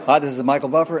Hi, this is Michael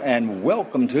Buffer, and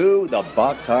welcome to the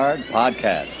Box Hard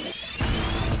Podcast.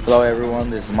 Hello, everyone.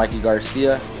 This is Mikey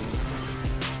Garcia.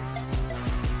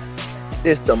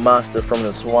 This the monster from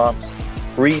the swamps,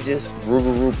 Regis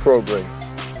Rougarou Prograis.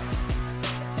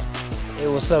 Hey,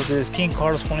 what's up? This is King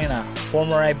Carlos Molina,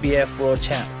 former IBF world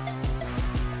champ.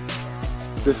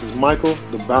 This is Michael,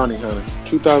 the Bounty Hunter,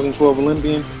 2012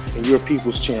 Olympian and your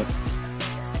people's champ.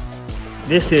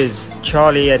 This is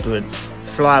Charlie Edwards,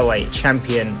 flyweight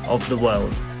champion of the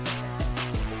world.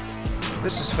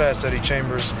 This is Fast Eddie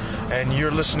Chambers, and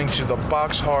you're listening to the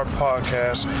Box Hard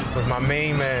Podcast with my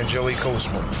main man, Joey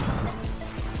Coastman.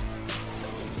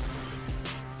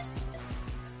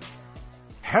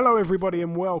 Hello everybody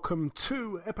and welcome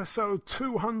to episode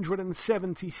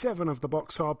 277 of the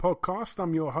Box Hard Podcast.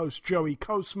 I'm your host Joey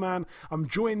Coastman. I'm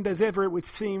joined as ever, it would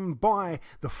seem, by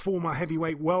the former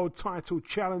heavyweight world title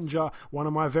challenger, one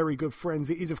of my very good friends.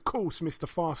 It is of course Mr.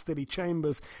 Fast Eddie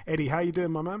Chambers. Eddie, how you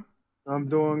doing, my man? I'm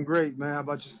doing great, man. How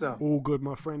about yourself? All good,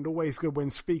 my friend. Always good when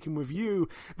speaking with you.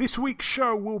 This week's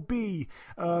show will be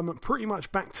pretty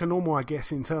much back to normal, I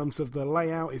guess, in terms of the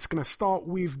layout. It's going to start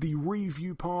with the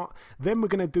review part. Then we're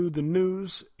going to do the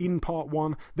news in part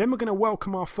one. Then we're going to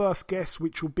welcome our first guest,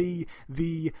 which will be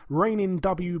the reigning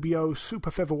WBO super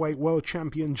featherweight world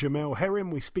champion, Jamel Herring.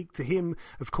 We speak to him,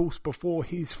 of course, before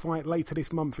his fight later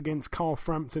this month against Carl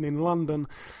Frampton in London.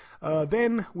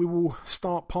 Then we will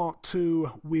start part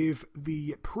two with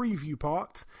the preview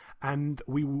part, and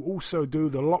we will also do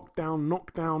the lockdown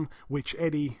knockdown, which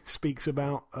Eddie speaks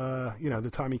about, the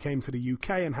time he came to the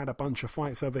UK and had a bunch of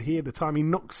fights over here, the time he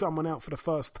knocked someone out for the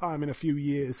first time in a few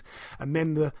years. And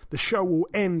then the show will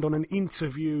end on an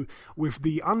interview with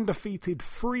the undefeated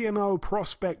 3-0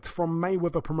 prospect from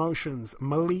Mayweather Promotions,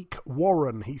 Malik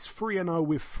Warren. He's 3-0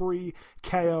 with 3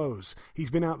 KOs.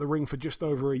 He's been out the ring for just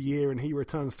over a year, and he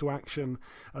returns to action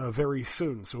very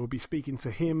soon. So we'll be speaking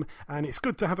to him, and it's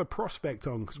good to have a prospect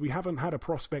on because we haven't had a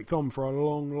prospect on for a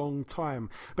long time.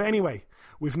 But anyway,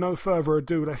 with no further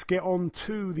ado, let's get on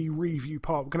to the review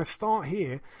part. We're going to start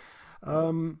here.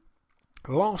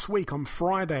 Last week on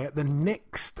Friday at the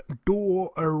Next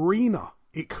Door Arena.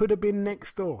 It could have been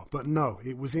next door, but no,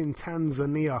 it was in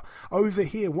Tanzania. Over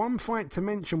here, one fight to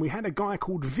mention, we had a guy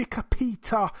called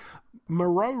Vikapita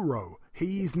Mororo.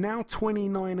 He's now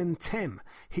 29-10.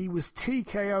 He was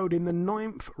TKO'd in the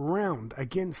 9th round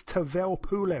against Tavel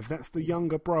Pulev. That's the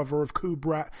younger brother of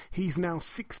Kubrat. He's now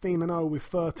 16-0 with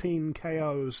 13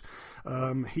 KOs.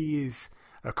 He is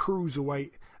a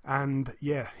cruiserweight. And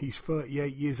yeah, he's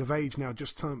 38 years of age now,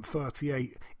 just turned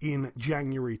 38 in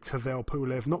January, Tavel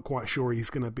Pulev. Not quite sure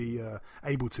he's going to be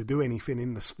able to do anything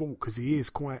in the sport because he is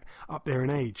quite up there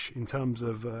in age in terms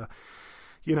of,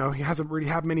 he hasn't really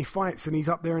had many fights and he's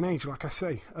up there in age, like I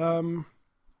say.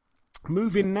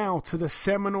 Moving now to the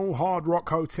Seminole Hard Rock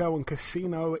Hotel and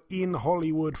Casino in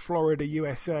Hollywood, Florida,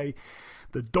 USA.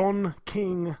 The Don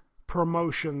King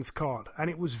Promotions card.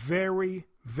 And it was very,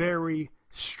 very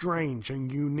strange and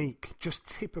unique, just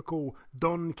typical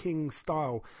Don King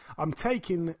style. I'm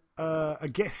taking a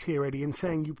guess here, Eddie, and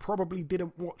saying you probably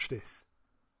didn't watch this.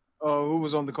 Oh, who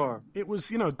was on the card? It was,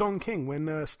 Don King when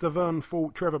Stavern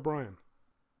fought Trevor Bryan.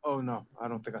 Oh no, I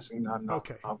don't think I seen that. No.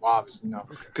 Okay, obviously no,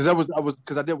 because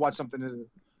I did watch something.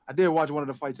 I did watch one of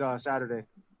the fights Saturday.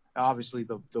 Obviously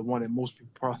the one that most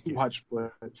people probably watch,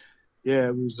 but yeah,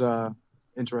 it was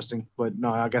interesting. But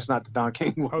no, I guess not the Don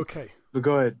King one. Okay. But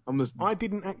go ahead, I'm listening. I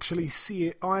didn't actually see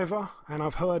it either, and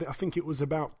I've heard, I think it was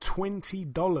about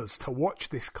 $20 to watch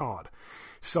this card.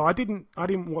 So I didn't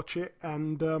watch it,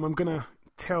 and I'm going to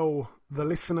tell the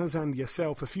listeners and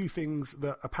yourself a few things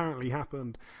that apparently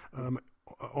happened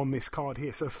on this card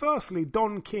here. So firstly,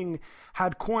 Don King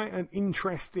had quite an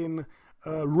interesting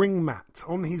ring mat.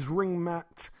 On his ring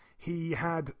mat, he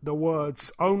had the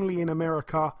words, "Only in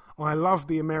America, I love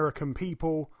the American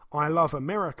people, I love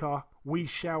America, we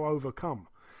shall overcome."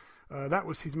 That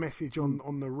was his message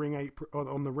on the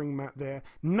ring mat there.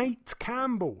 Nate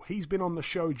Campbell, he's been on the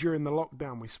show during the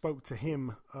lockdown. We spoke to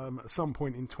him at some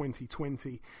point in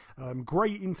 2020.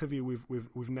 Great interview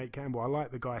with Nate Campbell. I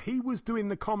like the guy. He was doing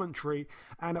the commentary,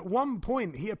 and at one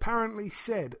point he apparently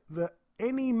said that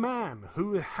any man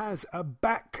who has a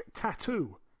back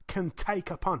tattoo can take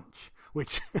a punch,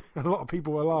 which a lot of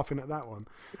people were laughing at that one.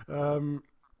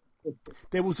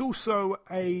 There was also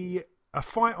a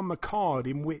fight on the card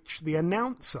in which the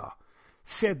announcer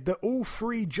said that all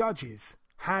 3 judges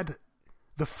had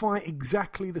the fight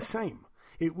exactly the same.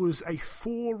 It was a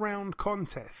 4-round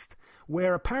contest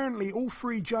where apparently all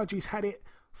 3 judges had it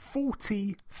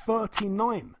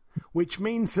 40-39, which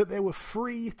means that there were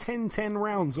 3 10-10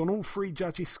 rounds on all 3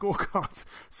 judges' scorecards.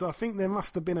 So I think there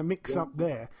must have been a mix-up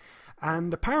there.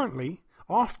 And apparently,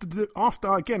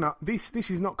 after again, this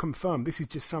is not confirmed. This is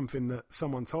just something that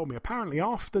someone told me. Apparently,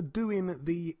 after doing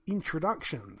the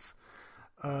introductions,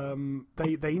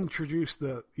 they introduced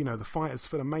the fighters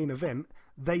for the main event.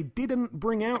 They didn't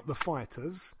bring out the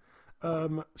fighters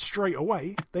straight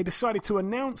away. They decided to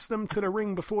announce them to the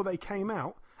ring before they came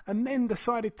out, and then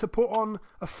decided to put on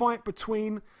a fight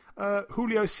between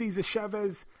Julio Cesar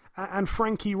Chavez and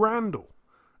Frankie Randall.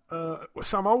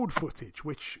 Some old footage,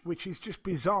 which is just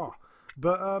bizarre.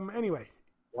 But anyway,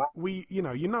 you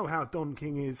know how Don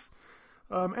King is.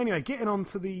 Anyway, getting on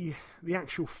to the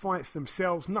actual fights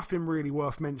themselves, nothing really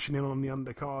worth mentioning on the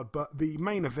undercard, but the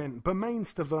main event, Bermane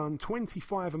Stiverne,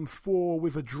 25-4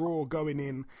 with a draw going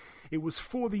in. It was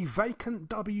for the vacant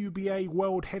WBA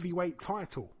World Heavyweight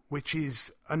title, which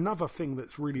is another thing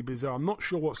that's really bizarre. I'm not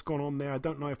sure what's gone on there. I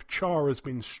don't know if Chara has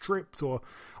been stripped or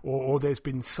there's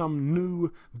been some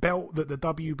new belt that the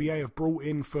WBA have brought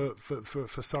in for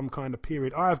some kind of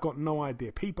period. I have got no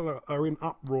idea. People are in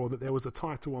uproar that there was a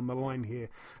title on the line here,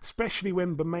 especially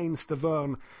when Bermane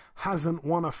Stiverne hasn't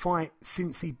won a fight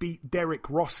since he beat Derek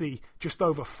Rossi just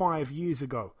over 5 years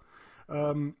ago.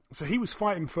 So he was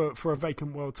fighting for a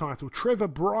vacant world title. Trevor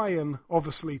Bryan,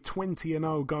 obviously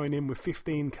 20-0 going in with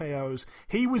 15 KOs.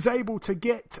 He was able to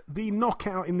get the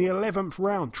knockout in the 11th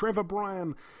round. Trevor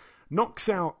Bryan knocks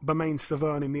out Bermane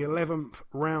Stiverne in the 11th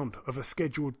round of a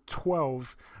scheduled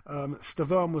 12.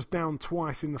 Stiverne was down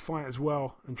twice in the fight as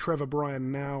well. And Trevor Bryan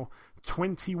now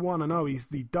 21-0. He's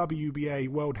the WBA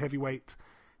World Heavyweight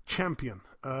Champion.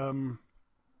 The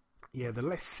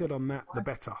less said on that, the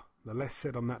better. The less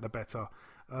said on that, the better.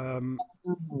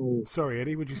 Sorry,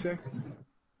 Eddie, what'd you say?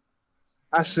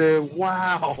 I said,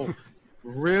 wow.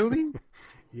 Really?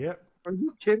 Yep. Are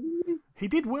you kidding me? He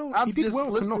did well. He did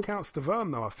well to knock out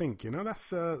Stiverne, though. I think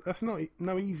that's not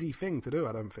no easy thing to do.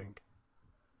 I don't think.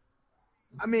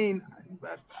 I mean,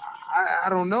 I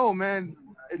don't know, man.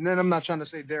 And then I'm not trying to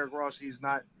say Derek Rossi's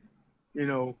not,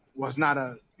 was not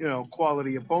a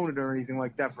quality opponent or anything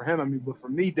like that for him. I mean, but for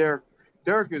me, Derek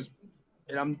is,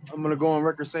 and I'm gonna go on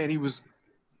record saying he was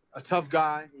a tough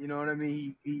guy. You know what I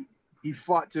mean? He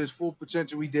fought to his full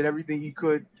potential. He did everything he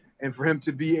could. And for him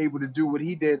to be able to do what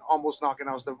he did, almost knocking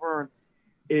out Stiverne,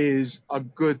 is a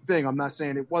good thing. I'm not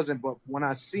saying it wasn't, but when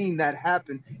I seen that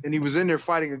happen and he was in there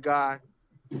fighting a guy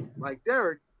like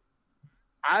Derek,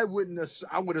 I would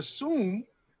assume,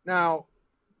 now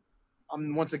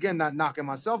I'm once again not knocking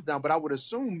myself down, but I would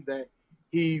assume that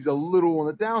he's a little on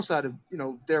the downside of,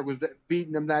 Derek was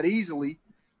beating him that easily.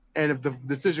 And if the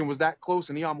decision was that close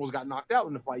and he almost got knocked out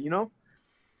in the fight,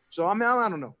 So I mean, I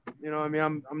don't know.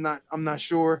 I'm not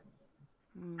sure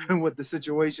what the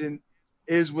situation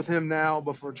is with him now.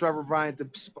 But for Trevor Bryan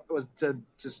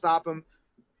to stop him,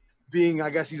 being, I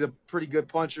guess he's a pretty good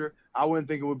puncher, I wouldn't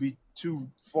think it would be too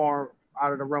far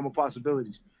out of the realm of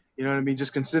possibilities. You know what I mean?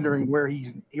 Just considering where he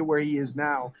is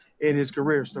now in his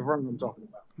career, Stiverne I'm talking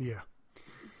about. Yeah.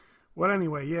 Well,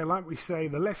 anyway, like we say,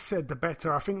 the less said, the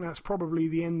better. I think that's probably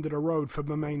the end of the road for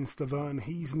Bermane Stiverne.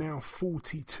 He's now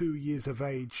 42 years of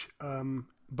age,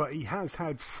 but he has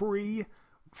had 3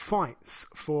 fights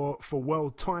for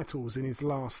world titles in his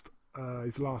last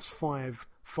 5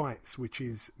 fights, which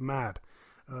is mad.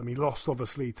 He lost,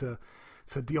 obviously, to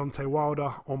Deontay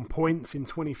Wilder on points in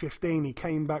 2015. He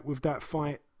came back with that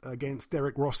fight against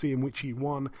Derek Rossi, in which he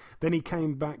won. Then he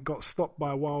came back, got stopped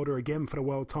by Wilder again for the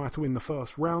world title in the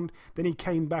first round. Then he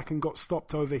came back and got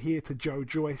stopped over here to Joe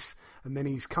Joyce, and then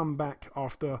he's come back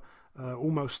after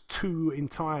almost 2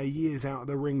 entire years out of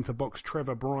the ring to box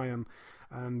Trevor Bryan,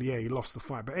 and he lost the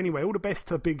fight. But anyway, all the best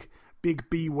to Big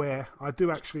Beware. I do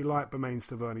actually like Bermane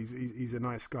Stiverne. He's a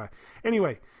nice guy.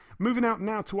 Anyway, moving out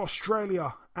now to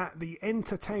Australia at the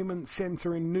Entertainment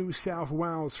Centre in New South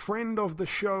Wales. Friend of the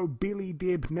show, Billy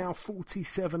Dibb, now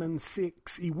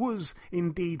 47-6. He was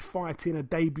indeed fighting a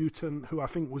debutant who I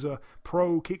think was a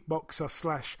pro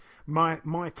kickboxer /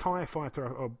 Muay Thai fighter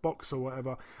or boxer or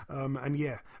whatever.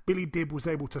 Billy Dibb was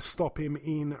able to stop him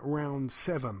in round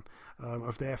 7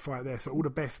 of their fight there. So all the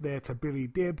best there to Billy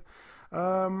Dibb.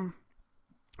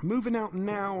 Moving out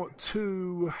now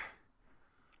to...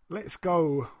 Let's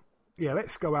go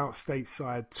out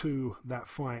stateside to that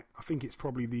fight. I think it's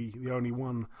probably the only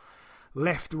one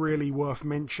left really worth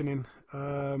mentioning.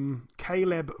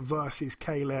 Caleb versus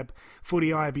Caleb for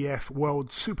the IBF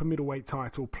World Super Middleweight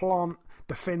title. Plant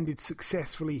defended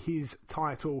successfully his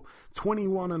title.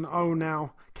 21-0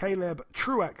 now. Caleb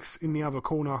Truax in the other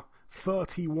corner.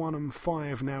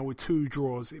 31-5 now with 2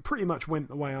 draws. It pretty much went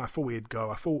the way I thought it'd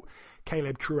go. I thought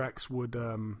Caleb Truax would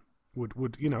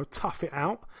would tough it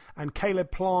out. And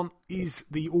Caleb Plant is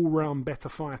the all-round better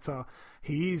fighter.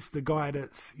 He is the guy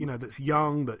that's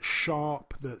young, that's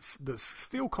sharp, that's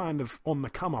still kind of on the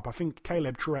come up. I think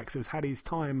Caleb Truax has had his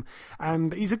time,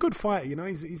 and he's a good fighter.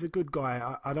 He's a good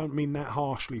guy. I don't mean that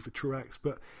harshly for Truax,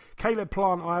 but Caleb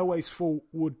Plant, I always thought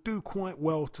would do quite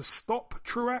well to stop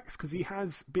Truax, because he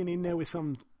has been in there with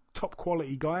some top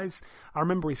quality guys. I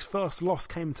remember his first loss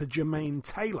came to Jermaine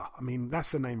Taylor. I mean,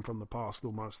 that's a name from the past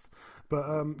almost.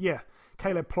 But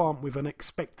Caleb Plant with an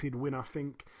expected win, I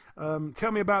think.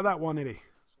 Tell me about that one, Eddie.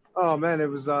 Oh man, it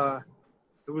was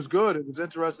good. It was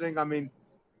interesting. I mean,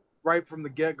 right from the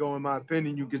get-go, in my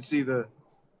opinion, you could see the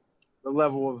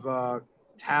level of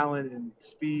talent and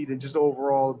speed and just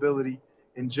overall ability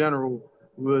in general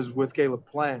was with Caleb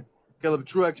Plant. Caleb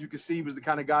Truax, you could see, he was the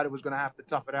kind of guy that was going to have to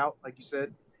tough it out, like you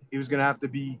said. He was going to have to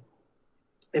be,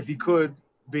 if he could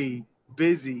be,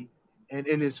 busy and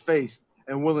in his face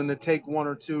and willing to take one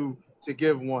or two to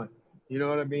give one. You know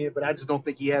what I mean? But I just don't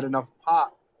think he had enough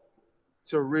pop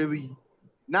to really,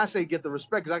 not say get the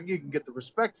respect, because I think you can get the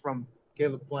respect from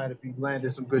Caleb Plant if he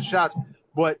landed some good shots,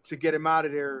 but to get him out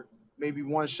of there, maybe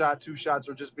one shot, two shots,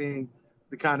 or just being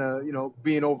the kind of,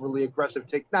 being overly aggressive,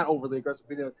 not overly aggressive,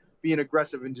 being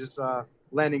aggressive and just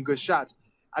landing good shots.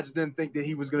 I just didn't think that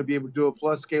he was going to be able to do it.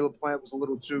 Plus, Caleb Plant was a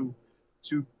little too,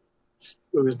 it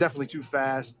was definitely too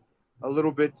fast. A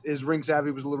little bit, his ring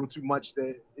savvy was a little too much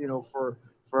that, for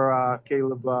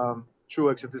Caleb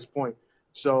Truax at this point.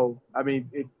 So, I mean,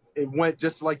 it went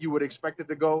just like you would expect it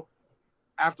to go.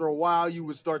 After a while, you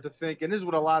would start to think, and this is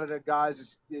what a lot of the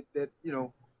guys that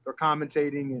are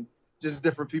commentating and just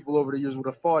different people over the years would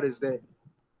have thought, is that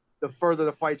the further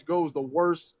the fight goes, the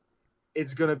worse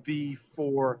it's going to be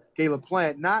for Caleb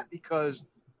Plant, not because,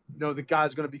 the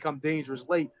guy's going to become dangerous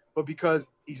late, but because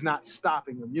he's not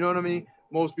stopping him. You know what I mean?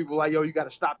 Most people are like, yo, you got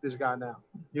to stop this guy now.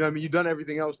 You know what I mean? You've done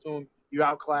everything else to him. You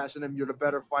outclassing him. You're the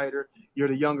better fighter. You're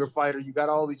the younger fighter. You got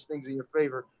all these things in your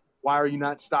favor. Why are you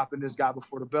not stopping this guy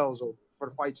before the bell's over, before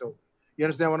the fight's over? You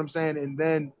understand what I'm saying? And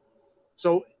then,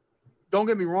 so don't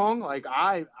get me wrong. Like,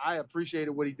 I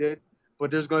appreciated what he did,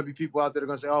 but there's going to be people out there that are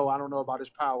going to say, oh, I don't know about his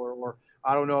power, or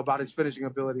I don't know about his finishing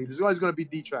ability. There's always going to be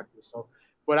detractors. So,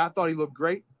 but I thought he looked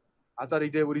great. I thought he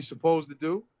did what he's supposed to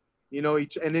do.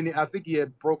 And then I think he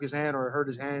had broke his hand or hurt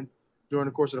his hand during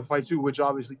the course of the fight too, which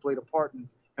obviously played a part in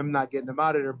him not getting him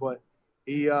out of there. But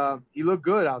he looked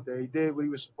good out there. He did what he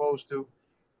was supposed to.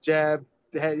 Jab.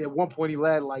 At one point he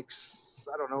led 5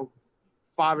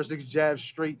 or 6 jabs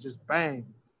straight, just bang,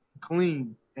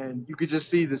 clean, and you could just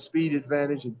see the speed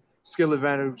advantage and skill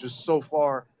advantage was just so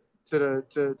far to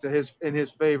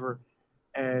his favor.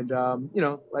 And I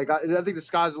think the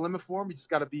sky's the limit for him. He's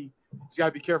got to be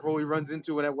careful who he runs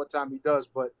into and at what time he does.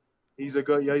 But he's a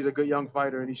good young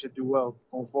fighter, and he should do well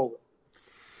going forward.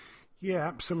 Yeah,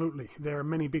 absolutely. There are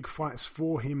many big fights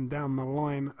for him down the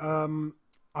line.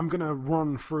 I'm going to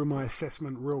run through my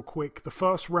assessment real quick. The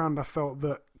first round, I felt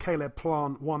that Caleb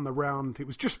Plant won the round. It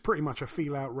was just pretty much a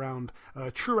feel-out round.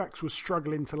 Truax was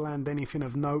struggling to land anything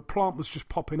of note. Plant was just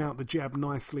popping out the jab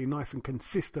nice and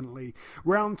consistently.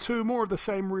 Round 2, more of the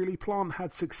same really. Plant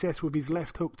had success with his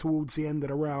left hook towards the end of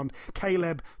the round.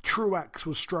 Truax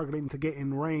was struggling to get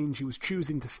in range. He was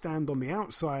choosing to stand on the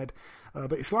outside.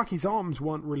 But it's like his arms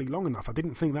weren't really long enough. I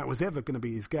didn't think that was ever going to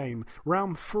be his game.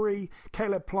 Round 3,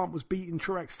 Caleb Plant was beating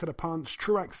Truax to the punch.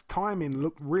 Truax's timing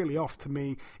looked really off to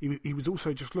me. He was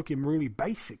also just looking really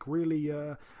basic, really,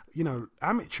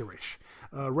 amateurish.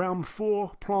 Round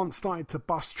 4, Plant started to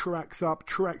bust Truax up.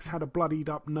 Truax had a bloodied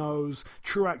up nose.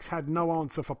 Truax had no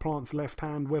answer for Plant's left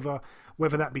hand, whether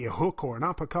that be a hook or an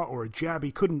uppercut or a jab.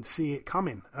 He couldn't see it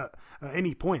coming at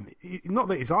any point. Not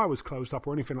that his eye was closed up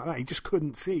or anything like that. He just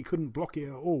couldn't see. He couldn't block it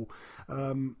at all.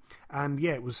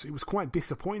 It was quite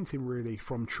disappointing, really,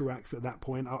 from Truax at that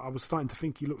point. I was starting to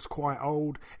think he looks quite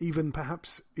old, even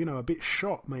perhaps, a bit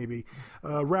shot, maybe.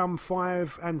 Round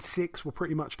 5 and 6 were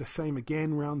pretty much the same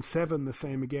again. Round 7, the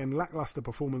same again. Lackluster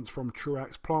performance from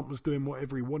Truax. Plant was doing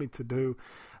whatever he wanted to do.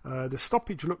 The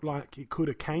stoppage looked like it could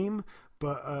have came,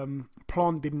 but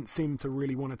Plant didn't seem to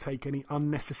really want to take any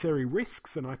unnecessary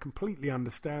risks, and I completely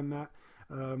understand that.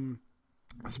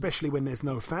 Especially when there's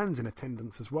no fans in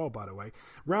attendance as well, by the way.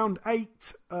 Round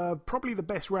 8, probably the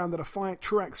best round of the fight.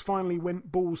 Truax finally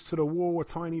went balls to the wall a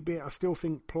tiny bit. I still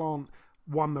think Plant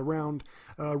won the round.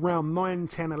 Round 9,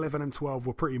 10, 11 and 12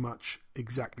 were pretty much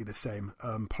exactly the same.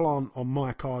 Plant on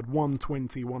my card,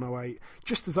 120, 108.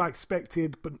 Just as I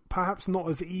expected, but perhaps not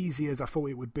as easy as I thought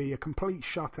it would be. A complete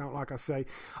shutout, like I say.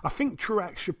 I think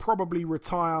Truax should probably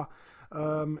retire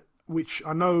which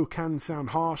I know can sound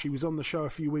harsh. He was on the show a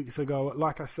few weeks ago.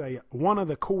 Like I say, one of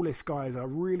the coolest guys. I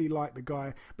really like the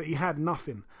guy, but he had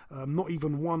nothing. Not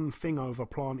even one thing over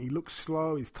Plant. He looked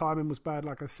slow. His timing was bad,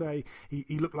 like I say.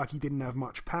 He looked like he didn't have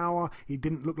much power. He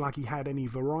didn't look like he had any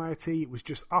variety. It was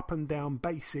just up and down,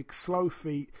 basic, slow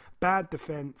feet, bad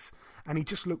defense, and he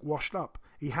just looked washed up.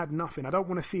 He had nothing. I don't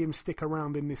want to see him stick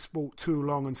around in this sport too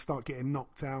long and start getting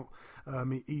knocked out.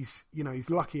 He's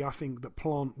lucky, I think, that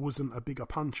Plant wasn't a bigger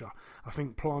puncher. I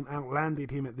think Plant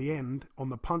outlanded him at the end on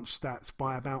the punch stats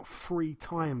by about 3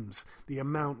 times the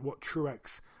amount what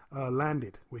Truex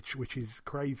landed, which is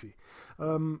crazy.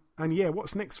 And yeah,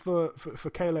 what's next for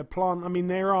Caleb Plant? I mean,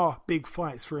 there are big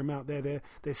fights for him out there.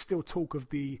 There's still talk of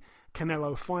the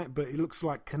Canelo fight, but it looks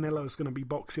like Canelo's going to be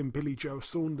boxing Billy Joe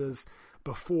Saunders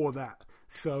before that.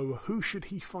 So who should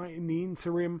he fight in the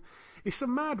interim? It's a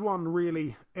mad one,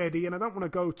 really, Eddie, and I don't want to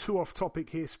go too off topic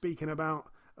here speaking about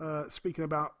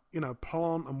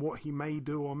Plant and what he may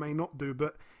do or may not do,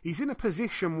 but he's in a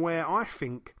position where I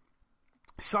think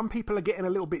some people are getting a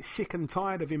little bit sick and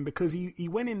tired of him because he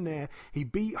went in there, he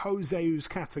beat Jose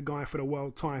Uzcategui for the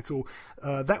world title.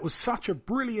 That was such a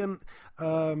brilliant,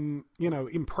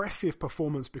 impressive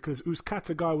performance because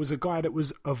Uzcategui was a guy that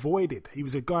was avoided. He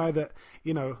was a guy that,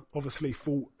 obviously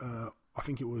fought, I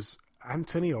think it was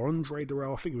Anthony or Andre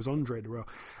Durrell. I think it was Andre Durrell.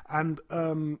 And,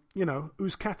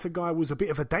 Uzcategui was a bit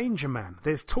of a danger man.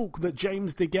 There's talk that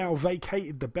James DeGale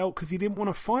vacated the belt because he didn't want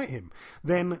to fight him.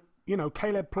 Then,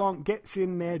 Caleb Plant gets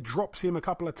in there, drops him a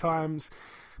couple of times,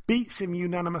 beats him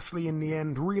unanimously in the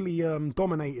end, really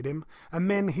dominated him. And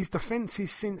then his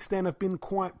defences since then have been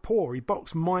quite poor. He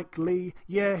boxed Mike Lee.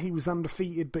 Yeah, he was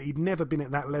undefeated, but he'd never been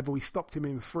at that level. He stopped him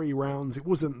in 3 rounds. It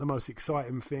wasn't the most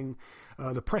exciting thing.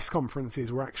 The press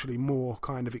conferences were actually more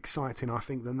kind of exciting, I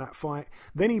think, than that fight.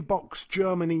 Then he boxed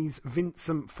Germany's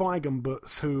Vincent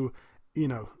Feigenbutz, who,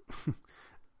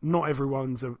 not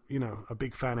everyone's a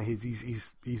big fan of his.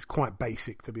 He's quite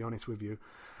basic, to be honest with you.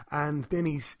 And then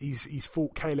he's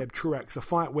fought Caleb Truax, a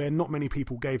fight where not many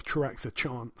people gave Truax a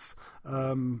chance.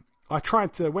 I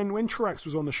tried to when Truax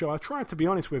was on the show, I tried to be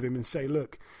honest with him and say,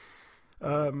 look,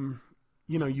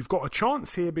 you've got a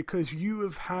chance here because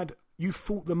you've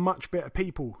fought the much better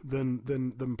people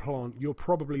than Plant. You're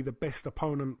probably the best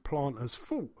opponent Plant has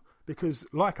fought. Because,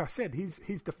 like I said,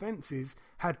 his defences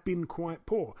had been quite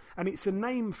poor. And it's a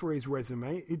name for his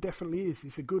resume. It definitely is.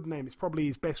 It's a good name. It's probably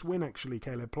his best win, actually,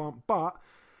 Caleb Plant. But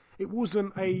it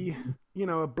wasn't a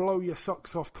blow your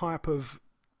socks off type of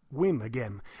win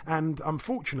again. And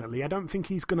unfortunately, I don't think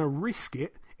he's going to risk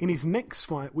it in his next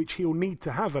fight, which he'll need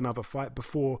to have another fight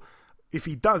before. If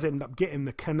he does end up getting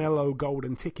the Canelo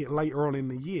golden ticket later on in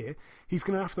the year, he's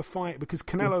going to have to fight because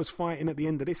Canelo's fighting at the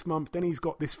end of this month. Then he's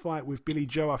got this fight with Billy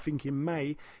Joe, I think, in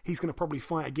May. He's going to probably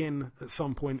fight again at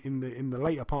some point in the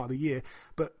later part of the year.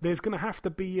 But there's going to have to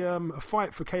be a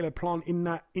fight for Caleb Plant in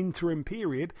that interim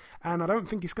period. And I don't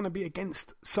think it's going to be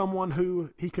against someone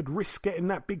who he could risk getting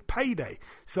that big payday.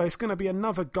 So it's going to be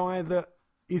another guy that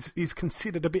is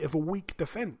considered a bit of a weak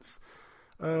defence.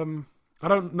 I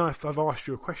don't know if I've asked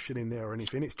you a question in there or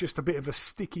anything. It's just a bit of a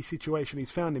sticky situation he's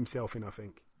found himself in, I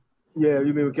think. Yeah,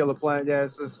 you mean with Caleb Plant? Yeah,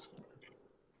 it's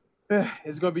going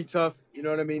to be tough. You know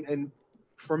what I mean? And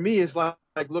for me, it's like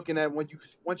looking at once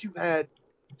you've had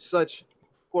such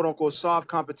quote unquote soft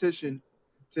competition,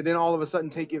 to then all of a sudden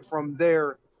take it from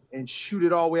there and shoot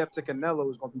it all the way up to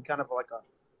Canelo is going to be kind of like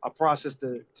a process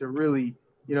to really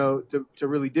to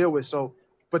really deal with. So,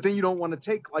 but then you don't want to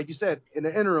take, like you said, in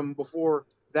the interim before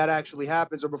that actually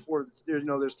happens or before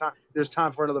there's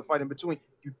time for another fight in between.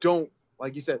 You don't,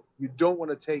 like you said, you don't want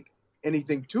to take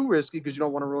anything too risky because you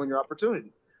don't want to ruin your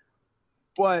opportunity.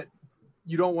 But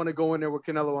you don't want to go in there with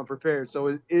Canelo unprepared. So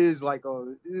it is like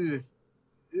it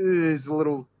is a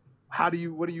little, what do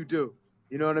you do?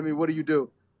 You know what I mean? What do you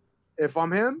do? If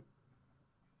I'm him,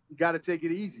 you got to take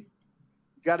it easy.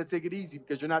 You got to take it easy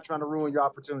because you're not trying to ruin your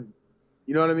opportunity.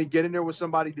 You know what I mean? Get in there with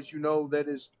somebody that that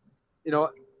is,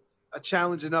 a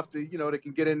challenge enough to, they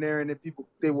can get in there and then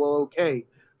they will okay.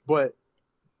 But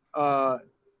to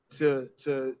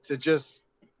just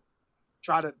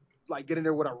try to like get in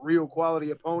there with a real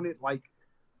quality opponent, like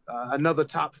another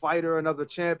top fighter, another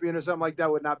champion or something like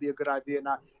that would not be a good idea.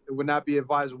 It would not be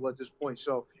advisable at this point.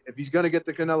 So if he's going to get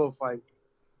the Canelo fight,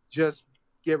 just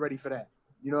get ready for that.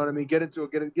 You know what I mean? Get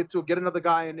another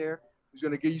guy in there who's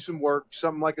going to give you some work,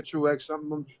 something like a Truex,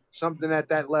 something at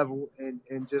that level,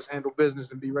 and just handle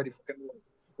business and be ready for Canelo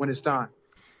when it's time.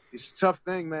 It's a tough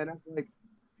thing, man. Like,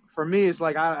 for me, it's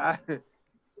like I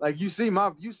like you see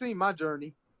my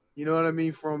journey. You know what I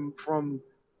mean? From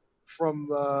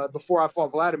before I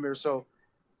fought Vladimir. So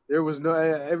there was no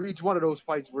every each one of those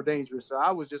fights were dangerous. So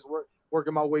I was just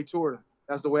working my way toward them.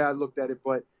 That's the way I looked at it.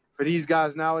 But for these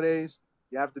guys nowadays,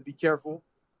 you have to be careful.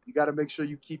 You got to make sure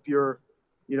you keep your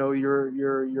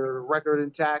record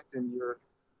intact and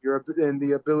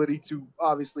the ability to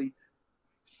obviously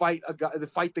fight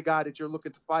the guy that you're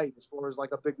looking to fight as far as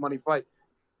like a big money fight.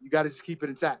 You got to just keep it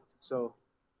intact. So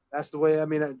that's the way. I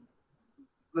mean,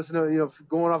 listen to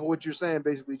going off of what you're saying,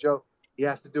 basically, Joe. He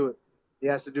has to do it. He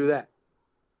has to do that.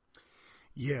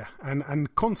 Yeah,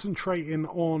 and concentrating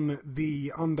on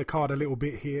the undercard a little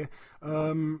bit here.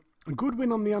 A good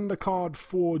win on the undercard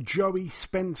for Joey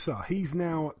Spencer. He's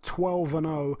now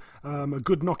 12-0. A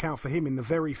good knockout for him in the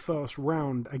very first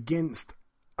round against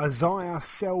Isaiah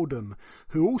Seldon,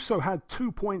 who also had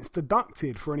 2 points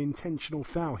deducted for an intentional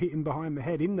foul, hitting behind the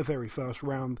head in the very first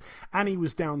round, and he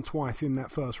was down twice in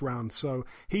that first round, so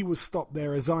he was stopped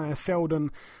there. Isaiah Seldon,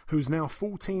 who's now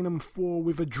 14-4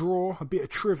 with a draw. A bit of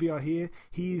trivia here: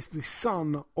 he is the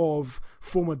son of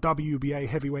former WBA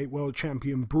heavyweight world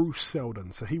champion Bruce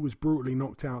Seldon, so he was brutally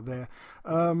knocked out there.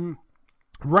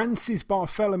 Rancis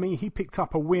Barthélemy, he picked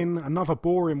up a win, another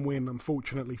boring win,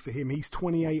 unfortunately for him. He's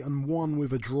 28-1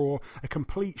 with a draw, a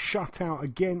complete shutout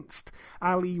against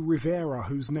Ali Rivera,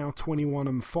 who's now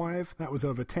 21-5. That was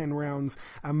over 10 rounds.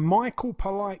 And Michael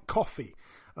Polite Coffey,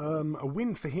 a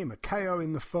win for him, a KO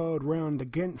in the third round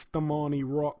against Damani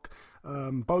Rock.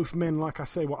 Both men, like I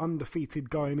say, were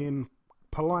undefeated going in.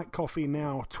 Polite Coffee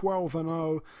now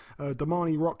 12-0.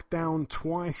 Damani Rock down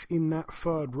twice in that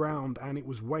third round, and it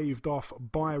was waved off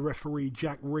by referee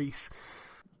Jack Reese.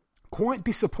 Quite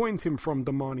disappointing from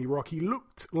Damani Rock. He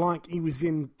looked like he was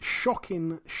in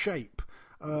shocking shape,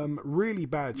 really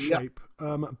bad shape.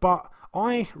 But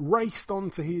I raced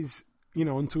onto his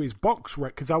box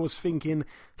rec because I was thinking,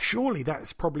 surely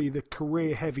that's probably the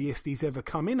career heaviest he's ever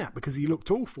come in at, because he looked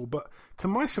awful. But to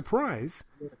my surprise,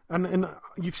 and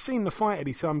you've seen the fight,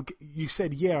 Eddie, so you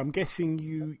said, yeah, I'm guessing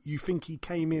you think he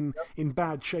came in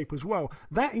bad shape as well.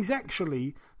 That is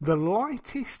actually the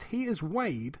lightest he has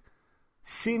weighed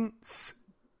since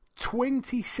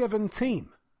 2017.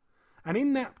 And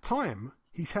in that time,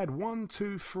 he's had 1,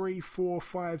 2, 3, 4,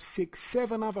 5, 6,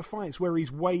 7 other fights where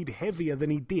he's weighed heavier than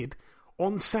he did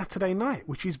on Saturday night,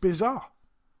 which is bizarre.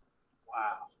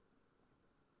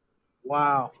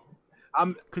 Wow.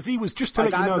 Because he was, just to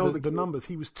let you know the numbers,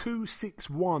 he was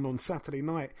 261 on Saturday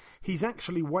night. He's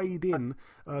actually weighed in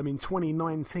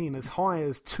 2019 as high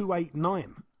as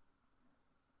 289.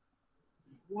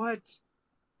 What?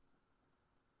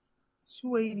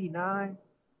 289?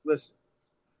 Listen,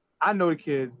 I know the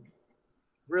kid,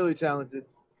 really talented,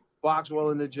 boxed well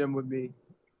in the gym with me.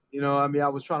 I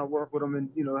was trying to work with him and,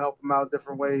 help him out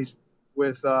different ways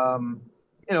with,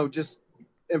 just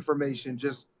information,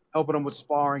 just helping him with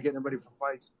sparring, getting him ready for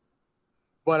fights.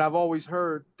 But I've always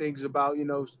heard things about,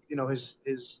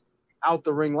 his out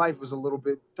the ring life was a little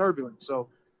bit turbulent. So,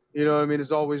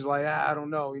 it's always like, I don't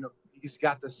know, he's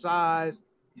got the size,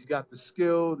 he's got the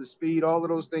skill, the speed, all of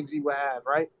those things he would have,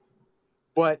 right?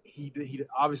 But he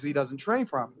obviously doesn't train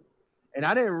properly. And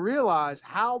I didn't realize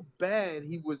how bad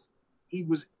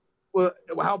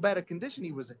how bad a condition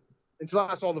he was in until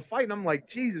I saw the fight. And I'm like,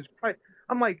 Jesus Christ.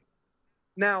 I'm like,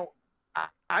 now,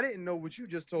 I didn't know what you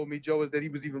just told me, Joe, is that he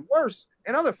was even worse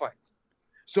in other fights.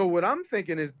 So what I'm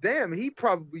thinking is, damn, he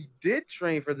probably did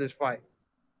train for this fight,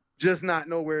 just not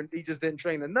know where he just didn't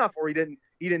train enough, or he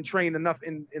didn't train enough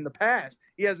in the past.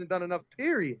 He hasn't done enough,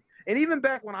 period. And even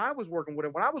back when I was working with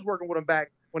him,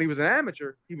 back when he was an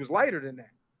amateur, he was lighter than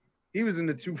that. He was in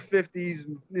the 250s,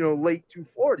 late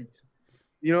 240s.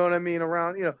 You know what I mean?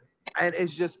 Around, and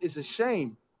it's a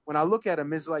shame. When I look at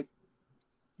him, it's like,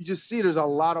 you just see there's a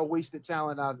lot of wasted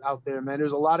talent out there, man.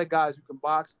 There's a lot of guys who can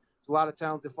box. There's a lot of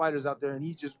talented fighters out there, and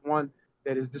he's just one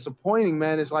that is disappointing,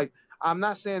 man. It's like, I'm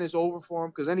not saying it's over for him,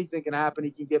 because anything can happen.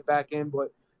 He can get back in,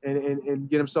 and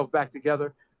get himself back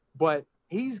together. But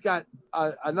he's got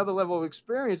another level of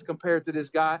experience compared to this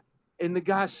guy, and the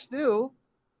guy still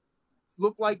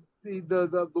looked like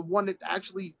the one that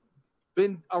actually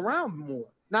been around more.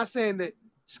 Not saying that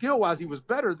skill-wise he was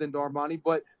better than Darmani,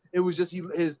 but it was just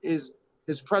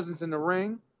his presence in the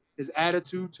ring, his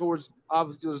attitude towards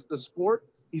obviously the sport.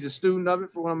 He's a student of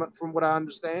it from what I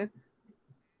understand,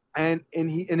 and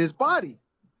his body,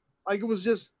 like, it was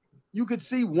just, you could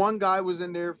see one guy was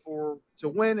in there to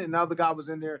win, and another guy was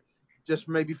in there just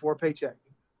maybe for a paycheck.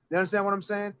 You understand what I'm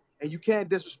saying? And you can't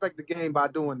disrespect the game by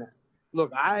doing that.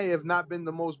 Look, I have not been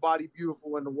the most body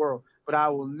beautiful in the world, but I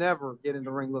will never get in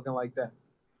the ring looking like that.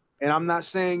 And I'm not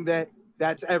saying that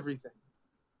that's everything,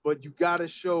 but you got to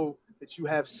show that you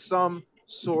have some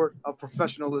sort of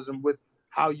professionalism with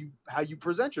how you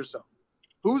present yourself.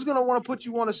 Who's gonna want to put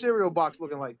you on a cereal box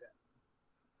looking like that?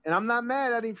 And I'm not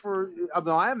mad at him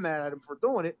I am mad at him for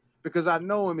doing it because I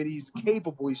know him and he's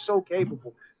capable. He's so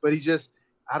capable, but his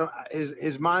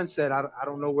mindset. I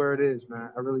don't know where it is, man.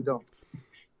 I really don't.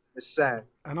 It's sad.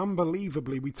 And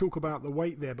unbelievably, we talk about the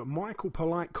weight there, but Michael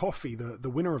Polite Coffey, the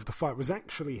winner of the fight, was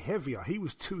actually heavier. He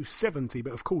was 270,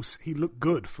 but of course he looked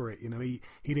good for it. You know, he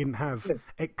didn't have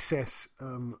excess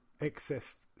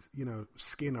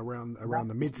skin around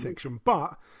the midsection.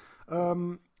 But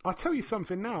I'll tell you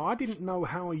something now. I didn't know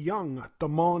how young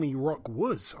Damani Rock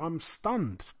was. I'm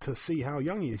stunned to see how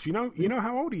young he is. You know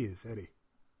how old he is, Eddie?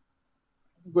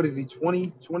 What is he,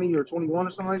 20 or 21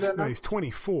 or something like that now? No, he's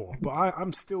 24, but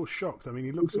I'm still shocked. I mean,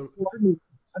 he looks... I didn't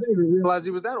even realize he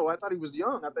was that old. I thought he was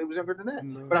young. I thought he was younger than that.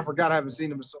 No. But I forgot I haven't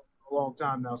seen him in a long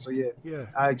time now. So, yeah.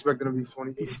 I expected him to be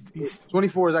 20. He's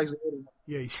 24 is actually old enough.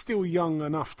 Yeah, he's still young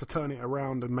enough to turn it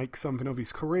around and make something of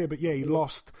his career. But, yeah, he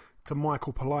lost to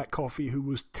Michael Polite Coffey, who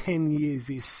was 10 years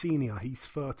his senior. He's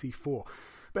 34.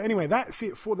 But anyway, that's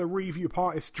it for the review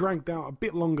part. It's dragged out a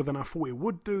bit longer than I thought it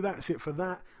would do. That's it for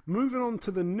that. Moving on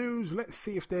to the news. Let's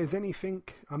see if there's anything.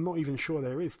 I'm not even sure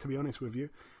there is, to be honest with you.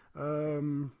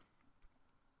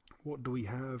 What do we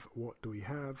have?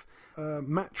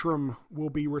 Matchroom will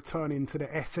be returning to the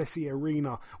SSE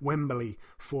Arena, Wembley,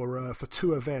 for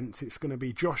 2 events. It's going to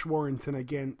be Josh Warrington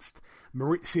against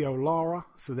Maurizio Lara.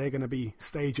 So they're going to be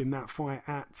staging that fight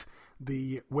at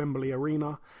the Wembley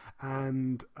Arena,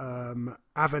 and David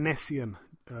Avanesian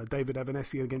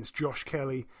against Josh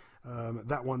Kelly.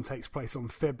 That one takes place on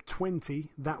Feb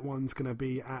 20. That one's going to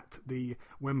be at the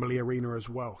Wembley Arena as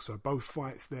well. So both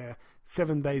fights there,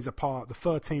 7 days apart, the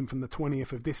 13th and the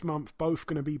 20th of this month, both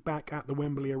going to be back at the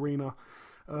Wembley Arena.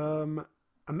 And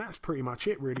that's pretty much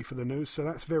it, really, for the news. So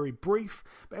that's very brief.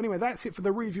 But anyway, that's it for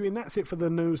the reviewing. That's it for the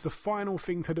news. The final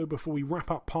thing to do before we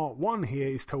wrap up part 1 here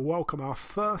is to welcome our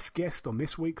first guest on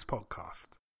this week's podcast.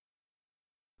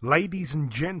 Ladies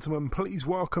and gentlemen, please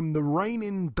welcome the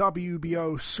reigning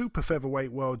WBO Super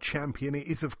Featherweight World Champion. It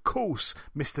is, of course,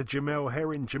 Mr. Jamel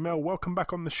Herring. Jamel, welcome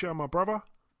back on the show, my brother.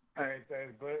 Hey,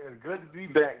 it's good to be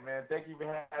back, man. Thank you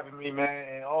for having me,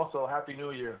 man, and also Happy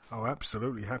New Year. Oh,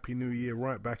 absolutely. Happy New Year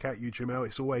right back at you, Jamel.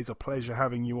 It's always a pleasure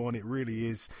having you on. It really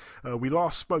is. We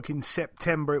last spoke in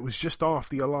September. It was just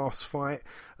after your last fight.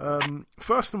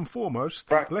 First and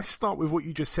foremost, Let's start with what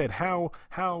you just said. How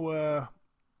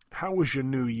was your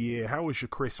New Year? How was your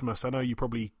Christmas? I know you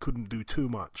probably couldn't do too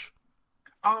much.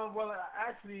 Well, I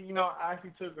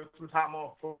actually took some time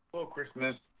off for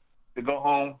Christmas to go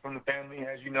home from the family.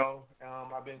 As you know,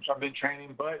 I've been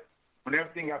training, but when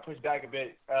everything got pushed back a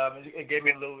bit, it gave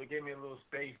me a little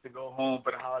space to go home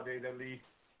for the holidays at least,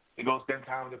 to go spend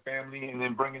time with the family, and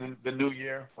then bring in the new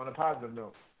year on a positive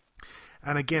note.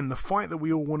 And again, the fight that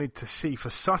we all wanted to see for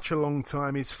such a long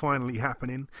time is finally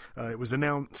happening. It was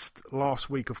announced last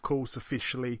week, of course,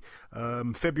 officially.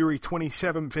 February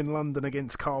 27th in London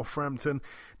against Carl Frampton.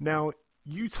 Now,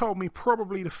 you told me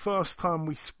probably the first time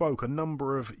we spoke a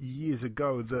number of years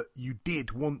ago that you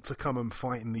did want to come and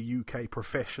fight in the UK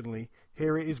professionally.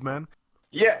 Here it is, man.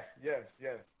 Yes.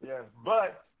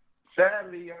 But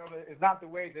sadly, it's not the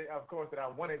way that, of course, that I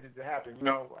wanted it to happen. You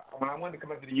know, when I wanted to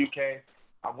come up to the UK,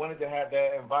 I wanted to have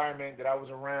that environment that I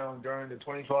was around during the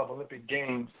 2012 Olympic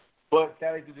Games. But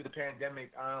sadly, due to the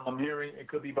pandemic, I'm hearing it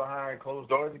could be behind closed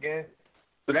doors again.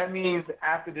 So that means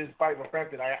after this fight with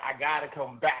Frampton, I got to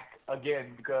come back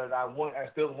again because I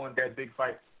still want that big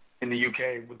fight in the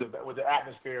UK with the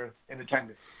atmosphere and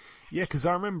attendance. Yeah, because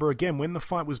I remember, again, when the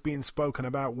fight was being spoken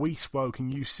about, we spoke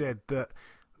and you said that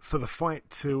for the fight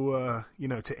to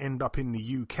end up in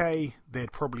the UK,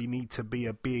 there'd probably need to be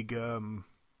a big...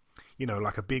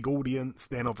 like a big audience.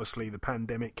 Then obviously the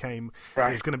pandemic came. Right.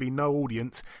 There's going to be no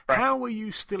audience. Right. How are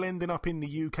you still ending up in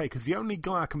the UK? Because the only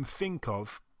guy I can think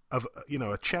of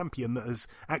a champion that has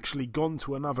actually gone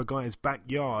to another guy's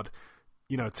backyard,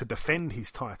 to defend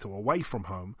his title away from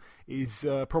home is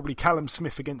probably Callum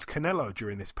Smith against Canelo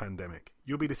during this pandemic.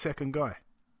 You'll be the second guy.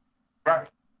 Right.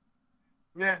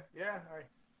 Yeah.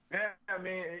 I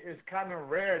mean, it's kind of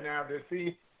rare now to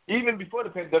see. Even before the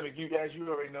pandemic, as you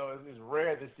already know, it's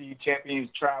rare to see champions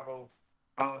travel,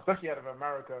 especially out of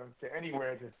America, to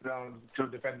anywhere to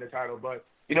defend the title. But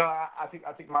I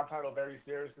take my title very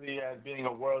seriously as being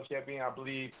a world champion. I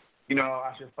believe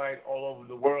I should fight all over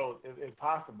the world if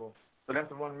possible. So that's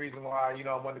the one reason why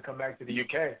I wanted to come back to the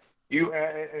UK.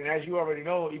 And as you already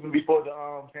know, even before the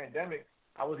pandemic,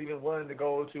 I was even willing to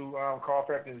go to Carl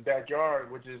Frampton's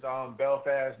backyard, which is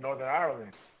Belfast, Northern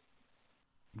Ireland.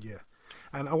 Yeah.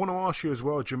 And I want to ask you as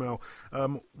well, Jamel,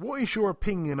 what is your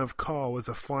opinion of Carl as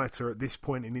a fighter at this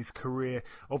point in his career?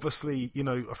 Obviously,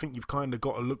 I think you've kind of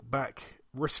got to look back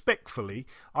respectfully,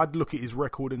 I'd look at his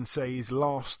record and say his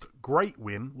last great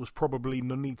win was probably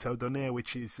Nonito Donaire,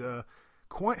 which is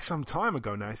quite some time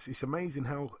ago now. It's amazing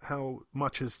how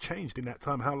much has changed in that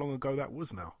time, how long ago that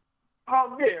was now.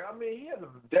 Yeah, I mean, he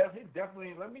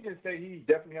definitely, let me just say, he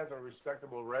definitely has a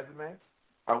respectable resume.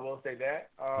 I will say that.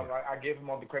 I give him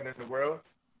all the credit in the world.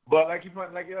 But I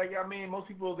mean, most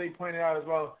people, they pointed out as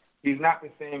well, he's not the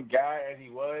same guy as he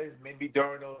was maybe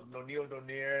during those Nonito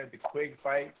Donaire, the Quigg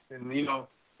fights, and,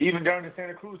 even during the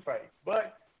Santa Cruz fight.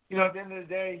 But, at the end of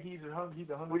the day, he's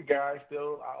a hungry guy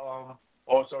still.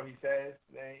 Also, he says,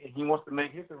 and he wants to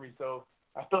make history. So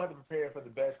I still have to prepare for the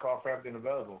best Carl Frampton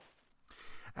available.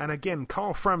 And again,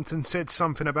 Carl Frampton said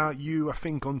something about you, I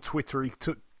think, on Twitter. He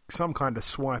took some kind of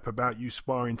swipe about you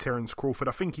sparring Terence Crawford.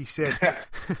 I think he said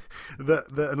that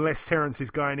unless Terence is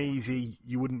going easy,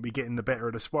 you wouldn't be getting the better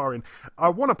of the sparring. I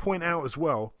want to point out as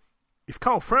well, if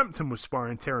Carl Frampton was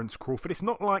sparring Terence Crawford, it's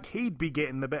not like he'd be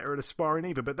getting the better of the sparring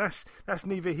either. But that's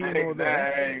neither here nor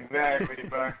there. Exactly,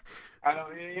 but I don't.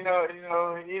 Like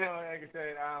I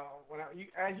said,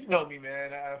 as you know me,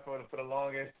 man, for the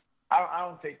longest, I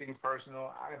don't take things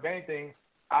personal. If anything,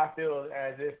 I feel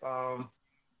as if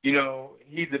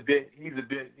he's a bit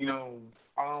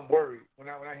worried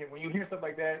when you hear stuff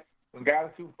like that. When guys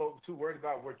are too worried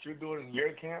about what you're doing in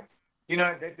your camp,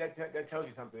 that tells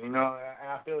you something. And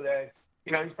I feel that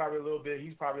he's probably a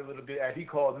little bit, as he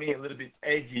called me, a little bit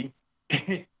edgy,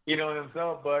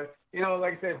 himself. But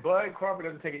like I said, Bud Crawford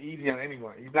doesn't take it easy on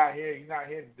anyone. He's not here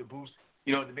to boost,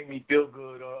 to make me feel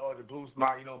good or to boost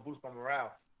my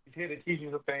morale. He's here to teach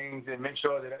me some things and make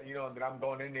sure that that I'm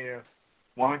going in there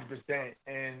 100%.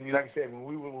 And like I said,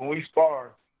 when we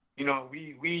spar,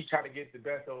 we try to get the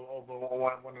best over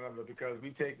one another because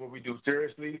we take what we do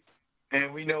seriously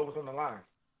and we know what's on the line.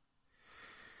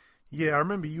 Yeah, I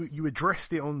remember you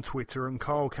addressed it on Twitter, and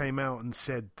Carl came out and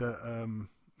said that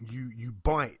you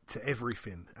bite to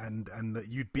everything, and that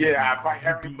you'd be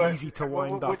easy to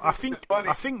wind up. I think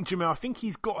Jamel, I think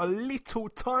he's got a little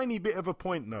tiny bit of a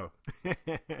point though.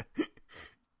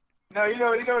 No, you know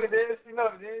what it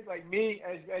is. Like me,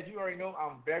 as you already know,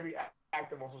 I'm very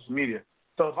active on social media.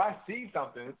 So if I see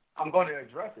something, I'm going to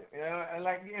address it.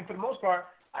 And for the most part,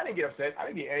 I didn't get upset. I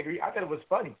didn't get angry. I thought it was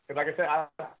funny because, like I said,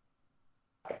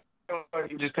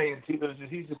 he was just paying attention.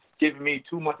 He's just giving me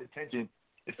too much attention.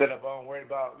 Instead of worried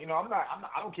about,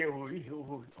 I don't care who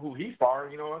he's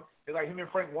sparring. It's like him and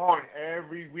Frank Warren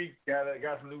every week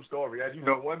got some new story. As you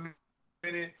know, 1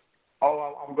 minute,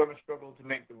 I'm going to struggle to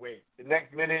make the weight. The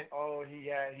next minute,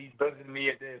 he's better than me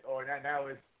at this. Or now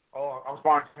it's, I'm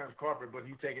sparring Terence Crawford, but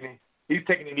he's taking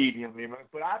it easy on me.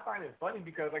 But I find it funny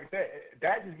because, like I said,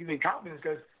 that just gives me confidence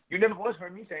because you never once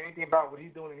heard me say anything about what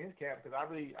he's doing in his camp because I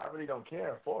really don't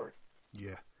care for it.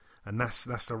 Yeah. And that's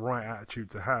the right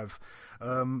attitude to have.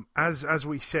 As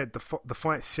we said, the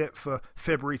fight's set for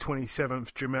February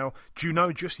 27th, Jamel. Do you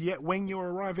know just yet when you're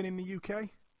arriving in the UK?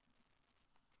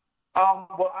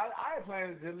 Well, I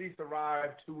plan to at least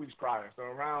arrive 2 weeks prior, so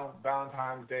around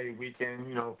Valentine's Day weekend,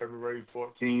 February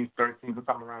 14th, 13th,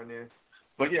 sometime around there.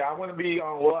 But yeah, I want to be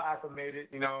well acclimated.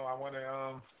 I want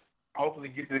to hopefully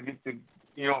get to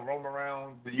roam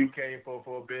around the UK for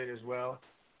a bit as well.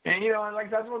 And like I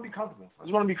said, I just want to be comfortable. I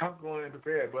just want to be comfortable and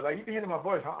prepared. But like you can hear in my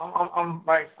voice, I'm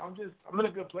in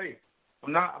a good place.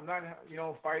 I'm not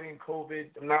fighting COVID.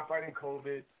 I'm not fighting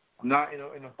COVID. I'm not in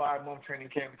a 5-month training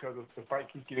camp because the fight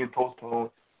keeps getting postponed.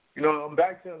 I'm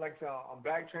back to I'm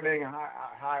back training at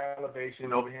high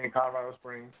elevation over here in Colorado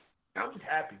Springs. And I'm just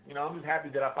happy. I'm just happy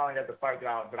that I finally got the fight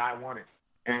that I wanted,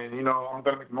 and I'm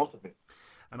gonna make the most of it.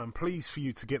 And I'm pleased for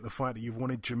you to get the fight that you've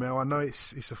wanted, Jamel. I know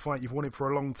it's a fight you've wanted for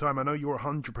a long time. I know you're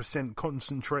 100%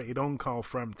 concentrated on Carl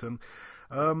Frampton.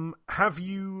 Have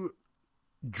you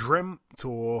dreamt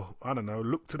or, I don't know,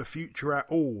 looked to the future at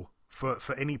all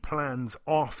for any plans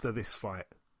after this fight?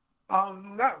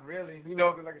 Not really.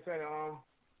 Because like I said,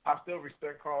 I still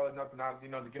respect Carl enough to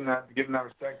give him that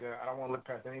respect. I don't want to look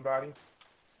past anybody.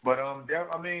 But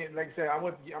I mean, like I said, I'm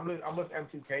with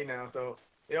M2K now, so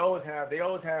They always have,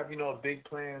 big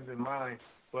plans in mind.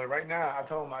 But right now, I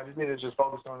told them I just need to just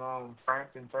focus on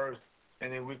Frampton first,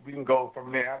 and then we can go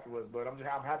from there afterwards. But I'm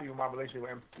happy with my relationship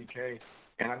with MTK,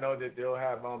 and I know that they'll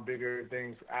have bigger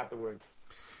things afterwards.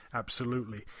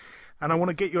 Absolutely. And I want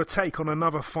to get your take on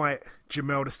another fight,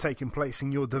 Jamel, that's taking place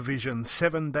in your division.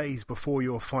 7 days before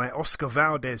your fight, Oscar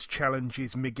Valdez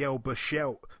challenges Miguel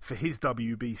Berchelt for his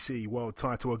WBC world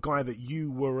title, a guy that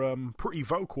you were pretty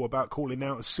vocal about calling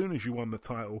out as soon as you won the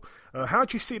title. How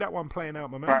do you see that one playing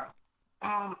out, my man?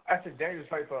 That's a dangerous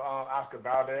fight for Oscar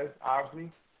Valdez,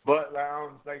 obviously. But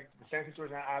the same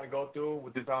situation I had to go through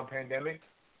with this pandemic,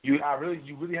 you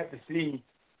really have to see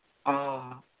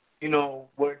how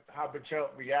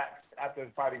Berchelt reacts after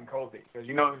fighting COVID, because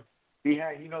he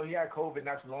had COVID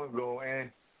not too long ago,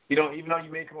 and even though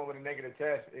you may come up with a negative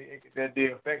test, the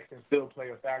effects can still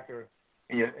play a factor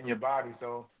in your body.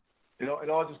 So it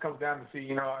all just comes down to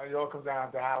it all comes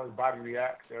down to how his body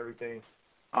reacts to everything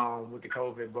with the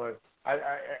COVID. But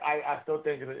I still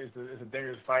think it's a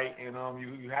dangerous fight, and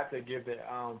you have to give the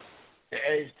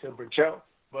edge to Berchelt.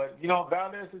 But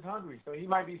Valdez is hungry, so he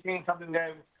might be seeing something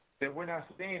that we're not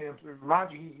seeing. And to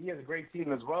remind you, he has a great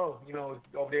team as well. Over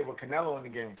there with Canelo in the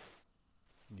game.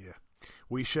 Yeah,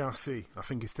 we shall see. I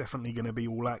think it's definitely going to be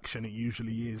all action. It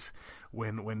usually is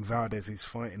when Valdez is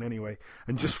fighting anyway.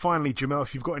 And just finally, Jamel,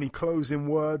 if you've got any closing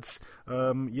words,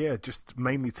 just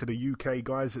mainly to the UK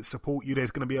guys that support you.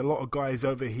 There's going to be a lot of guys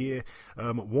over here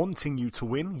wanting you to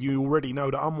win. You already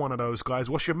know that I'm one of those guys.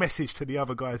 What's your message to the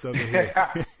other guys over here?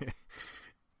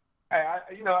 Hey, I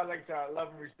love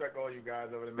and respect all you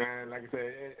guys over there, man. Like I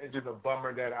said, it's just a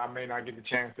bummer that I may not get the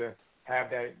chance to have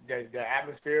that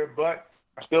atmosphere, but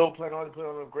I still plan on to put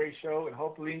on a great show, and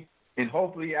hopefully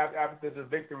after the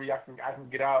victory, I can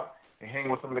get out and hang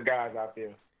with some of the guys out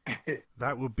there.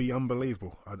 That would be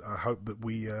unbelievable. I hope that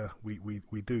we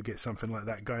do get something like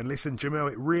that going. Listen,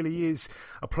 Jamel, it really is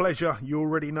a pleasure. You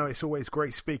already know it's always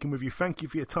great speaking with you. Thank you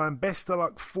for your time. Best of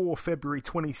luck for February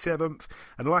 27th.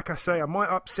 And like I say, I might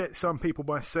upset some people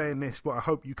by saying this, but I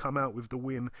hope you come out with the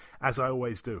win, as I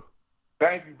always do.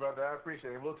 Thank you, brother. I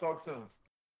appreciate it. We'll talk soon.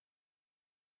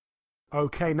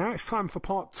 Okay, now it's time for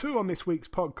part 2 on this week's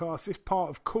podcast. This part,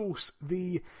 of course,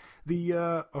 I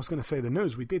was going to say the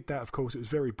news. We did that, of course. It was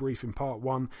very brief in part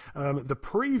 1. The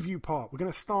preview part, we're going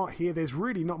to start here. There's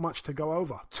really not much to go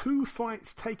over. 2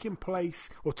 fights taking place,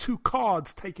 or 2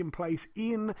 cards taking place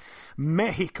in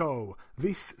Mexico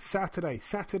this Saturday,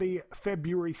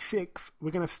 February 6th.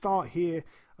 We're going to start here.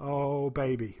 Oh,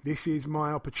 baby. This is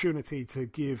my opportunity to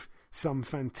give some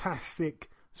fantastic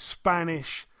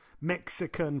Spanish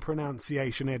Mexican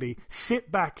pronunciation, Eddie.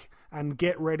 Sit back and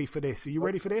get ready for this. Are you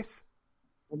ready for this?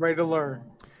 I'm ready to learn.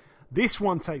 This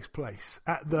one takes place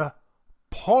at the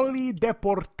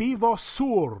Polideportivo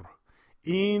Sur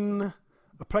in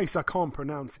a place I can't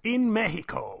pronounce, in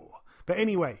Mexico. But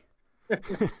anyway,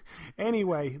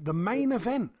 the main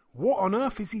event. What on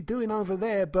earth is he doing over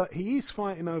there? But he is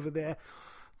fighting over there.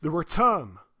 The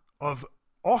return of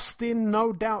Austin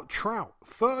No Doubt Trout,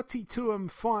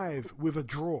 32-5 with a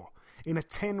draw in a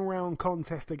 10-round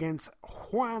contest against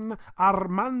Juan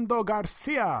Armando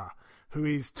Garcia, who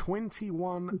is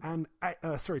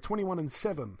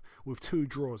 21-7 with 2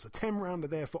 draws. A 10-rounder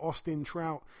there for Austin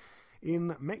Trout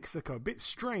in Mexico. A bit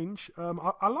strange.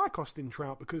 I like Austin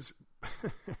Trout because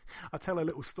I'll tell a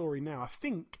little story now. I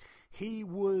think he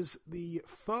was the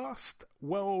first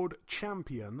world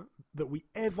champion that we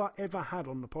ever had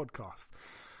on the podcast.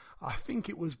 I think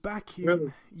it was back in...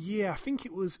 Really? Yeah, I think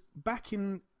it was back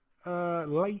in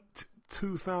late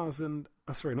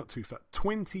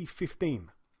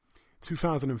 2015.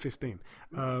 2015.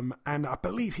 And I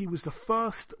believe he was the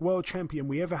first world champion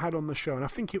we ever had on the show. And I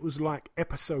think it was like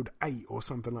episode 8 or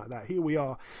something like that. Here we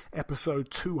are, episode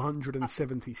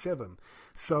 277.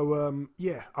 So,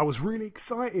 I was really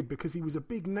excited because he was a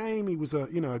big name. He was a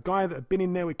guy that had been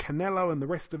in there with Canelo and the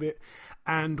rest of it.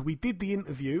 And we did the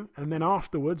interview. And then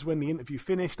afterwards, when the interview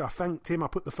finished, I thanked him. I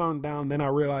put the phone down. Then I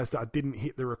realized that I didn't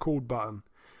hit the record button.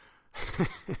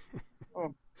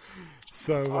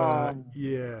 So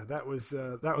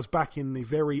that was back in the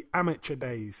very amateur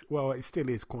days. Well, it still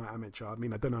is quite amateur. I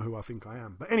mean, I don't know who I think I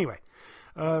am, but anyway,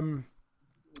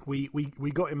 we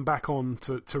got him back on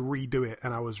to redo it,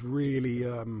 and I was really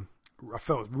I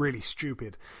felt really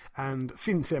stupid. And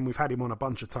since then, we've had him on a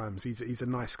bunch of times. He's a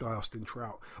nice guy, Austin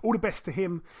Trout. All the best to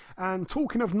him. And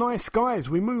talking of nice guys,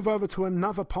 we move over to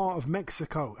another part of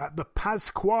Mexico at the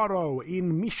Pátzcuaro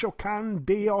in Michoacán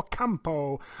de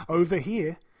Ocampo. Over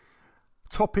here,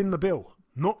 topping the bill,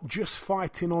 not just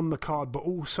fighting on the card, but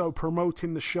also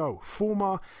promoting the show.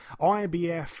 Former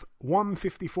IBF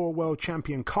 154 world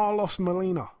champion Carlos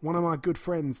Molina, one of my good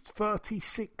friends,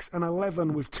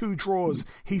 36-11 with 2 draws.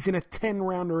 He's in a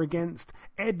 10-rounder against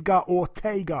Edgar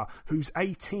Ortega, who's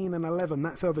 18-11.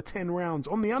 That's over 10 rounds.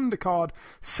 On the undercard,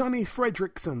 Sonny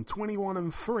Fredrickson,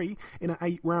 21-3 in an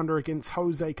 8-rounder against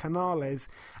Jose Canales.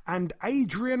 And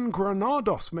Adrian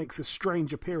Granados makes a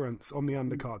strange appearance on the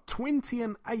undercard.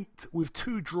 20-8 with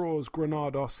 2 draws,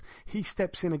 Granados. He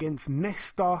steps in against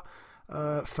Nestor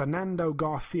Fernando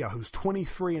Garcia, who's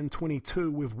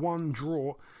 23-22 with 1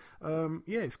 draw.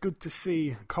 It's good to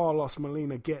see Carlos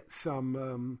Molina get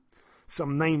some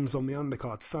names on the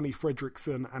undercard. Sonny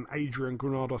Fredrickson and Adrian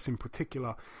Granados in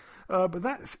particular. But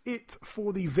that's it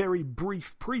for the very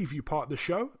brief preview part of the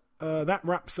show. that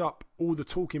wraps up all the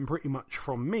talking pretty much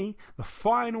from me. The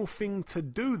final thing to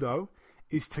do, though,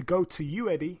 is to go to you,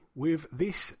 Eddie, with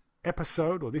this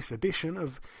episode or this edition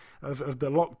of the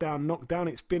Lockdown Knockdown.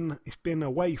 It's been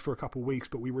away for a couple of weeks,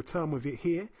 but we return with it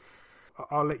here.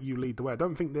 I'll let you lead the way. I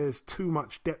don't think there's too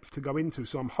much depth to go into,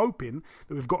 so I'm hoping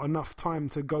that we've got enough time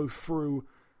to go through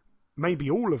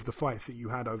maybe all of the fights that you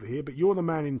had over here, but you're the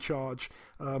man in charge.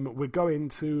 We're going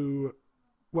to,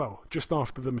 well, just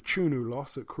after the Mchunu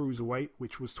loss at Cruiserweight,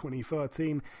 which was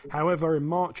 2013. However, in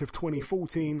March of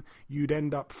 2014, you'd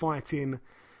end up fighting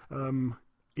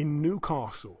in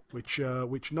Newcastle, which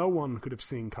no one could have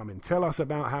seen coming. Tell us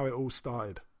about how it all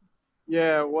started.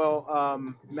 Yeah,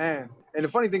 well, man. And the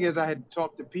funny thing is I had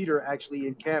talked to Peter actually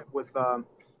in camp with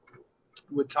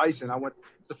Tyson.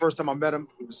 It's the first time I met him.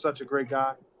 He was such a great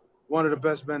guy. One of the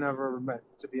best men I've ever met,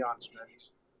 to be honest, man.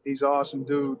 He's an awesome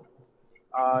dude.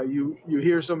 You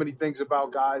hear so many things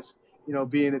about guys,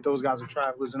 being that those guys are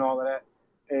travelers and all of that.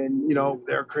 And,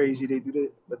 they're crazy. They do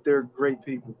that, but they're great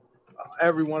people.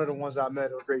 Every one of the ones I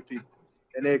met are great people.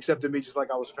 And they accepted me just like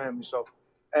I was family. So,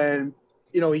 and,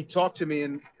 he talked to me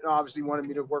and obviously wanted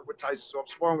me to work with Tyson. So I'm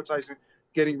sparring with Tyson,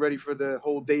 getting ready for the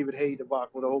whole David Haye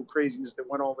debacle, the whole craziness that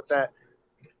went on with that.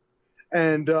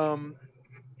 And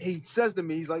he says to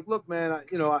me, he's like, look, man,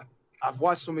 I've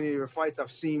watched so many of your fights.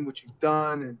 I've seen what you've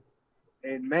done.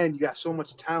 And man, you got so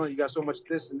much talent. You got so much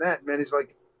this and that, man. It's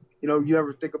like, you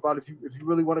ever think about if you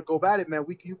really want to go about it, man,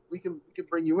 we can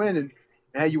bring you in and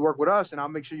have you work with us, and I'll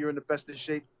make sure you're in the best of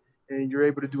shape and you're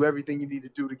able to do everything you need to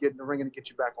do to get in the ring and to get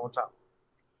you back on top.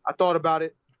 I thought about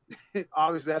it.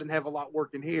 Obviously, I didn't have a lot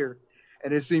working here,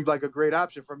 and it seemed like a great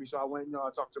option for me. So I went, I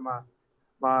talked to my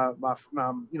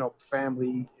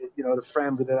family, the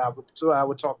family that I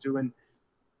would talk to, and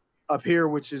up here,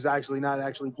 which is actually not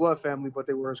actually blood family, but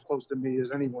they were as close to me as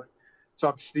anyone.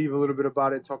 Talked to Steve a little bit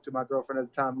about it. Talked to my girlfriend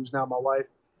at the time, who's now my wife.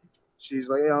 She's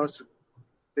like, I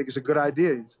think it's a good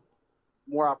idea. It's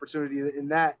more opportunity in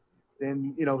that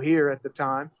than here at the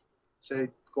time. Say,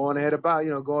 go about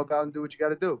and do what you got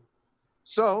to do.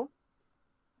 So,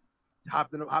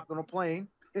 hopped on a plane,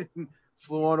 and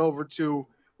flew on over to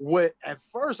what at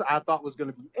first I thought was going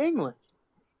to be England.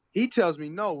 He tells me,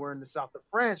 no, we're in the south of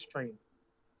France training.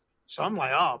 So I'm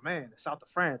like, oh man, the south of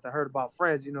France. I heard about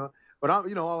France, but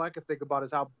all I could think about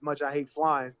is how much I hate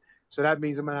flying. So that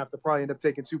means I'm gonna have to probably end up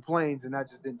taking 2 planes, and that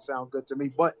just didn't sound good to me.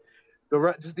 But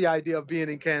just the idea of being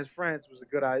in Cannes, France was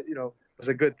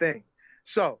a good thing.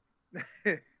 So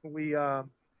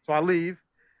so I leave,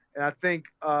 and I think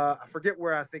I forget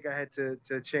where I think I had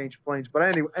to change planes. But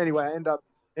anyway, I end up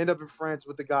in France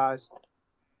with the guys,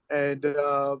 and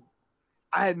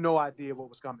I had no idea what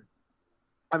was coming.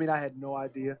 I mean, I had no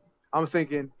idea. I'm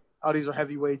thinking, oh, these are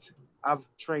heavyweights. I've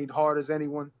trained hard as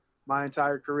anyone my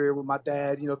entire career with my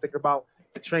dad, think about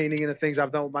the training and the things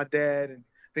I've done with my dad and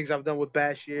things I've done with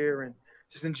Bashir and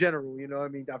just in general,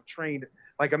 I've trained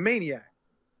like a maniac.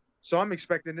 So I'm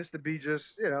expecting this to be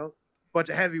just, a bunch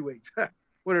of heavyweights.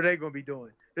 What are they going to be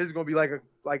doing? This is going to be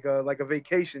like a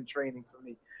vacation training for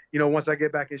me. Once I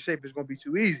get back in shape, it's going to be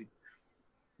too easy.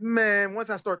 Man, once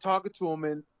I start talking to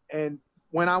them and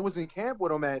when I was in camp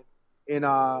with them in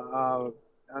not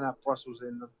Brussels,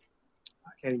 I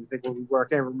can't even think where we were. I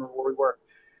can't remember where we were.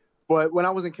 But when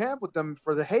I was in camp with them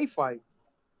for the Haye fight,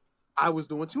 I was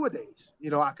doing 2-a-days,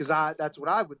 because that's what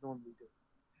I would normally do.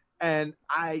 And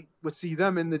I would see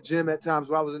them in the gym at times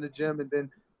where I was in the gym, and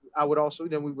then I would also,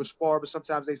 we would spar, but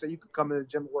sometimes they say you could come in the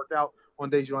gym and work out. On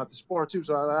days you don't have to spar too.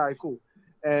 So I was like, all right, cool.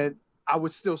 And I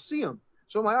would still see them.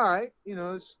 So I'm like, all right,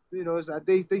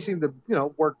 they seem to,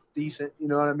 work decent. You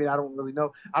know what I mean? I don't really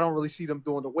know. I don't really see them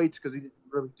doing the weights because I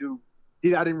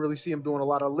didn't really see him doing a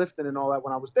lot of lifting and all that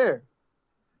when I was there.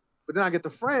 But then I get to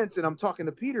France and I'm talking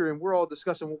to Peter and we're all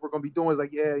discussing what we're going to be doing. He's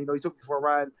like, yeah, he took me for a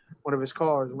ride in one of his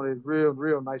cars, one of the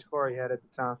real nice car he had at the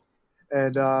time.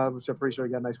 And which I'm pretty sure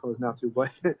he got nice clothes now too.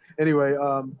 But anyway,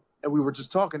 and we were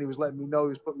just talking. He was letting me know, he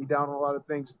was putting me down on a lot of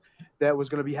things that was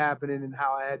going to be happening and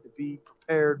how I had to be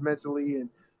prepared mentally and,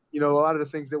 a lot of the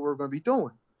things that we were going to be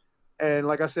doing. And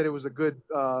like I said, it was a good,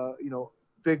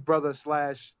 big brother /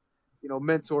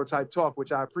 mentor type talk,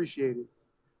 which I appreciated.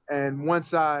 And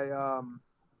once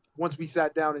we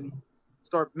sat down and he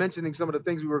started mentioning some of the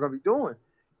things we were going to be doing,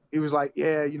 he was like,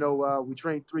 yeah, we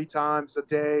train 3 times a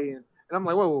day. And I'm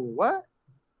like, whoa, what?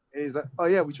 And he's like, oh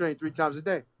yeah, we train 3 times a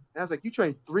day. And I was like, you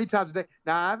train 3 times a day?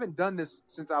 Now, I haven't done this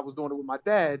since I was doing it with my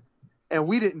dad, and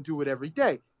we didn't do it every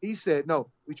day. He said, no,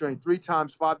 we train 3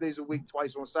 times, 5 days a week,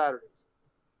 twice on Saturdays,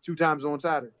 2 times on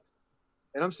Saturdays.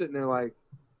 And I'm sitting there like,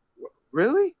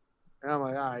 really? And I'm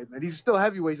like, all right, man, these are still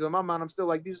heavyweights. In my mind, I'm still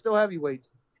like, these are still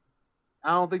heavyweights.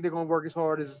 I don't think they're going to work as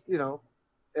hard as,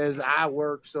 as I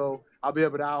work, so I'll be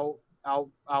able to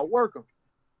outwork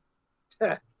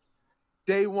them.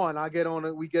 Day one, I get on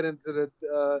it. We get into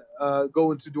the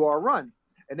going to do our run,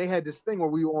 and they had this thing where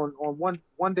we were on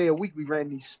one day a week we ran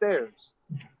these stairs,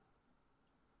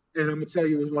 and I'm gonna tell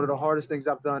you, it was one of the hardest things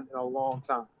I've done in a long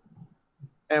time.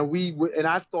 And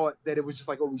I thought that it was just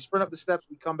like, oh, we sprint up the steps,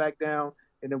 we come back down,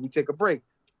 and then we take a break.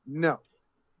 No,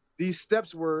 these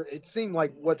steps were, it seemed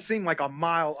like what seemed like a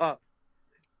mile up,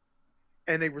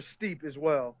 and they were steep as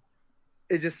well.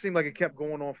 It just seemed like it kept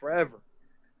going on forever.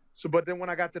 So, but then when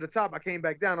I got to the top, I came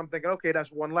back down. I'm thinking, okay, that's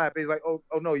one lap. He's like, oh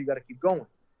no, you got to keep going.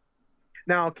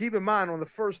 Now, keep in mind, on the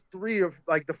first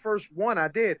the first one I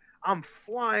did, I'm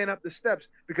flying up the steps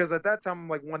because at that time I'm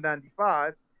like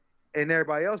 195, and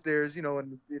everybody else there is,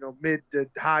 mid to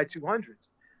high 200s.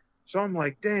 So I'm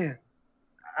like, damn,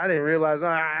 I didn't realize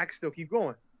I can still keep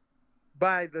going.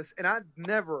 And I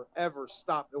never ever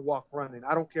stop and walk running.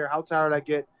 I don't care how tired I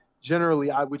get.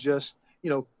 Generally, I would just,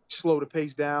 slow the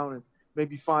pace down and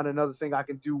maybe find another thing I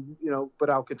can do, but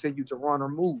I'll continue to run or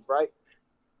move, right?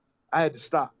 I had to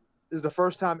stop. This is the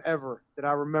first time ever that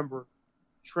I remember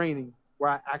training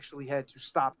where I actually had to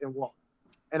stop and walk.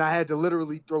 And I had to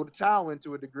literally throw the towel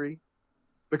into a degree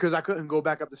because I couldn't go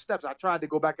back up the steps. I tried to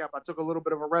go back up. I took a little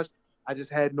bit of a rest. I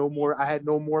just had no more. I had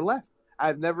no more left. I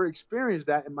had never experienced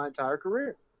that in my entire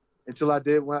career until I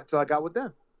got with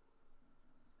them.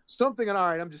 So I'm thinking, all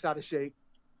right, I'm just out of shape.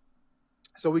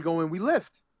 So we go in, we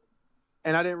lift.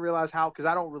 And I didn't realize how, because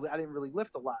I didn't really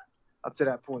lift a lot up to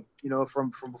that point,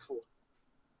 from before.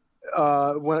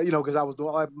 Because I was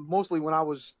doing, mostly when I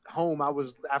was home, I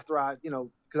was after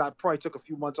because I probably took a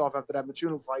few months off after that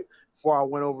Machuno fight before I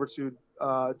went over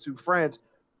to France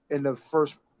in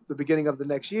the beginning of the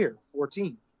next year,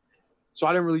 14. So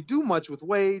I didn't really do much with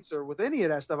weights or with any of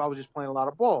that stuff. I was just playing a lot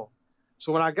of ball.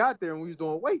 So when I got there and we was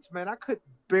doing weights, man, I could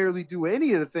barely do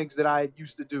any of the things that I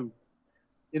used to do.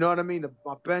 You know what I mean?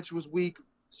 My bench was weak,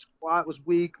 squat was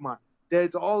weak, my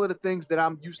deads, all of the things that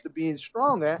I'm used to being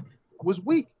strong at was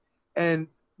weak. And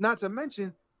not to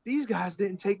mention, these guys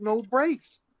didn't take no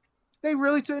breaks. They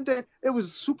really didn't. It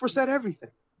was superset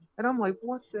everything. And I'm like,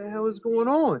 what the hell is going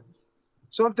on?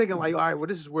 So I'm thinking like, all right, well,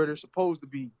 this is where they're supposed to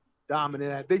be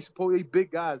dominant at. They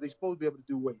big guys. They're supposed to be able to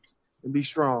do weights and be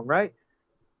strong, right?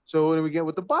 So then we get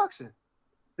with the boxing.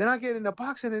 Then I get into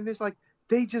boxing and it's like,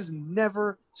 they just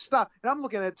never stop. And I'm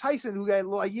looking at Tyson, who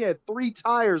had 3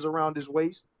 tires around his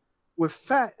waist with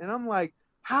fat. And I'm like,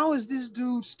 how is this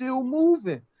dude still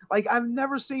moving? Like, I've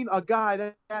never seen a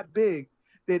guy that big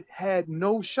that had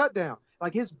no shutdown.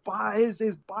 Like his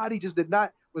body just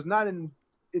was not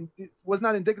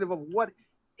indicative of what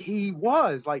he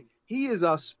was. Like, he is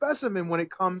a specimen when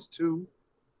it comes to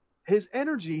his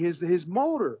energy, his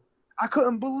motor. I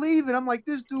couldn't believe it. I'm like,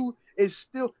 this dude is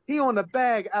still, he on the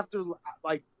bag after,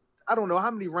 like, I don't know how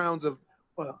many rounds of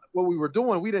what we were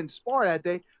doing. We didn't spar that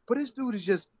day, but this dude is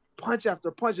just punch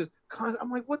after punch. I'm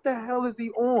like, what the hell is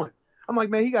he on? I'm like,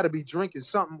 man, he got to be drinking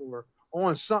something or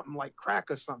on something like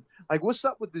crack or something. Like, what's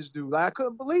up with this dude? Like, I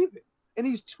couldn't believe it. And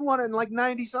he's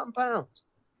 290-something pounds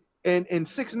and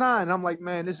 6'9". I'm like,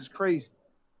 man, this is crazy.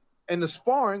 And the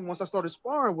sparring, once I started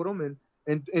sparring with him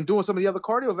and doing some of the other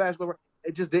cardiovascular,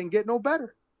 it just didn't get no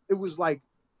better. It was like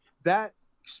that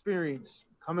experience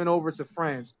coming over to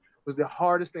France was the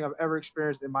hardest thing I've ever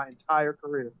experienced in my entire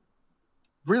career,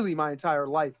 really my entire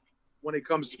life when it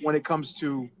comes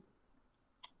to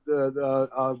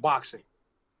the boxing.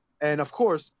 And of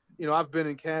course, I've been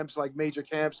in camps, like major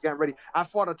camps, getting ready. I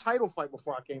fought a title fight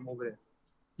before I came over there.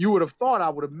 You would have thought I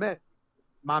would have met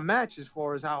my match as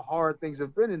far as how hard things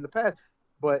have been in the past.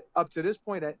 But up to this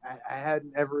point, I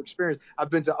hadn't ever experienced. I've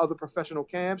been to other professional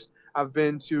camps. I've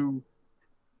been to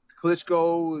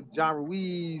Klitschko, John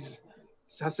Ruiz,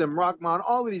 Hassan Rahman,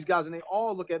 all of these guys, and they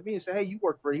all look at me and say, hey, you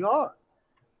work pretty hard.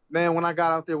 Man, when I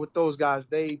got out there with those guys,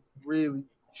 they really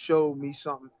showed me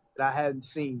something that I hadn't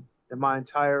seen in my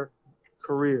entire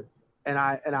career. And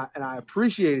I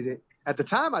appreciated it. At the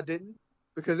time, I didn't,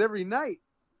 because every night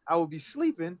I would be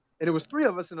sleeping, and it was 3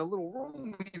 of us in a little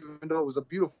room, even though it was a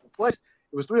beautiful place.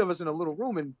 It was 3 of us in a little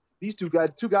room, and these 2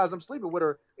 guys I'm sleeping with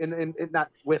are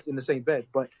not with in the same bed,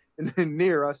 but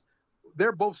near us.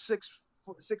 They're both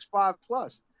 6'5"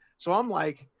 plus. So I'm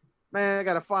like, man, I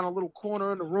got to find a little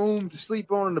corner in the room to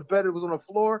sleep on, and the bed was on the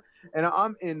floor, and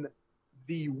I'm in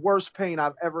the worst pain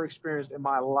I've ever experienced in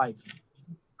my life.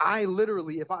 I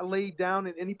literally, if I laid down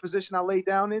in any position I laid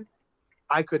down in,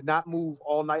 I could not move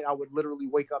all night. I would literally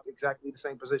wake up exactly the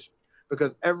same position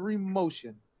because every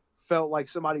motion felt like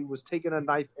somebody was taking a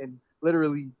knife and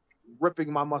literally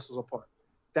ripping my muscles apart.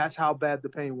 That's how bad the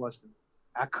pain was to me.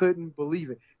 I couldn't believe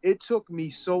it. It took me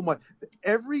so much.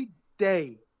 Every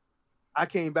day I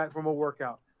came back from a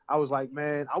workout, I was like,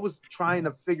 man, I was trying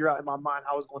to figure out in my mind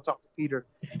how I was going to talk to Peter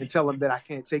and tell him that I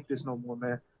can't take this no more,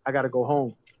 man. I got to go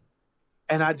home.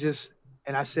 And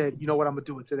I said, you know what, I'm going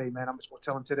to do it today, man. I'm just going to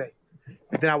tell him today.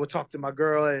 And then I would talk to my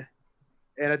girl,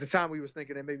 and at the time we was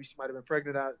thinking that maybe she might have been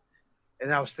pregnant.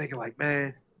 And I was thinking like,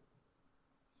 man,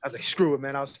 I was like, screw it,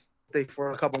 man. I'll stay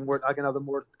for a couple more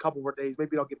days. Maybe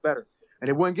it'll get better. And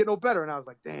it wouldn't get no better. And I was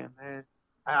like, damn, man,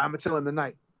 I'm going to tell him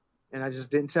tonight. And I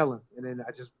just didn't tell him. And then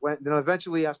I just went. Then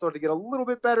eventually I started to get a little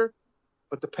bit better,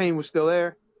 but the pain was still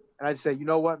there. And I just said, you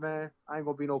know what, man? I ain't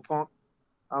going to be no punk.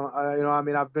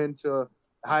 I've been to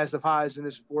the highest of highs in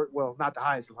this sport. Well, not the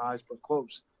highest of highs, but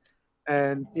close.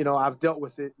 And, I've dealt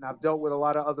with it, and I've dealt with a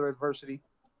lot of other adversity.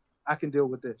 I can deal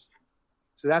with this.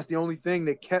 So that's the only thing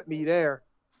that kept me there,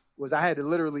 was I had to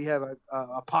literally have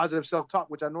a positive self-talk,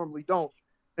 which I normally don't.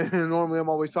 And normally I'm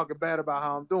always talking bad about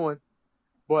how I'm doing.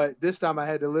 But this time I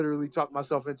had to literally talk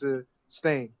myself into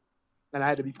staying. And I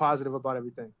had to be positive about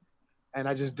everything. And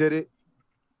I just did it.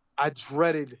 I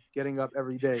dreaded getting up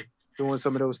every day doing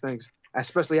some of those things,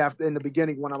 especially after in the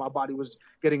beginning when my body was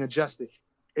getting adjusted.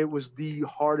 It was the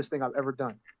hardest thing I've ever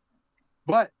done.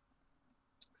 But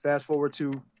fast forward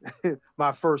to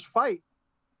my first fight.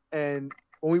 And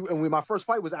my first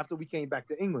fight was after we came back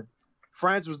to England.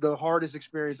 France was the hardest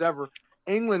experience ever.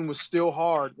 England was still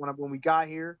hard when we got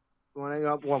here.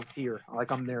 Here,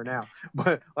 like I'm there now,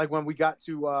 but like when we got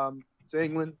to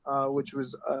England, which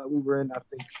was we were in, I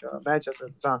think, Manchester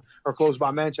at the time, or close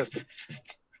by Manchester,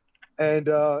 and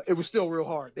it was still real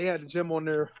hard. They had the gym on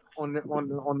the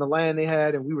land they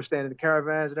had, and we were staying in the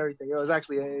caravans and everything. It was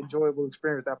actually an enjoyable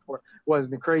experience. That part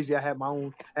wasn't crazy. I had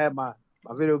my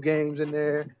video games in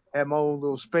there, had my own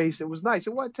little space. It was nice.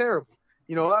 It wasn't terrible.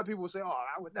 A lot of people would say, "Oh,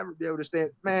 I would never be able to stay."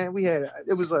 Man,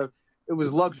 it was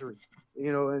luxury.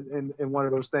 In one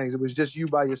of those things. It was just you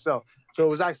by yourself. So it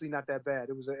was actually not that bad.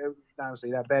 It was not to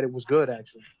say that bad. It was good,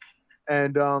 actually.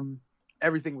 And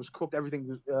everything was cooked. Everything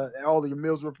was, all of your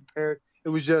meals were prepared. It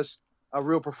was just a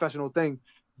real professional thing.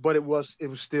 But it was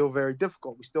still very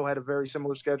difficult. We still had a very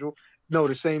similar schedule. No,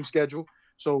 the same schedule.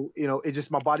 So, it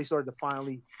just, my body started to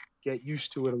finally get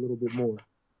used to it a little bit more.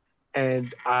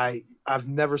 And I've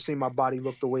never seen my body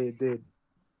look the way it did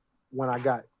when I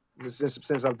got,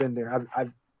 since I've been there.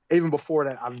 Even before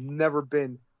that, I've never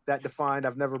been that defined.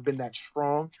 I've never been that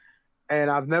strong. And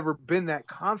I've never been that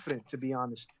confident, to be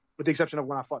honest, with the exception of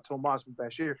when I fought Tomas from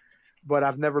Bashir. But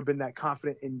I've never been that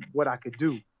confident in what I could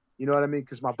do. You know what I mean?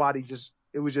 Because my body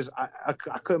I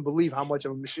couldn't believe how much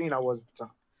of a machine I was at the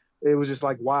time. It was just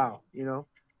like, wow,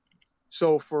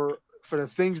 So for the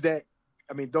things that,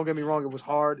 don't get me wrong, it was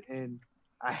hard. And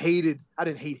I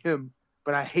didn't hate him,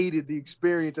 but I hated the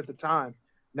experience at the time.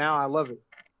 Now I love it.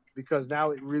 Because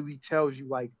now it really tells you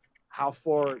like how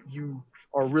far you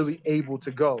are really able to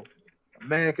go. A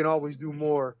man can always do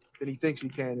more than he thinks he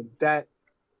can, and that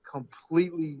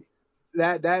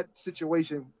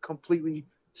situation completely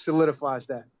solidifies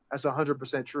that. That's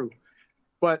 100% true.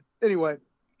 But anyway,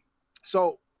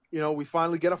 so we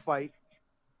finally get a fight.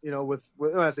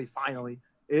 When I say finally,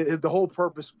 the whole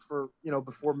purpose for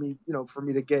before me, for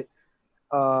me to get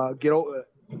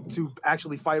to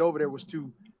actually fight over there was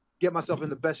to get myself in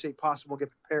the best shape possible,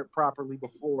 get prepared properly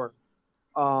before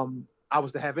I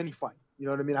was to have any fight. You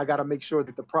know what I mean? I got to make sure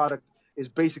that the product is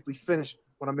basically finished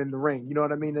when I'm in the ring. You know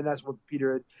what I mean? And that's what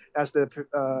that's the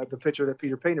picture that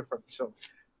Peter painted for me. So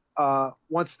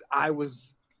once I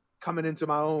was coming into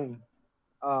my own,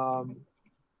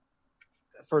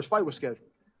 first fight was scheduled.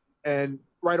 And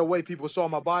right away, people saw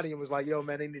my body and was like, yo,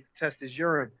 man, they need to test his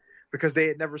urine, because they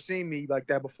had never seen me like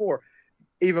that before.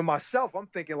 Even myself, I'm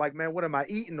thinking like, man, what am I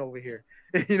eating over here?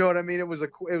 You know what I mean? It was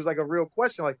like a real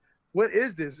question. Like, what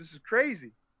is this? This is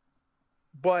crazy.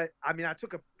 But I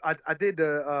did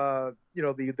the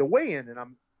weigh-in, and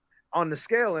I'm on the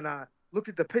scale, and I looked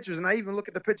at the pictures, and I even look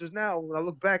at the pictures now. When I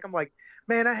look back, I'm like,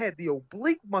 man, I had the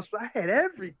oblique muscle. I had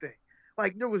everything.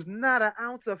 Like, there was not an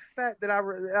ounce of fat that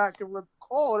I can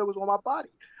recall that was on my body.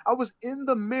 I was in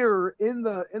the mirror in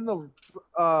the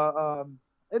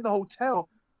hotel,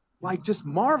 like, just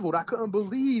marveled. I couldn't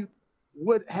believe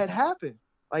what had happened.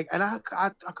 Like, and I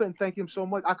couldn't thank him so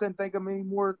much. I couldn't thank him any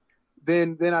more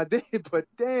than I did. But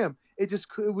damn, it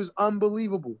was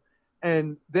unbelievable.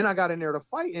 And then I got in there to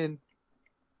fight, and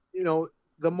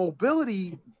the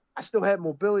mobility. I still had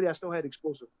mobility. I still had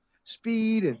explosive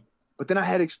speed, but then I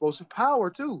had explosive power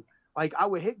too. Like, I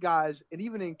would hit guys, and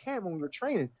even in camp when we were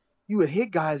training, you would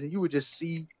hit guys, and you would just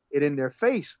see it in their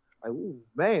face. Like, ooh,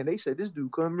 man, they said this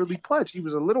dude couldn't really punch. He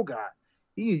was a little guy.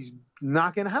 He's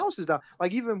knocking houses down.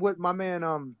 Like, even with my man,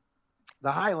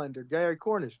 the Highlander, Gary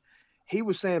Cornish, he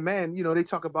was saying, man, they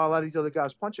talk about a lot of these other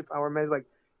guys' punching power. Man, it's like,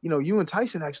 you and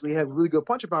Tyson actually have really good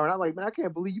punching power. And I'm like, man, I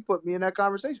can't believe you put me in that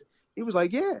conversation. He was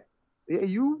like, yeah,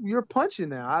 you're punching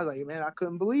now. I was like, man, I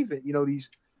couldn't believe it.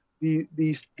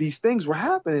 These things were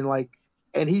happening. Like,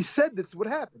 and he said this would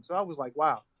happen. So I was like,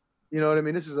 wow, you know what I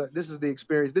mean? This is the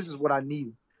experience. This is what I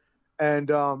needed. And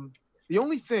the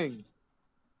only thing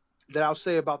that I'll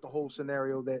say about the whole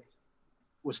scenario that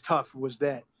was tough was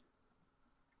that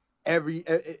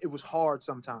it was hard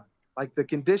sometimes. Like the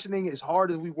conditioning, as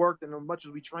hard as we worked and as much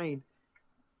as we trained,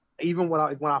 even when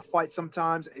I fight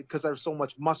sometimes, because there's so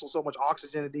much muscle, so much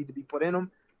oxygen that need to be put in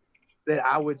them, that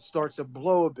I would start to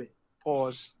blow a bit.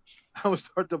 Pause. I would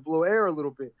start to blow air a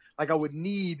little bit. Like I would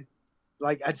need,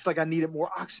 I needed more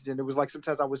oxygen. It was like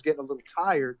sometimes I was getting a little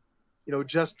tired,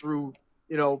 just through,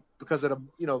 because of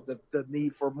the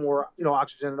need for more,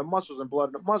 oxygen in the muscles and blood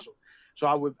in the muscle. So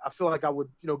I feel like I would,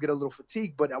 get a little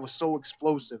fatigued, but I was so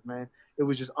explosive, man. It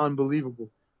was just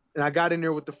unbelievable. And I got in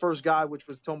there with the first guy, which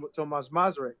was Tomas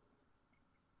Mazurek.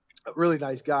 A really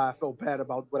nice guy. I felt bad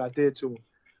about what I did to him.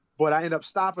 But I ended up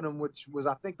stopping him, which was,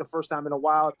 I think, the first time in a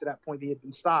while. Up to that point, he had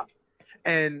been stopped.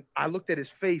 And I looked at his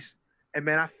face, and,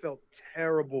 man, I felt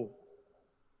terrible.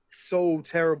 So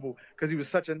terrible, because he was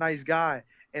such a nice guy.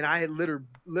 And I had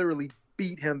literally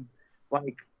beat him,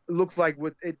 like, it looked like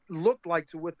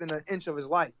to within an inch of his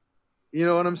life. You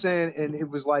know what I'm saying? And it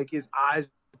was like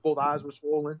both eyes were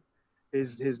swollen.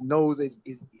 His nose,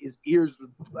 his ears,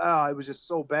 it was just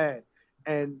so bad.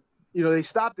 And, they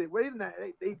stopped it.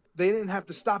 They didn't have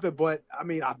to stop it, but, I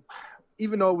mean,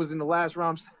 even though it was in the last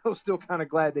round, I was still kind of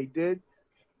glad they did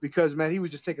because, man, he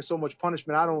was just taking so much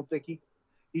punishment. I don't think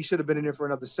he should have been in there for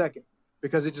another second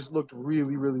because it just looked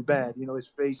really, really bad, his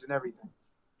face and everything.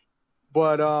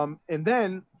 But, and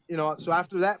then, so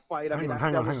after that fight, hang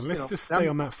on. Let's just stay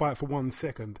on that fight for 1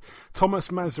 second. Tomas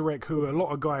Mazurek, who a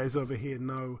lot of guys over here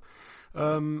know,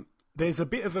 there's a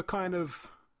bit of a kind of,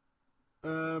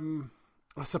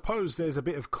 I suppose there's a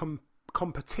bit of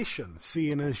competition,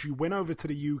 seeing as you went over to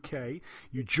the UK,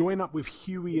 you join up with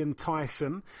Hughie and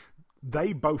Tyson.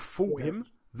 They both fought him.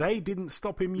 They didn't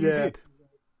stop him. You did.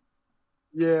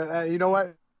 Yeah, you know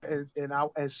what? And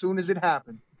as soon as it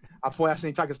happened, I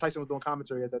seen Tyson was doing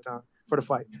commentary at that time for the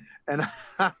fight, and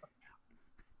I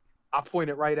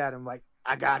pointed right at him like,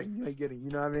 I got him. I get him.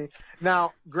 You know what I mean?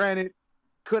 Now, granted,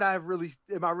 did I really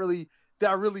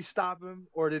stop him,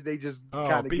 or did they just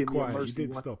kind of give me a mercy? You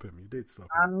did stop him.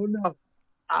 I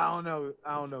don't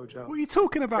know, Joe. What are you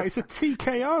talking about? It's a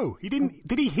TKO.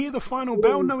 Did he hear the final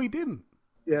bell? No, he didn't.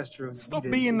 Yeah, that's true. Stop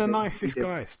being the nicest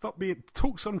guy. Stop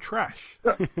talk some trash.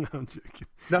 No, I'm joking.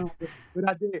 No,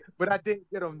 but I did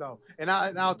get him though, and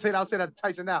I'll say that to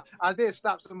Tyson now. I did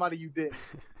stop somebody you did,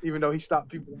 even though he stopped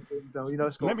people.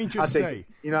 It's cool. Let me just say,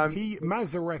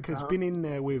 Mazurek has been in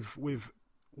there with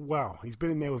he's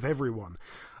been in there with everyone.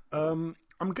 I'm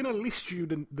going to list you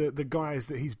the guys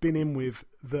that he's been in with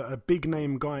that are big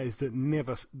name guys that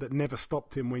never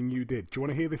stopped him when you did. Do you want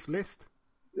to hear this list?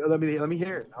 Let me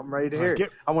hear it. I'm ready to hear it.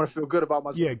 I want to feel good about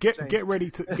myself. Yeah, get ready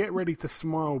to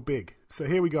smile big. So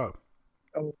here we go.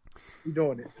 Oh, you're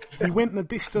doing it. He went the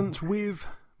distance with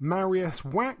Mariusz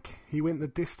Wach. He went the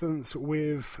distance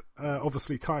with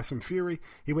obviously Tyson Fury.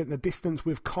 He went the distance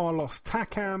with Carlos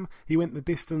Takam. He went the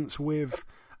distance with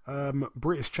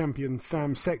British champion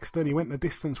Sam Sexton. He went the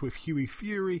distance with Hughie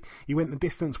Fury. He went the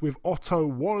distance with Otto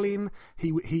Wallin.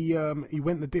 He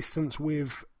went the distance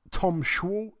with Tom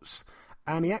Schwartz.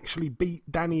 And he actually beat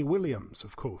Danny Williams,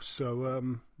 of course.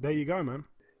 So there you go, man.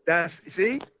 That's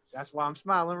why I'm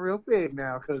smiling real big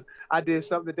now, because I did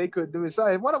something that they couldn't do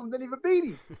inside. One of them didn't even beat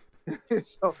him.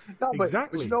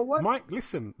 Exactly. But you know what? Mike,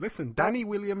 listen. Danny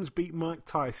Williams beat Mike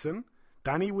Tyson.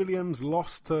 Danny Williams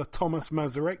lost to Tomas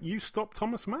Mazurek. You stopped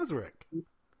Tomas Mazurek.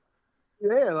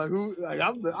 Yeah,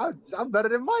 I'm better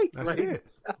than Mike. That's it.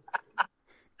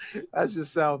 That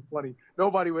just sounds funny.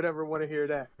 Nobody would ever want to hear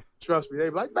that. Trust me.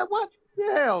 They'd be like, man, what?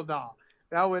 Yeah, hell no.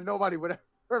 Nobody would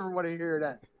ever want to hear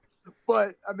that.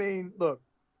 But, I mean, look,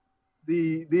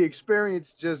 the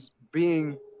experience just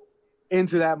being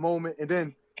into that moment, and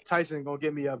then Tyson going to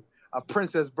give me a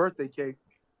princess birthday cake,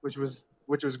 which was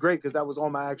great because that was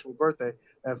on my actual birthday,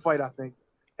 that fight, I think.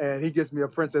 And he gives me a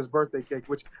princess birthday cake,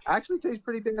 which actually tastes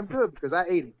pretty damn good because I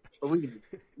ate it. Believe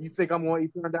me. You think I'm going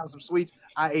to turn down some sweets?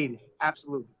 I ate it.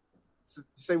 Absolutely.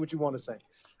 Say what you want to say.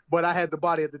 But I had the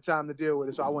body at the time to deal with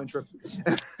it, so I wasn't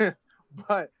tripping.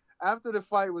 But after the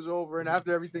fight was over and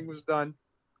after everything was done,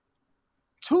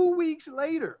 2 weeks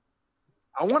later,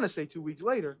 I want to say 2 weeks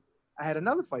later, I had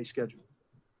another fight scheduled,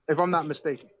 if I'm not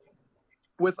mistaken,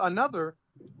 with another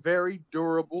very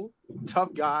durable,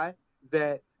 tough guy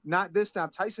that not this time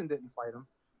Tyson didn't fight him,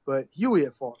 but Huey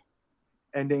had fought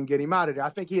and didn't get him out of there. I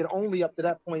think he had only up to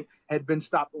that point had been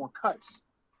stopped on cuts.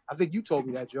 I think you told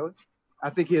me that, Joey. I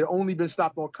think he had only been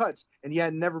stopped on cuts, and he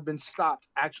had never been stopped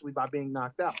actually by being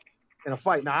knocked out in a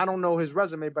fight. Now, I don't know his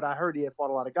resume, but I heard he had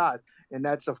fought a lot of guys, and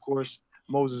that's, of course,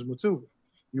 Moses Matuva.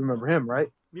 You remember him, right?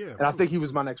 Yeah. And I think he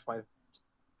was my next fighter.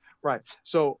 Right.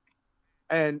 So,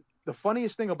 and the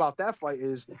funniest thing about that fight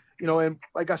is, and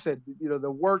like I said,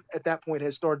 the work at that point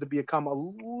has started to become a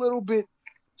little bit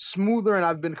smoother, and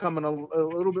I've been becoming a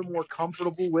little bit more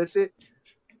comfortable with it.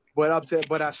 But I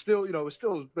still, it's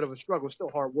still a bit of a struggle. It's still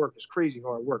hard work. It's crazy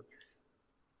hard work.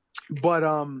 But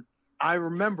I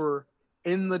remember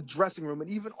in the dressing room, and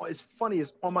even as funny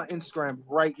as on my Instagram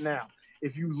right now,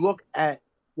 if you look at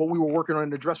what we were working on in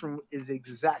the dressing room, is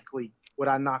exactly what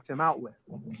I knocked him out with.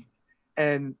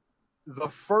 And the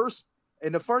first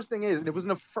thing is, and it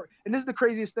wasn't and this is the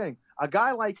craziest thing, a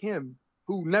guy like him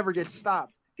who never gets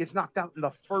stopped gets knocked out in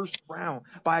the first round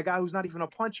by a guy who's not even a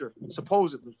puncher,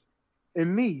 supposedly.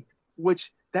 And me,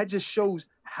 which that just shows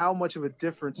how much of a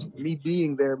difference me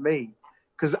being there made.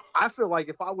 Because I feel like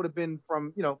if I would have been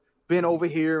been over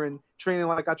here and training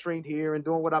like I trained here and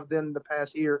doing what I've done in the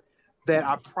past year, that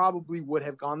I probably would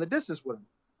have gone the distance with him.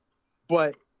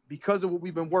 But because of what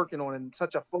we've been working on and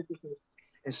such a focus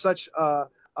and such an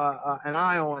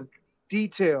eye on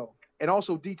detail, and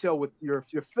also detail with your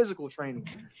physical training,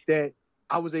 that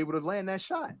I was able to land that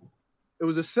shot. It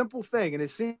was a simple thing, and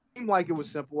it seemed like it was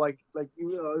simple, like it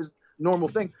was a normal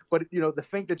thing. But the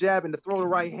feint, the jab, and to throw the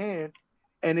right hand,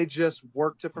 and it just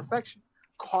worked to perfection.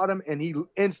 Caught him, and he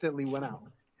instantly went out.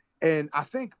 And I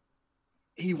think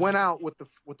he went out with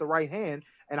the right hand,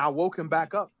 and I woke him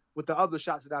back up with the other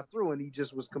shots that I threw, and he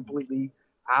just was completely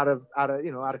out of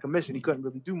commission. He couldn't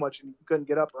really do much, and he couldn't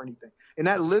get up or anything. And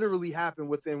that literally happened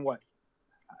within what?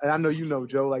 I know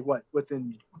Joe,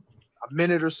 within a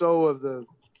minute or so of a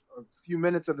few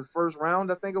minutes of the first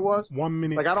round, I think it was. 1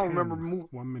 minute. I don't 10. remember moving.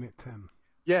 1 minute 10.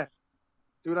 Yeah,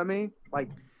 see what I mean?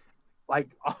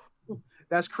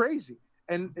 That's crazy.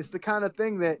 And it's the kind of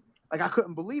thing that I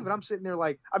couldn't believe it. I'm sitting there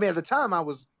at the time I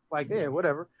was like, yeah,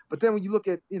 whatever. But then when you look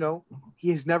at,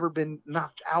 he has never been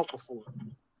knocked out before,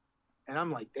 and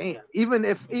I'm like, damn. Even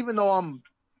though I'm,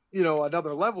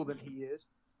 another level than he is,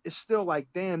 it's still like,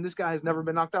 damn, this guy has never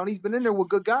been knocked out. And he's been in there with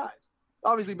good guys.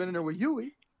 Obviously been in there with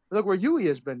Huey. Look where Huey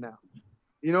has been now.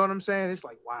 You know what I'm saying? It's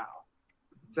like, wow,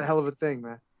 it's a hell of a thing,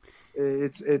 man.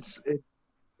 It's an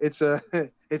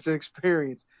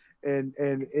experience, and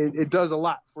it does a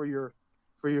lot for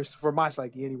my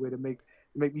psyche anyway, to make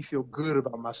me feel good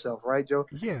about myself, right, Joe?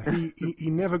 Yeah, he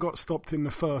never got stopped in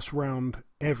the first round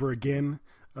ever again.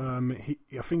 I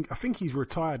think he's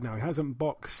retired now. He hasn't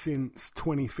boxed since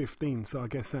 2015, so I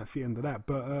guess that's the end of that.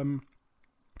 But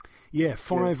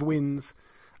 5 wins.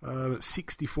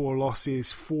 64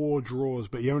 losses, 4 draws,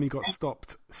 but he only got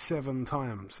stopped 7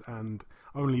 times, and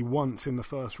only once in the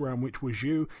first round, which was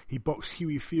you. He boxed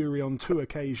Huey Fury on 2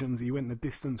 occasions. He went the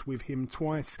distance with him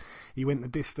twice. He went the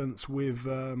distance with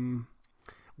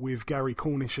Gary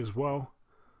Cornish as well.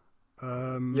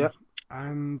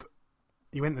 And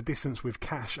he went the distance with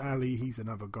Cash Ali. He's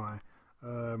another guy.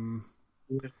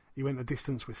 He went the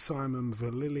distance with Simon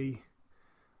Valili.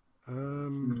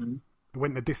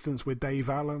 Went the distance with Dave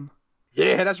Allen.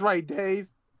 Yeah, that's right, Dave.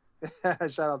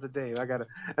 Shout out to Dave. I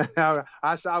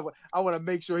want to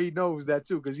make sure he knows that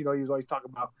too, because he was always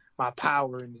talking about my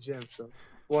power in the gym. So,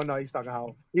 well, no, he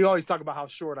always talking about how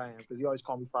short I am, because he always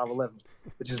called me 5'11",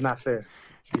 which is not fair.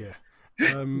 Yeah.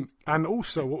 And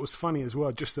also, what was funny as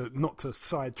well, just not to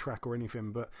sidetrack or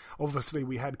anything, but obviously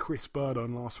we had Chris Bird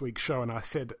on last week's show, and I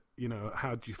said,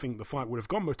 how do you think the fight would have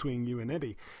gone between you and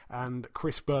Eddie? And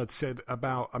Chris Bird said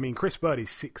Chris Bird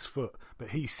is 6 foot, but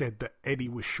he said that Eddie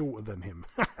was shorter than him.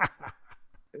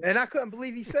 And I couldn't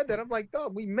believe he said that. I'm like,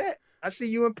 dog, we met. I see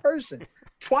you in person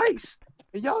twice.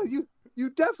 And yo, you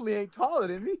definitely ain't taller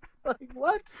than me. Like,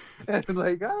 what? And I was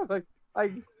like,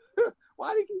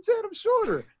 why do you keep saying I'm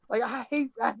shorter? Like, I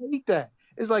hate that.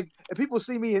 It's like, if people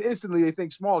see me and instantly they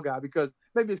think small guy, because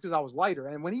maybe it's because I was lighter.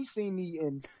 And when he seen me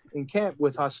in camp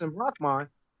with Hasim Rahman,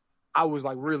 I was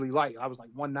like really light. I was like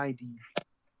 190.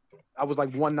 I was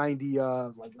like 190,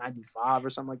 like 95 or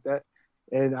something like that.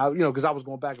 And because I was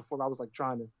going back and forth, I was like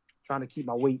trying to keep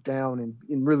my weight down and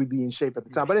really be in shape at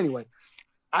the time. But anyway,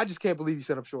 I just can't believe he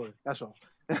said I'm shorter. That's all.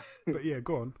 But yeah,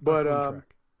 go on. But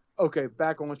okay,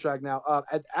 back on track now.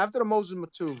 After the Moses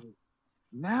Matuva,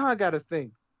 now I got to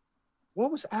think,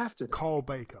 what was after that? Carl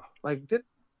Baker.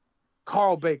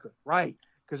 Carl Baker, right?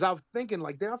 Because I was thinking,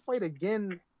 did I fight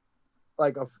again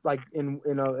like in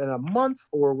a month,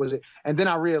 or was it? And then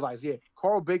I realized, yeah,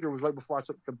 Carl Baker was right before I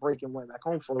took the break and went back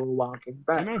home for a little while and came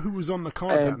back. You know who was on the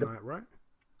card that night, right?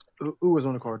 Who was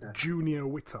on the card that night? Junior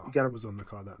Witter was on the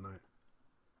card that night.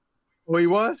 Oh, he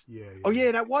was? Yeah. Oh,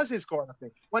 yeah, that was his card, I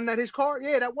think. Wasn't that his card?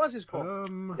 Yeah, that was his card.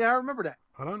 Yeah, I remember that.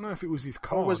 I don't know if it was his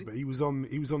card, but he was on the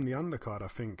undercard, I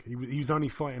think. He was only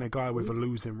fighting a guy with a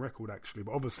losing record, actually.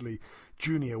 But obviously,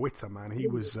 Junior Witter, man, he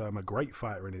was a great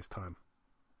fighter in his time.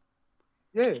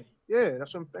 Yeah,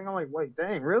 that's what I'm thinking. I'm like, wait,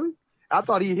 dang, really? I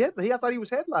thought he was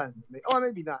headlining. Oh,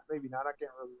 maybe not. I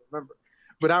can't really remember.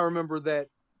 But I remember that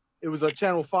it was a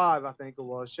Channel 5, I think it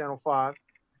was, Channel 5.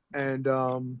 And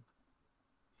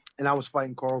I was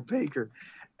fighting Carl Baker.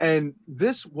 And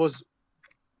this was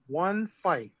one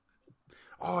fight.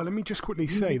 Oh, let me just quickly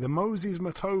say, the Moses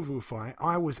Matovu fight,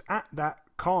 I was at that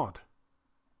card.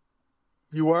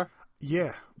 You were?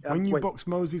 Yeah. When you boxed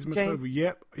Moses Matovu,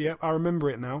 yep, I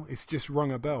remember it now. It's just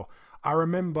rung a bell. I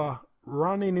remember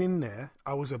running in there.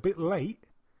 I was a bit late,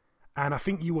 and I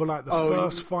think you were like the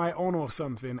first fight on or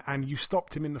something, and you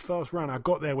stopped him in the first round. I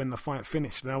got there when the fight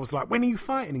finished, and I was like, when are you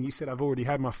fighting? And you said, I've already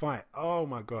had my fight. Oh,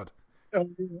 my God.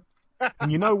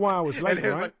 And you know why I was late,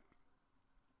 right? Like,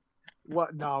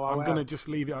 what? No, I'm going to just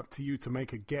leave it up to you to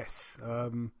make a guess.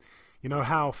 You know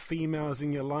how females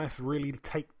in your life really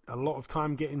take a lot of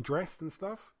time getting dressed and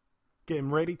stuff? Getting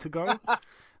ready to go?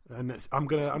 And I'm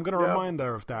gonna remind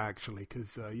her of that, actually,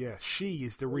 because she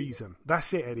is the reason.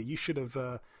 That's it, Eddie. You should have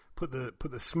put the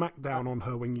smackdown on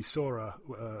her when you saw her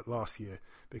last year,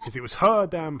 because it was her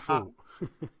damn fault.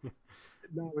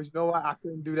 No, you know what? I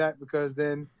couldn't do that, because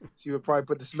then she would probably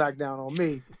put the smackdown on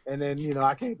me, and then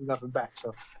I can't do nothing back.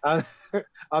 So I'm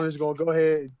just gonna go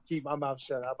ahead and keep my mouth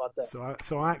shut. How about that?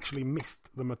 So I actually missed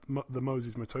the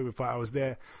Moses Matovu fight. I was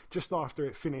there just after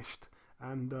it finished,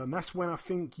 and that's when I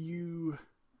think you.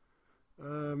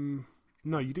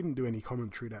 No, you didn't do any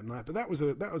commentary that night, but that was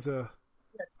a.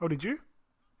 Oh, did you?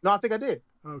 No, I think I did.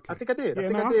 Okay. I think I did. Yeah,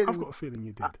 I've got a feeling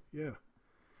you did. Yeah.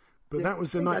 But that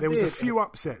was the night. There was a few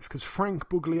upsets because Frank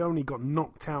Buglioni got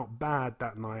knocked out bad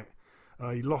that night.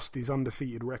 He lost his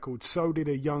undefeated record. So did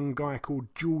a young guy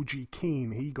called Georgie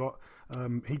Keane. He got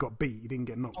beat. He didn't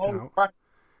get knocked out. Right.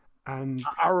 And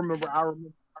I remember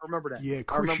that. Yeah,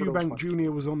 Chris Eubank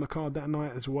Jr. was on the card that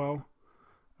night as well.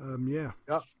 Yeah.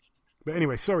 Yep. But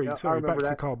anyway, sorry. Back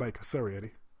to Carl Baker. Sorry,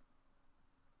 Eddie.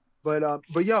 But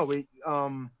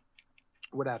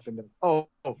what happened then? Oh,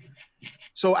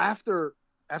 so after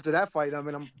that fight, I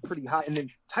mean, I'm pretty hot. And then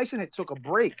Tyson had took a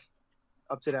break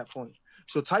up to that point.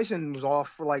 So Tyson was off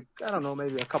for like, I don't know,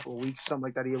 maybe a couple of weeks, something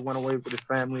like that. He had went away with his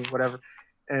family, whatever.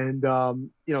 And, had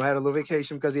a little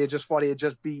vacation because he had just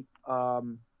beat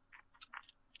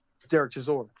Derek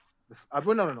Chisora.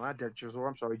 No, not Derek Chisora.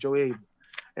 I'm sorry, Joey Abel.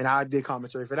 And I did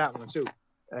commentary for that one too.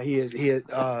 He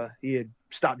had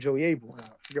stopped Joey Abel. I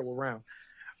forget what round.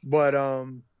 But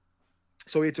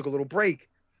so he took a little break.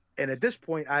 And at this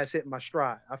point, I was hitting my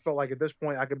stride. I felt like at this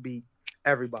point, I could beat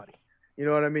everybody. You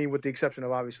know what I mean? With the exception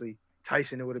of, obviously,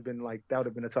 Tyson, that would have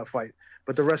been a tough fight.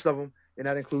 But the rest of them, and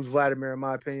that includes Vladimir, in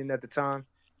my opinion, at the time,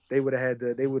 they would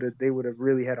have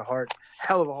really had a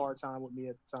hell of a hard time with me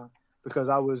at the time, because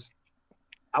I was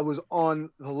on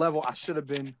the level I should have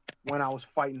been when I was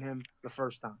fighting him the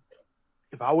first time.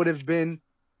 If I would have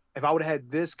had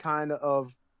this kind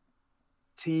of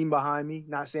team behind me,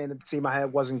 not saying that the team I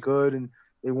had wasn't good and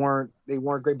they weren't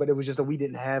great, but it was just that we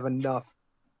didn't have enough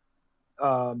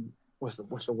what's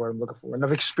the word I'm looking for?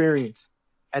 Enough experience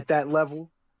at that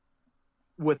level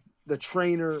with the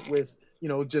trainer, with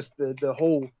just the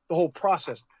whole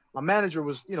process. My manager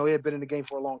was, he had been in the game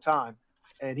for a long time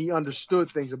and he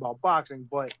understood things about boxing,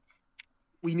 but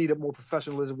we needed more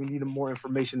professionalism. We needed more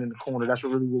information in the corner. That's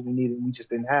what we needed. We just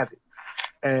didn't have it.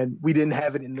 And we didn't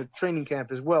have it in the training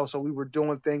camp as well. So we were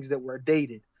doing things that were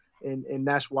dated. And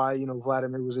that's why,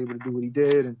 Vladimir was able to do what he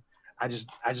did. And I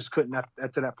just couldn't, up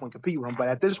to that point, compete with him. But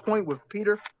at this point with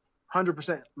Peter,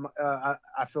 100%,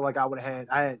 I feel like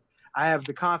I have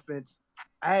the confidence.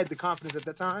 I had the confidence at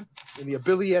that time and the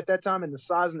ability at that time and the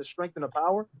size and the strength and the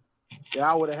power that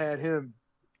I would have had him.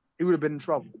 He would have been in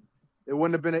trouble. It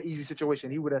wouldn't have been an easy situation.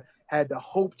 He would have had the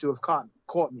hope to have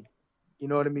caught me, you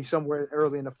know what I mean, somewhere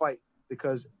early in the fight.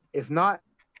 Because if not,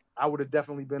 I would have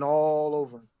definitely been all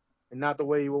over him and not the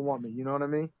way he would want me, you know what I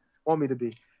mean? Want me to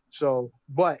be. So,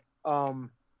 but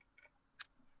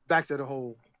back to the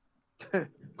whole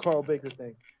Carl Baker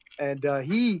thing. And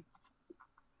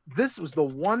this was the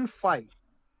one fight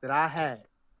that I had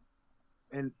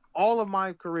in all of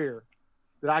my career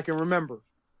that I can remember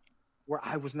where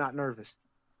I was not nervous.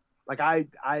 Like I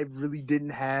really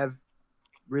didn't have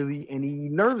really any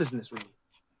nervousness really.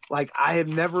 Like I have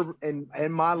never in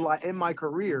my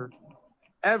career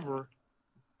ever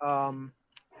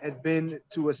had been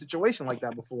to a situation like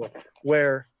that before,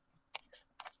 where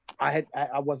I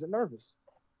wasn't nervous.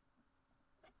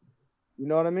 You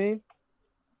know what I mean?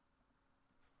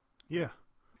 Yeah.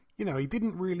 You know, he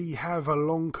didn't really have a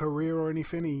long career or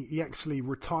anything. He actually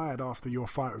retired after your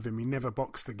fight with him. He never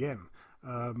boxed again.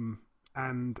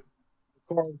 And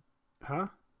huh?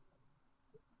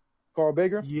 Carl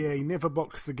Baker? Yeah, he never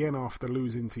boxed again after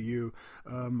losing to you.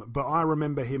 But I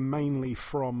remember him mainly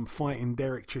from fighting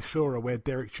Derek Chisora, where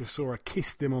Derek Chisora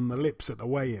kissed him on the lips at the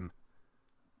weigh-in.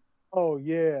 Oh,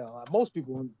 yeah. Most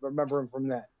people remember him from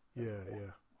that.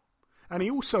 Yeah. And he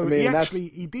also,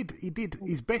 he did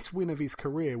his best win of his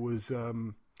career was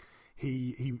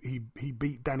he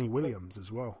beat Danny Williams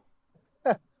as well.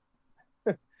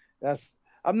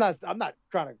 I'm not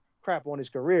trying to crap on his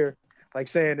career, like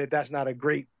saying that's not a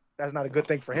good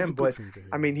thing for him, but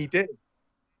I mean he did.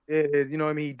 You know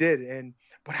what I mean? He did,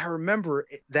 but I remember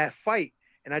that fight,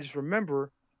 and I just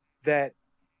remember that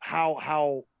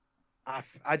how I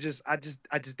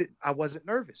wasn't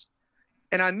nervous,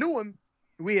 and I knew him.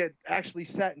 We had actually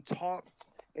sat and talked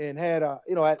and had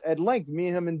at length, me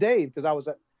and him and Dave, because I was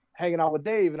hanging out with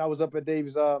Dave, and I was up at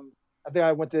Dave's. I think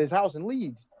I went to his house in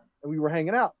Leeds, and we were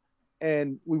hanging out,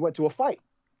 and we went to a fight,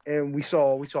 and we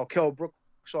saw Kell Brook,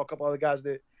 saw a couple other guys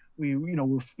that we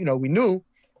knew.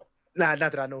 Not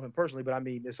that I know him personally, but I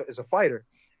mean, it's a fighter,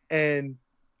 and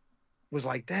was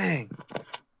like, dang.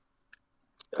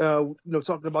 Talking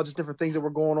about just different things that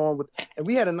were going on and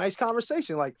we had a nice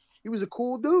conversation. Like, he was a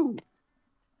cool dude.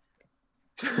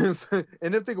 And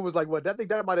then thinking was like, what? I think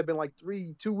that might have been like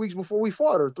 2 weeks before we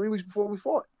fought, or 3 weeks before we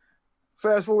fought.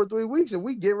 Fast forward 3 weeks, and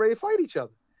we get ready to fight each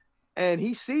other. And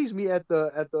he sees me at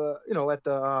the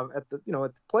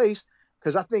place,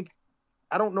 because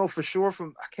I don't know for sure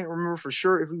I can't remember for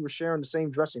sure if we were sharing the same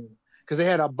dressing room, because they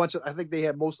had a bunch of, I think they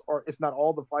had most, or if not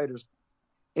all, the fighters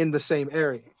in the same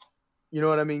area. You know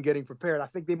what I mean? Getting prepared. I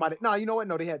think they might have. No, you know what?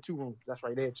 No, they had 2 rooms. That's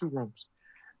right. They had 2 rooms.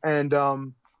 And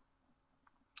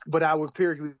but I would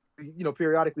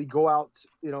periodically go out,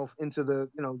 into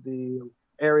the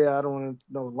area. I don't want to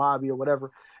know, lobby or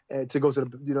whatever, to go to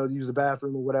the, use the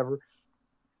bathroom or whatever.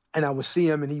 And I would see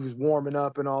him, and he was warming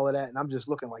up and all of that. And I'm just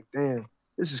looking like, damn,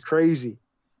 this is crazy.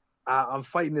 I'm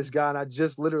fighting this guy, and I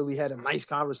just literally had a nice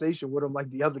conversation with him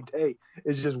like the other day.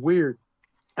 It's just weird.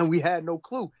 And we had no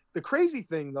clue. The crazy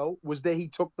thing, though, was that he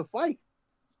took the fight.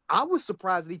 I was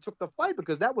surprised that he took the fight,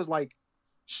 because that was like,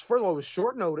 first of all, it was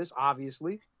short notice,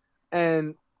 obviously.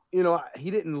 And,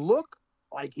 he didn't look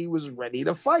like he was ready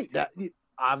to fight. That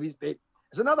obviously,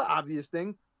 it's another obvious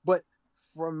thing. But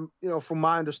from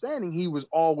my understanding, he was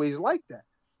always like that.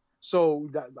 So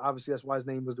obviously that's why his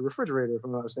name was the Refrigerator, if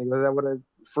I'm not mistaken. Is that what the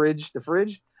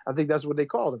fridge? I think that's what they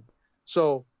called him.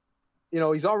 So,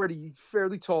 he's already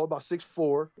fairly tall, about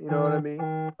 6'4", you know what I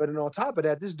mean? But then on top of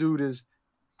that, this dude is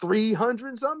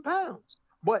 300-something pounds.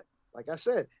 But like I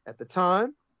said, at the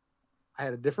time, I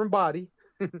had a different body.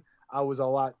 I was a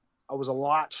lot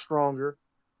stronger,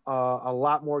 a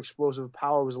lot more explosive.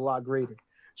 Power was a lot greater.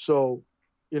 So,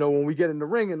 when we get in the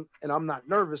ring and I'm not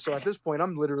nervous, so at this point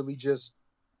I'm literally just,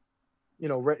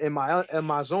 in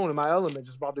my zone, in my element,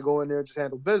 just about to go in there and just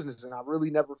handle business. And I really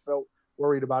never felt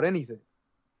worried about anything.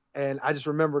 And I just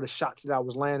remember the shots that I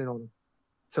was landing on him,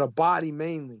 to the body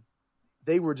mainly.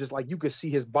 They were just like, you could see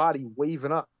his body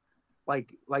waving up,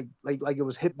 like it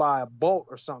was hit by a bolt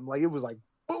or something. Like, it was like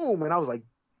boom, and I was like,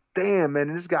 damn, man,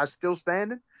 and this guy's still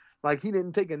standing. Like, he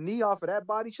didn't take a knee off of that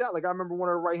body shot. Like, I remember one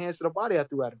of the right hands to the body I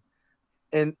threw at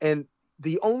him. And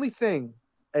the only thing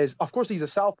is, of course, he's a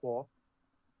southpaw,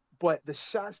 but the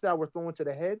shots that were thrown to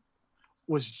the head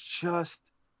was just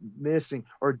missing,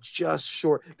 or just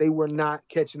short. They were not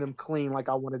catching him clean like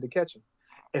I wanted to catch him.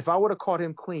 If I would have caught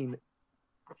him clean,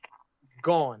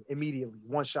 gone immediately,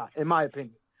 one shot, in my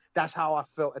opinion. That's how I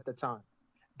felt at the time.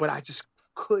 But I just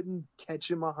couldn't catch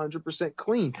him 100%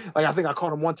 clean. Like, I think I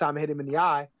caught him one time and hit him in the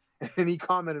eye, and he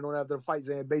commented on after the fight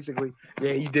saying basically,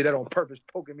 yeah, he did that on purpose,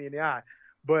 poking me in the eye.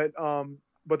 But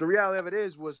the reality of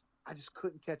it was I just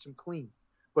couldn't catch him clean.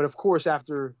 But of course,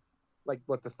 after the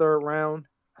 3rd round,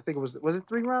 I think was it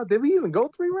 3 rounds? Did we even go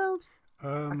 3 rounds?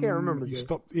 I can't remember. You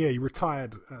stopped. Yeah, you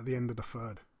retired at the end of the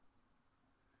 3rd.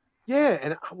 Yeah,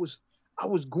 and I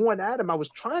was going at him. I was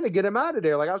trying to get him out of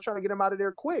there. Like, I was trying to get him out of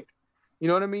there quick. You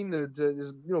know what I mean?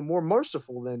 More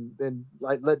merciful than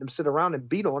like letting him sit around and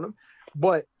beat on him.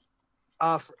 But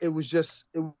it was just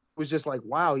like,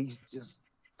 wow, he's just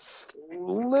a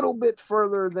little bit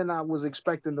further than I was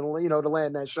expecting to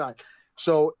land that shot.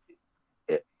 So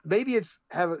maybe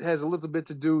has a little bit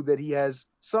to do that he has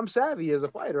some savvy as a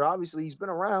fighter. Obviously, he's been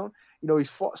around. He's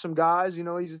fought some guys.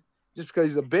 He's just because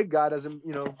he's a big guy doesn't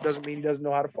mean he doesn't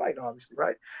know how to fight. Obviously,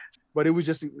 right? But it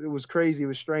was crazy. It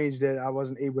was strange that I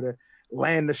wasn't able to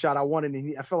land the shot I wanted,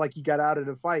 and I felt like he got out of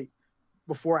the fight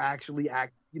before actually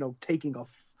taking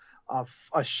a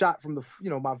shot from the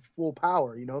my full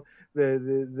power.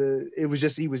 It was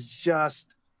just he was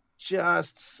just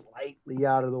slightly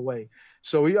out of the way.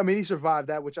 So he survived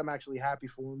that, which I'm actually happy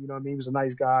for him. He was a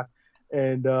nice guy,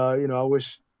 and I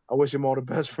wish him all the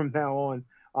best from now on.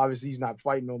 Obviously, he's not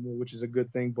fighting no more, which is a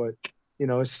good thing. But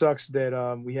it sucks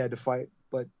that we had to fight.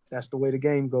 But that's the way the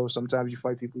game goes. Sometimes you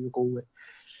fight people you're cool with.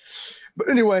 But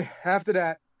anyway, after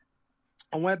that,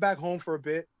 I went back home for a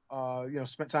bit.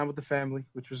 Spent time with the family,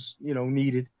 which was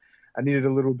needed. I needed a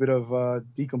little bit of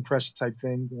decompression type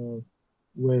thing.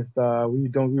 We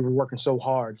were working so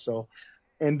hard. So,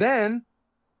 and then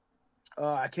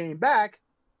I came back.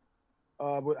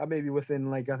 Maybe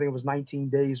within I think it was 19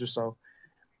 days or so.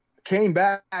 Came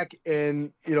back,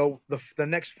 and the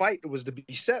next fight that was to be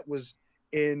set was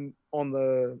on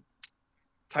the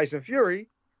Tyson Fury,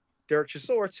 Derek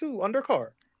Chisora 2 undercard,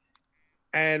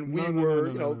 and we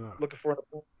were looking for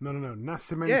No.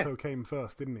 Nascimento came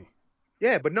first, didn't he?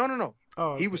 Yeah, but no.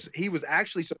 Oh, okay. He was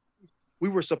actually. We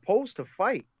were supposed to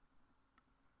fight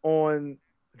on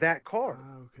that card.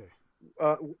 Okay.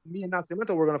 Me and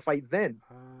Nascimento were going to fight then.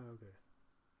 Okay.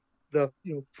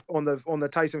 On the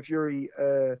Tyson Fury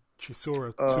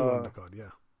Chisora 2 undercard,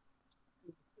 yeah.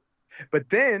 But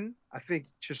then I think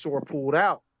Chisora pulled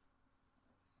out,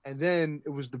 and then it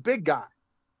was the big guy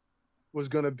was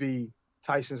going to be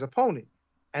Tyson's opponent,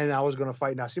 and I was going to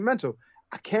fight Nascimento.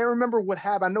 I can't remember what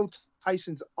happened. I know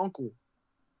Tyson's uncle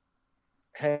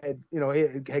had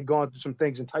gone through some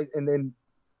things, and then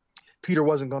Peter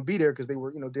wasn't going to be there because they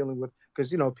were dealing with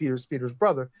Peter's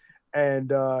brother,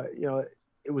 and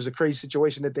it was a crazy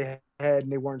situation that they had,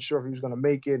 and they weren't sure if he was going to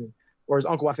make it, or his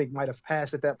uncle I think might have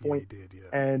passed at that point. Yeah, he did,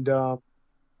 yeah. And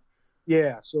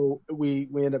so we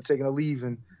ended up taking a leave,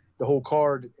 and the whole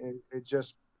card, it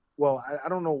just, I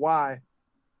don't know why.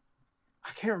 I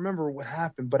can't remember what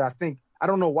happened, but I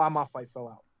don't know why my fight fell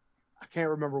out. I can't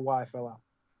remember why I fell out.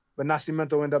 But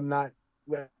Nascimento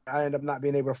I ended up not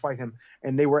being able to fight him.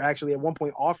 And they were actually at one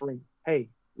point offering, hey,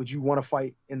 would you want to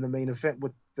fight in the main event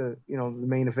with the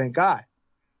main event guy?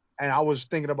 And I was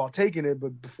thinking about taking it,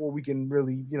 but before we can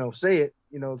really, say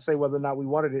whether or not we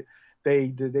wanted it, they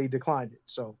declined it.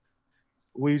 So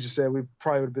we just said it was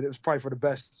probably for the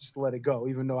best just to let it go,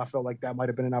 even though I felt like that might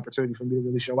have been an opportunity for me to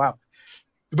really show out.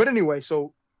 But anyway,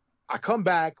 so I come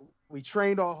back, we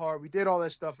trained all hard, we did all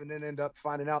that stuff, and then end up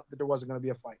finding out that there wasn't going to be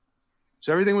a fight.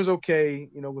 So everything was okay,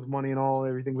 with money and all,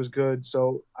 everything was good.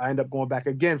 So I ended up going back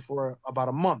again for about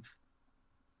a month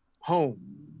home.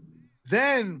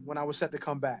 Then when I was set to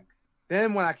come back,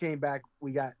 then when I came back,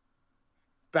 we got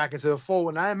back into the fold.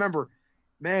 And I remember,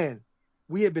 man,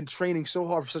 we had been training so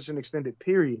hard for such an extended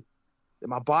period that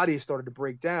my body had started to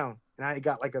break down. And I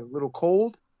got like a little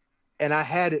cold, and I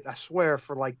had it, I swear,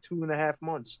 for like 2.5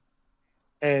 months.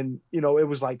 And, it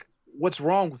was like, what's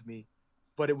wrong with me?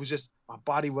 But it was just my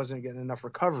body wasn't getting enough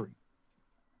recovery.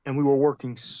 And we were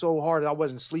working so hard. I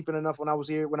wasn't sleeping enough when I was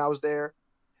there.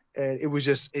 And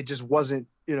it just wasn't,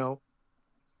 it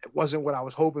wasn't what I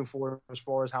was hoping for as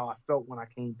far as how I felt when I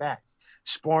came back.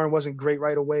 Sparring wasn't great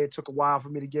right away. It took a while for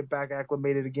me to get back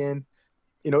acclimated again.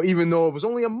 Even though it was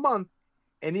only a month,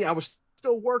 and I was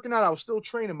still working out, I was still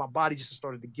training, my body just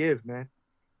started to give, man,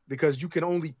 because you can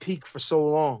only peak for so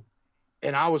long.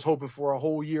 And I was hoping for a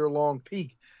whole year-long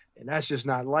peak, and that's just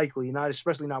not likely,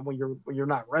 especially not when you're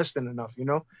not resting enough,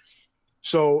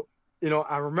 So,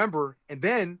 I remember, and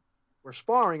then we're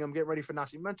sparring. I'm getting ready for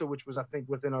Nascimento, which was, I think,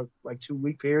 within a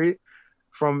 2-week period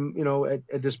from,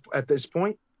 at this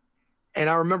point. And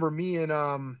I remember me and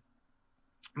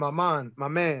my man,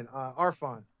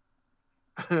 Arfan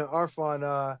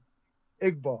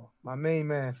Iqbal, my main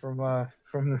man from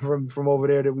over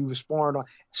there that we were sparring on.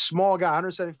 Small guy,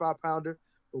 175-pounder,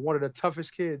 but one of the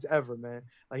toughest kids ever, man.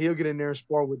 Like, he'll get in there and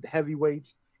spar with the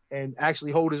heavyweights and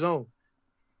actually hold his own.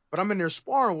 But I'm in there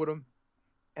sparring with him,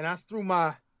 and I threw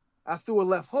a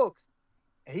left hook,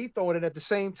 and he throwing it at the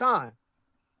same time.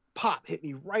 Pop, hit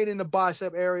me right in the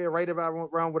bicep area, right about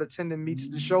around where the tendon meets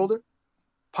the shoulder.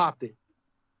 Popped it.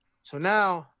 So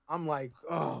now I'm like,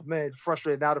 oh man,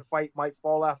 frustrated. Now the fight might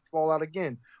fall out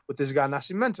again with this guy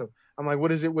Nascimento. I'm like,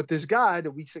 what is it with this guy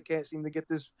that we can't seem to get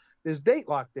this date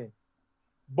locked in?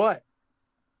 But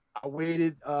I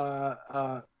waited.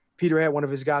 Peter had one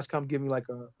of his guys come give me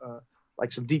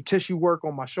like some deep tissue work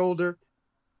on my shoulder.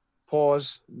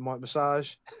 Pause,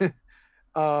 massage.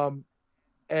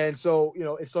 And so,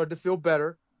 it started to feel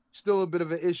better. Still a bit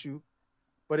of an issue,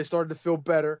 but it started to feel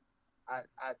better.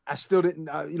 I still didn't,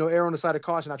 err on the side of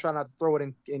caution. I try not to throw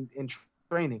it in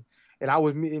training. And I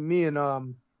was me and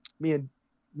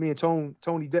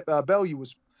Tony Bellew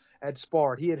had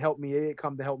sparred. He had helped me. He had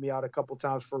come to help me out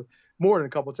more than a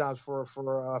couple times for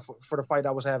the fight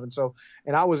I was having. So,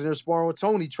 and I was in there sparring with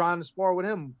Tony, trying to spar with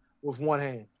him with one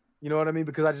hand. You know what I mean?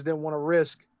 Because I just didn't want to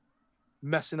risk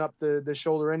messing up the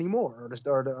shoulder anymore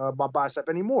or my bicep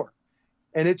anymore.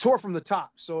 And it tore from the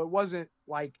top. So it wasn't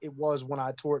like it was when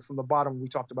I tore it from the bottom. We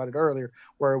talked about it earlier,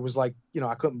 where it was like,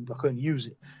 I couldn't use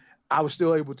it. I was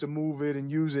still able to move it and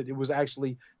use it. It was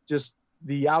actually just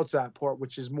the outside part,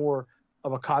 which is more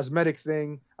of a cosmetic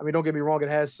thing. I mean, don't get me wrong. It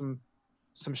has some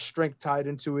strength tied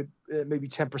into it, maybe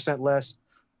 10% less,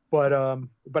 but I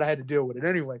had to deal with it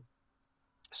anyway.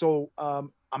 So,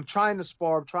 I'm trying to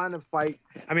spar. I'm trying to fight.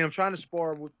 I mean, I'm trying to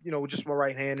spar with, with just my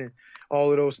right hand and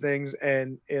all of those things.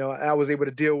 And, I was able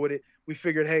to deal with it. We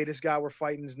figured, hey, this guy we're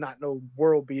fighting is not no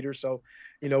world beater. So,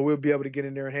 we'll be able to get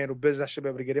in there and handle business. I should be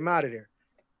able to get him out of there.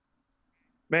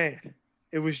 Man,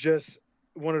 it was just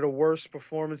one of the worst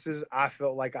performances I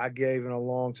felt like I gave in a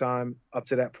long time up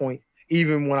to that point.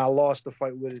 Even when I lost the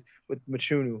fight with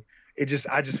Mchunu, I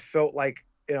just felt like,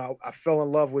 I fell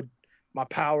in love with my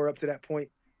power up to that point.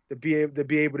 To be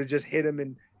able to just hit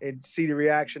him and see the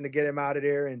reaction to get him out of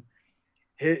there. And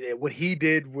what he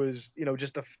did was,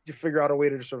 just to figure out a way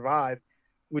to survive,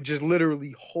 would just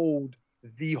literally hold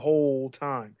the whole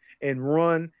time and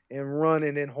run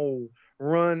and then hold,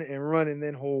 run and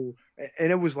then hold.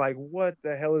 And it was like, what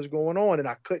the hell is going on? And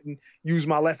I couldn't use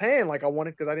my left hand like I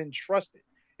wanted because I didn't trust it.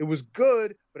 It was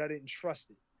good, but I didn't trust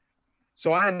it.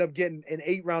 So I ended up getting an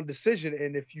 8-round decision.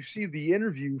 And if you see the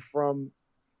interview from,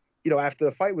 after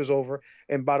the fight was over,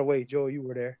 and by the way, Joe, you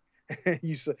were there.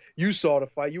 you saw the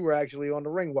fight. You were actually on the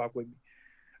ring walk with me.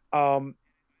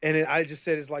 And I just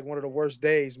said it's like one of the worst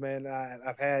days, man,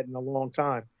 I've had in a long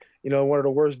time. One of the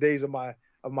worst days of my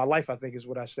life, I think is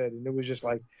what I said. And it was just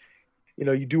like,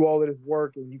 you do all of this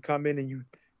work and you come in and you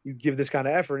give this kind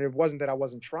of effort. And it wasn't that I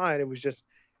wasn't trying. It was just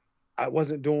I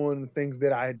wasn't doing the things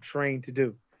that I had trained to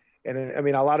do. And I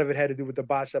mean, a lot of it had to do with the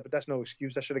bicep, but that's no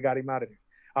excuse. I should have got him out of there.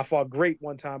 I fought great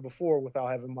one time before without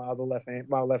having my left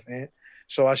hand.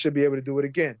 So I should be able to do it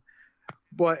again.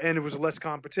 And it was less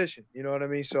competition, you know what I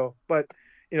mean? So, but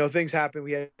things happen.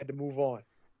 We had to move on.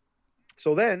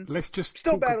 So then let's just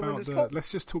talk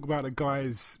about a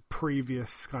guy's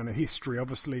previous kind of history.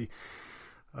 Obviously,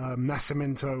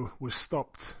 Nascimento was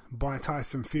stopped by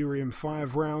Tyson Fury in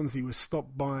 5 rounds. He was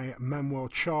stopped by Manuel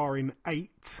Charr in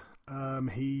 8.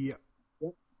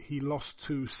 He lost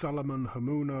to Solomon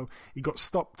Hamuno. He got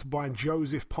stopped by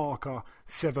Joseph Parker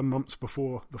 7 months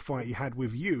before the fight he had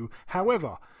with you.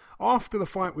 However, after the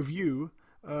fight with you,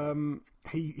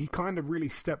 he kind of really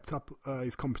stepped up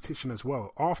his competition as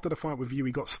well. After the fight with you,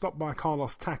 he got stopped by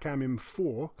Carlos Takam in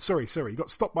 4. Sorry, he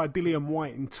got stopped by Dillian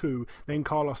Whyte in 2, then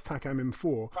Carlos Takam in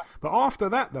 4. But after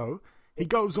that, though, he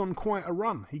goes on quite a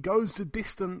run. He goes the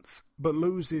distance but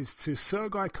loses to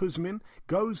Sergei Kuzmin,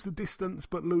 goes the distance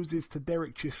but loses to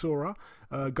Derek Chisora,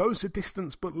 goes the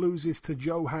distance but loses to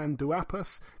Johan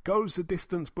Duapas, goes the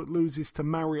distance but loses to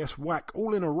Marius Wack,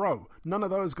 all in a row. None of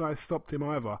those guys stopped him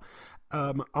either.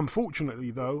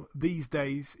 Unfortunately, though, these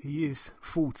days he is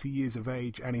 40 years of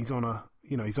age and he's on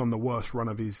he's on the worst run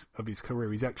of his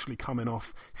career. He's actually coming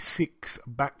off 6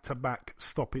 back-to-back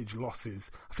stoppage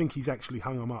losses. I think he's actually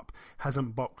hung them up.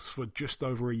 Hasn't boxed for just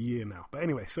over a year now. But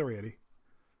anyway, sorry, Eddie.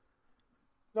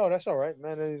 No, that's all right,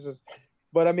 man. It's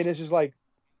just like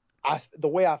the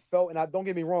way I felt, and don't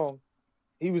get me wrong,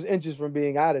 he was inches from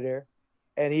being out of there,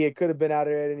 and he could have been out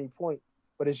of there at any point.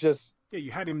 But it's just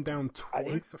you had him down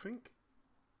twice, I think.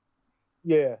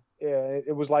 Yeah.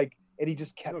 It was like, and he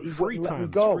just kept. Three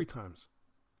times.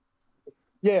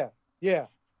 Yeah.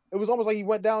 It was almost like he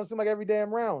went down. It seemed like every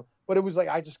damn round, but it was like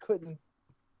I just couldn't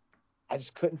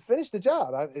finish the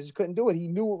job. I just couldn't do it. He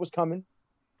knew what was coming,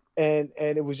 and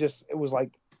it was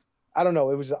like, I don't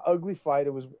know. It was an ugly fight.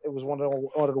 It was one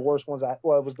of the worst ones. It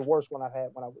was the worst one I've had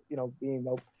when I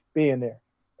being there,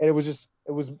 and it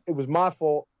was my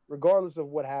fault. Regardless of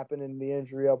what happened and the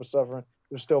injury I was suffering,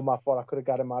 it was still my fault. I could have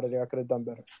got him out of there. I could have done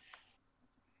better.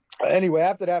 Anyway,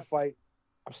 after that fight,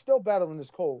 I'm still battling this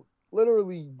cold.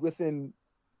 Literally within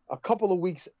a couple of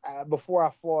weeks before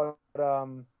I fought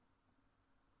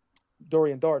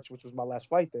Dorian Darts, which was my last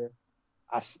fight there,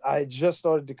 I just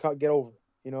started to get over it.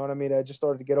 You know what I mean? I just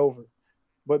started to get over it.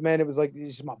 But man, it was like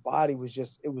my body was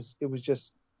just it was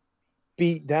just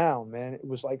beat down, man. It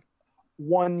was like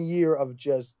 1 year of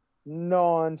just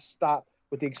non-stop,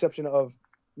 with the exception of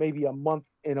maybe a month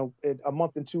and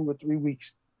 2 or 3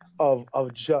 weeks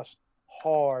of just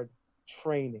hard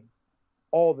training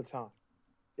all the time.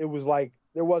 It was like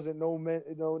there wasn't no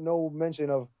mention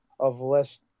of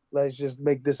let's just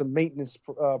make this a maintenance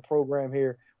program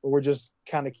here where we're just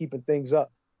kind of keeping things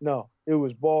up. No, it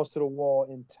was balls to the wall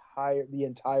the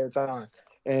entire time,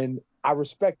 and I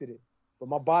respected it. But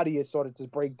my body had started to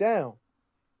break down,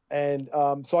 and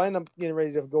so I ended up getting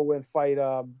ready to go and fight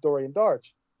Dorian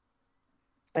Darch.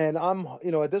 And I'm,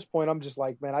 at this point, I'm just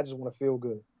like, man, I just want to feel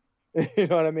good. You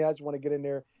know what I mean? I just want to get in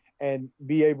there and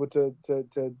be able to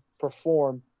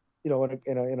perform, in a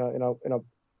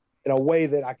way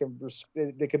that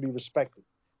that can be respected,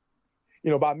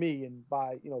 by me and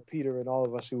by Peter and all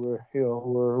of us who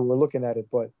were looking at it.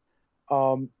 But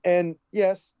and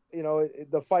yes,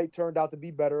 the fight turned out to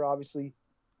be better. Obviously,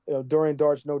 Dorian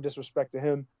Darch, no disrespect to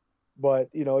him, but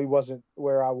he wasn't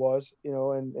where I was,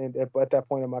 and at that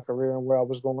point in my career and where I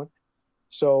was going.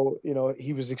 So,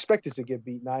 he was expected to get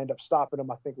beaten. I ended up stopping him,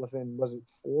 I think, within, was it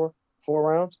four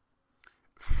rounds?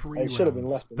 3 rounds. It should have been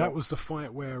less than that. That was the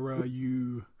fight where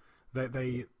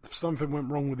something went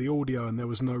wrong with the audio and there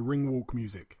was no ring walk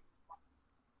music.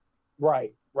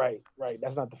 Right.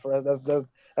 That's not the first.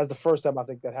 That's the first time I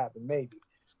think that happened, maybe.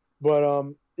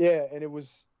 But yeah, and it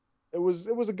was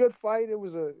a good fight. It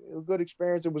was a good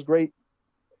experience. It was great.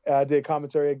 I did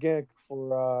commentary again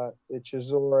for the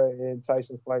Chisora and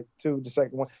Tyson fight 2, the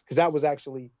second one, because that was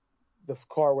actually the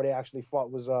card where they actually fought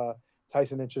was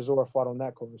Tyson and Chisora fought on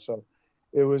that card. So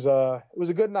it was a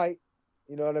good night.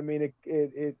 You know what I mean?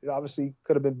 It obviously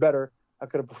could have been better. I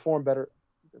could have performed better.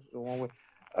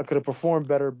 I could have performed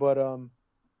better, but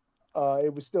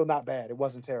it was still not bad. It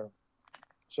wasn't terrible.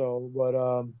 So, but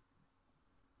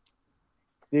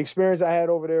the experience I had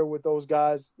over there with those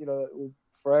guys, will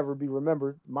forever be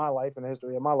remembered in my life and the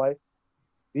history of my life.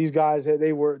 These guys,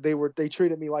 they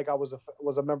treated me like I was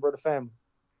a member of the family,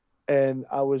 and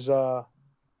I was, and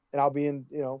I'll be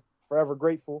forever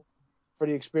grateful for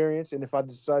the experience. And if I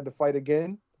decide to fight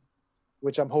again,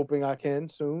 which I'm hoping I can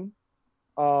soon,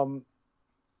 I'm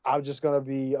just gonna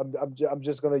be, I'm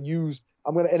just gonna use,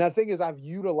 and the thing is, I've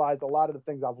utilized a lot of the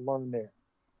things I've learned there.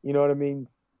 You know what I mean?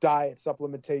 Diet,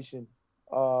 supplementation,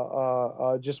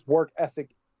 just work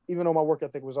ethic. Even though my work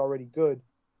ethic was already good,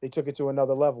 they took it to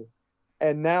another level.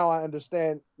 And now I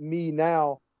understand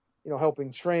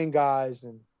helping train guys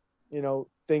and,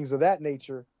 things of that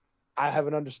nature. I have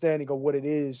an understanding of what it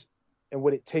is and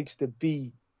what it takes to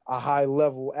be a high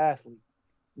level athlete,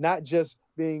 not just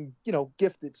being,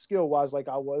 gifted skill wise, like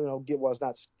I was, I don't want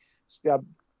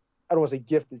to say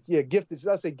gifted. Yeah, gifted.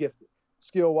 Let's say gifted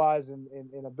skill wise and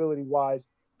ability wise,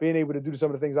 being able to do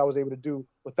some of the things I was able to do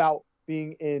without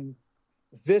being in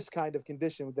this kind of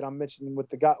condition that I'm mentioning with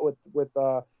the guy with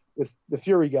the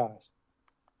Fury guys.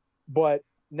 But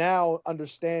now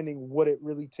understanding what it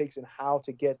really takes and how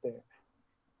to get there,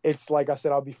 it's like I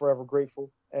said, I'll be forever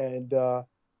grateful, and I'll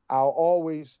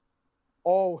always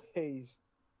want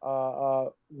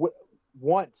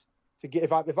to get.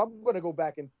 If I'm going to go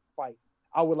back and fight,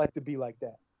 I would like to be like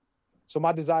that. So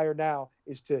my desire now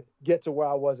is to get to where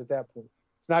I was at that point.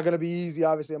 It's not going to be easy.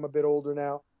 Obviously, I'm a bit older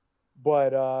now.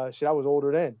 But I was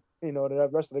older then. The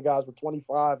rest of the guys were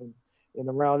 25 and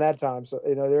around that time. So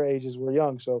their ages were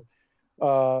young. So,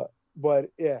 but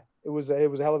yeah, it was a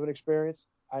hell of an experience.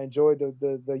 I enjoyed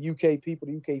the UK people,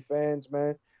 the UK fans,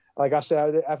 man. Like I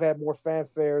said, I've had more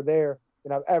fanfare there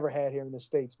than I've ever had here in the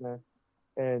States, man.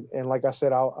 And like I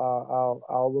said, I'll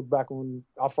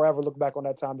forever look back on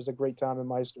that time as a great time in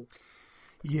my history.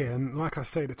 Yeah, and like I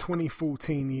say, the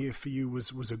 2014 year for you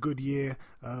was a good year.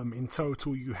 In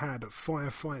total, you had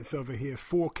 5 fights over here,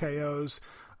 4 KOs.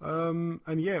 And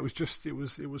yeah, it was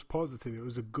positive. It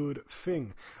was a good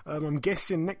thing. I'm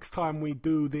guessing next time we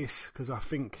do this, because I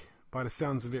think by the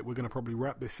sounds of it, we're going to probably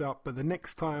wrap this up. But the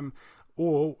next time,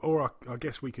 or I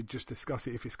guess we could just discuss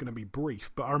it if it's going to be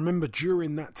brief. But I remember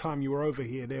during that time you were over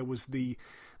here, there was the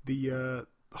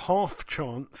half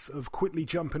chance of quickly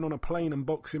jumping on a plane and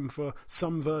boxing for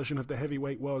some version of the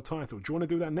heavyweight world title. Do you want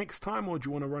to do that next time, or do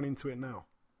you want to run into it now?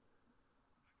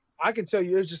 I can tell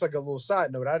you, it's just like a little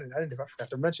side note. I forgot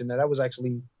to mention that was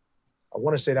actually, I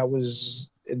want to say that was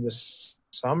in the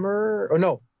summer, or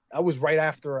no, that was right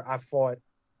after I fought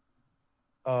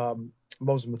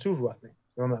Moses Matuvu, I think,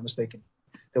 if I'm not mistaken,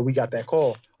 that we got that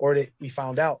call, or that we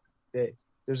found out that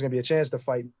there was going to be a chance to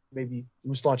fight maybe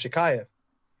Ruslan Chikaev.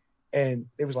 And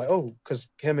it was like, oh, because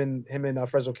him and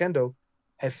Fresno Kendo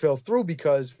had fell through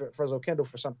because Fresno Kendo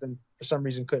for some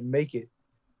reason couldn't make it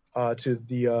to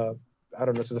the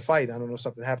to the fight. I don't know,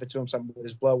 something happened to him, something with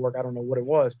his blood work. I don't know what it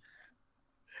was.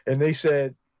 And they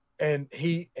said, and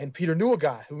Peter knew a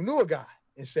guy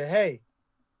and said, hey,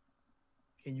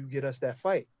 can you get us that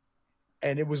fight?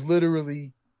 And it was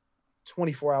literally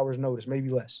 24 hours notice, maybe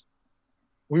less.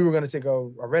 We were going to take a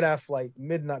red-eye flight,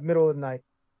 middle of the night,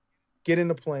 get in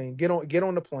the plane, get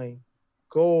on the plane,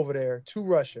 go over there to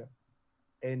Russia,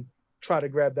 and try to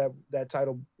grab that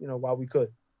title, while we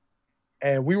could.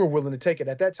 And we were willing to take it.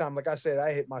 At that time, like I said,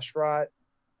 I hit my stride.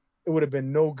 It would have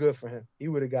been no good for him. He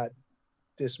would have got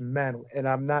dismantled. And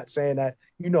I'm not saying that,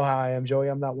 you know how I am, Joey.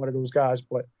 I'm not one of those guys,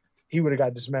 but he would have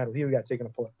got dismantled. He would have got taken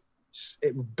apart.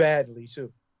 It badly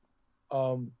too.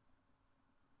 But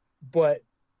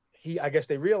I guess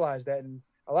they realized that, and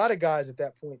a lot of guys at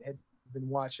that point had been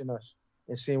watching us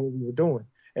and seeing what we were doing.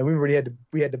 And we already had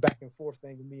the back and forth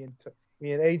thing with me and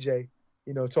AJ,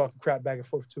 talking crap back and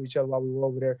forth to each other while we were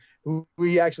over there.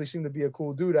 We actually seemed to be a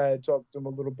cool dude. I had talked to him a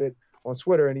little bit on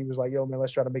Twitter, and he was like, "Yo, man,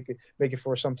 let's try to make it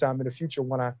for some time in the future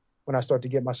when I start to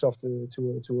get myself to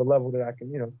a level that I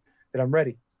can, that I'm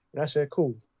ready." And I said,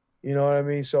 "Cool," you know what I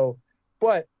mean? So,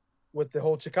 but with the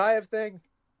whole Chimaev thing,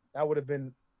 that would have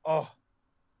been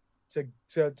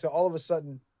to all of a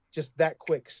sudden, just that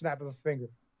quick snap of a finger,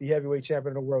 be heavyweight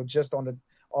champion of the world just on a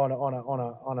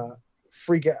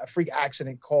freak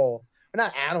accident call.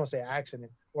 I don't say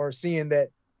accident, or seeing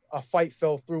that a fight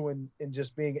fell through and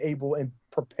just being able and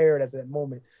prepared at that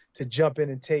moment to jump in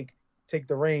and take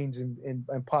the reins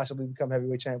and possibly become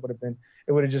heavyweight champ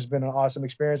would have just been an awesome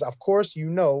experience. Of course,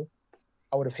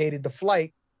 I would have hated the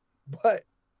flight, but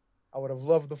I would have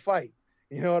loved the fight.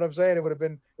 You know what I'm saying? It would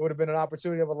have been an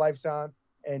opportunity of a lifetime,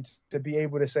 and to be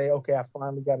able to say, okay, I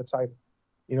finally got a title.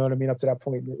 You know what I mean? Up to that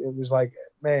point, it was like,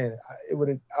 man,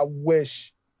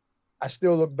 I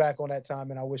still look back on that time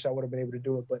and I wish I would have been able to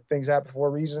do it, but things happen for a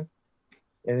reason,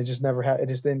 and it just it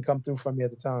just didn't come through for me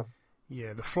at the time.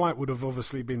 Yeah, the flight would have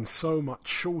obviously been so much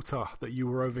shorter that you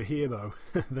were over here, though,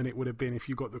 than it would have been if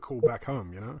you got the call back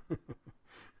home,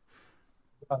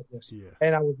 Yes. Yeah.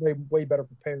 And I was way better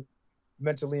prepared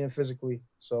mentally and physically.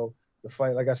 So the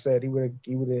fight, like I said, he would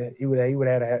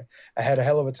have had a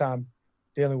hell of a time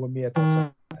dealing with me at that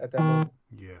time, at that moment.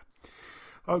 Yeah.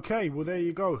 Okay, well there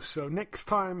you go. So next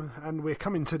time, and we're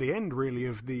coming to the end really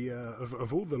of the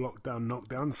of all the lockdown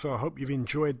knockdowns. So I hope you've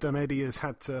enjoyed them. Eddie has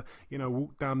had to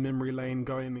walk down memory lane,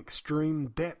 go in extreme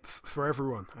depth for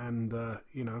everyone, and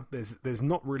there's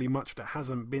not really much that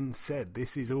hasn't been said.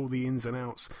 This is all the ins and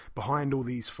outs behind all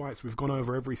these fights. We've gone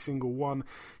over every single one.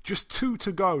 Just 2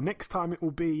 to go. Next time it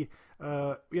will be.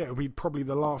 It'll be probably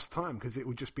the last time, because it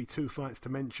will just be 2 fights to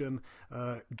mention,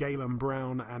 Galen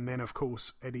Brown, and then of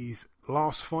course Eddie's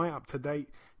last fight up to date,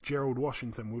 Gerald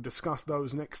Washington. We'll discuss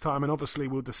those next time, and obviously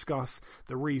we'll discuss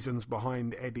the reasons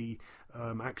behind Eddie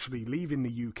actually leaving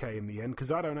the UK in the end,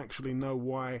 because I don't actually know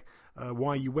why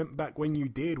you went back when you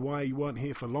did, why you weren't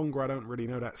here for longer. I don't really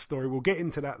know that story. We'll get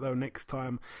into that though next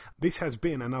time. This has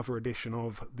been another edition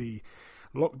of the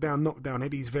Lockdown Knockdown,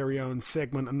 Eddie's very own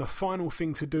segment, and the final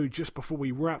thing to do just before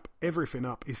we wrap everything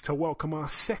up is to welcome our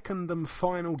second and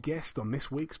final guest on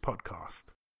this week's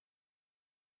podcast.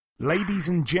 Ladies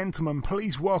and gentlemen,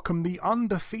 please welcome the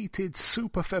undefeated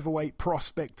super featherweight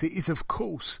prospect. It is, of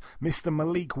course, Mr.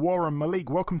 Malik Warren. Malik,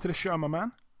 welcome to the show, my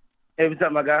man. Hey, what's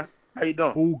up, my guy? How you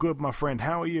doing? All good, my friend.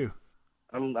 How are you?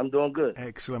 I'm doing good.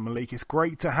 Excellent, Malik. It's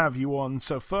great to have you on.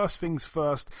 So first things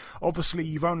first, obviously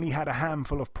you've only had a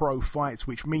handful of pro fights,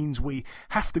 which means we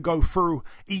have to go through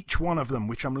each one of them,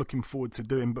 which I'm looking forward to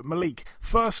doing. But Malik,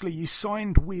 firstly, you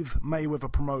signed with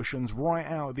Mayweather Promotions right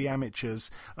out of the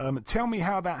amateurs. Tell me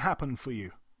how that happened for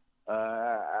you.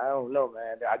 I don't know,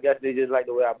 man. I guess they just like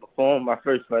the way I performed my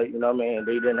first fight, you know what I mean?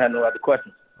 They didn't have no other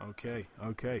questions. Okay.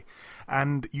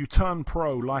 And you turned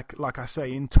pro, like I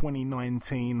say, in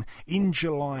 2019, in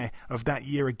July of that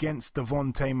year against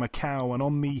Devontae Macau, and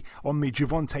on the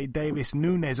Gervonta Davis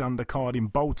Nunes undercard in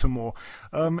Baltimore.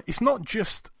 It's not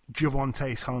just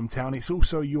Gervonta's hometown, it's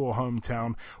also your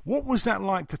hometown. What was that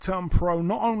like to turn pro,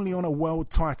 not only on a world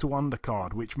title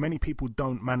undercard, which many people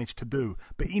don't manage to do,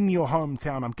 but in your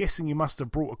hometown? I'm guessing you must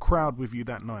have brought a crowd with you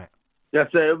that night.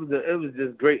 Yes, sir. It was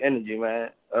just great energy,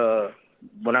 man.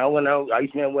 When I went out,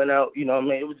 Iceman went out, you know what I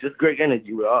mean? It was just great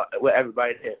energy with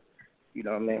everybody there, you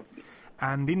know what I mean?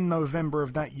 And in November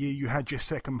of that year, you had your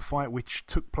second fight, which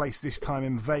took place this time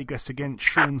in Vegas against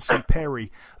Sean C.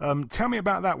 Perry. Tell me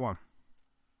about that one.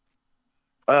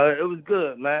 It was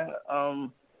good, man.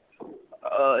 It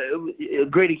was a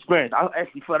great experience. I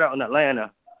actually fought out in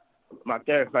Atlanta. My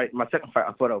second fight,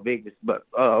 I fought out Vegas. But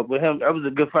with him, that was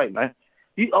a good fight, man.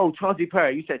 Chauncey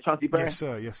Perry. You said Chauncey Perry?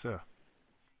 Yes, sir.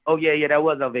 Oh, yeah, that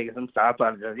was out Vegas. I'm sorry, I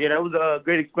apologize. Yeah, that was a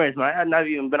great experience, man. I had not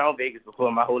even been out Vegas before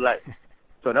in my whole life.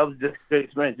 So that was just a good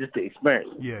experience, just the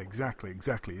experience. Yeah, exactly.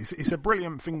 It's a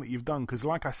brilliant thing that you've done because,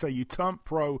 like I say, you turned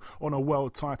pro on a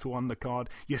world title undercard.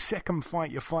 Your second fight,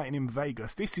 you're fighting in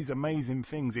Vegas. This is amazing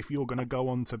things if you're going to go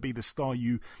on to be the star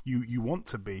you want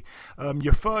to be.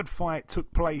 Your third fight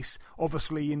took place,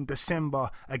 obviously, in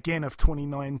December, again of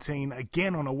 2019,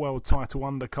 again on a world title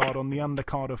undercard, on the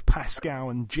undercard of Pascal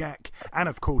and Jack, and,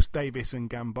 of course, Davis and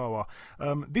Gamboa.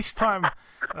 This time,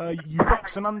 you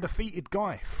boxed an undefeated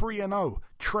guy, 3-0.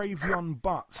 Travion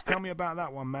Butts. Tell me about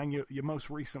that one, man. Your most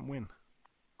recent win.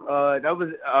 That was.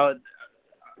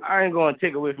 I ain't going to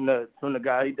take away from the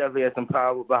guy. He definitely had some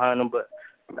power behind him, but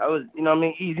that was,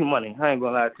 easy money. I ain't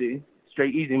gonna lie to you.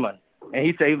 Straight easy money. And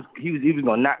he said he was even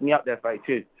gonna knock me out that fight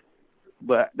too.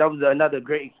 But that was another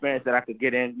great experience that I could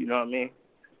get in. You know what I mean?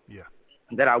 Yeah.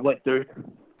 That I went through.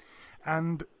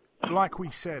 And like we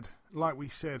said,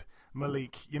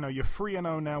 Malik, you're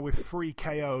 3-0 now with 3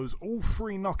 KOs. All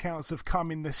 3 knockouts have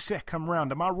come in the second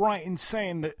round. Am I right in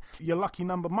saying that your lucky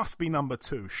number must be number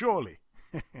 2, surely?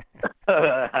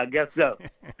 I guess so.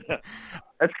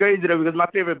 That's crazy though, because my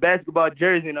favorite basketball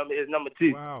jersey is number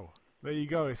 2. Wow. There you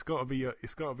go. It's got to be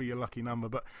your lucky number.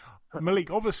 But Malik,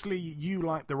 obviously, you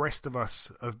like the rest of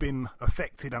us have been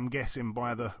affected, I'm guessing,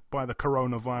 by the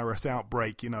coronavirus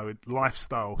outbreak.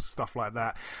 Lifestyle stuff like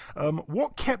that.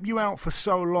 What kept you out for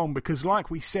so long? Because,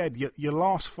 like we said, your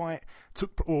last fight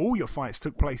all your fights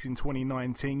took place in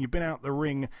 2019. You've been out the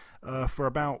ring for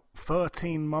about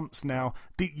 13 months now.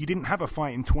 You didn't have a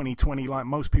fight in 2020 like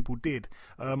most people did.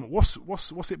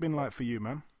 What's it been like for you,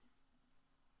 man?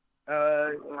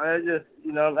 I just,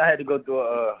 I had to go through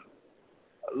a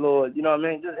little,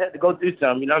 just had to go through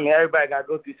something, everybody got to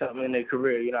go through something in their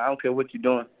career, I don't care what you're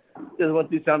doing. Just went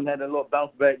through something, had a little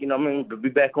bounce back, to be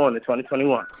back on in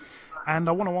 2021. And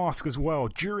I want to ask as well,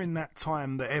 during that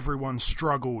time that everyone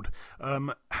struggled,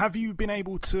 have you been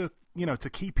able to, to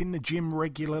keep in the gym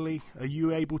regularly? Are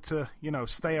you able to,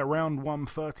 stay around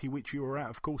 130, which you were at,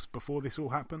 of course, before this all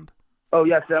happened? Oh,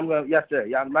 yes, sir. Yes, sir.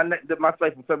 Yeah, my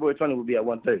flight from February 20 will be at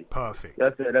 1:30. Perfect.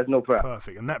 Yes, sir. That's no problem.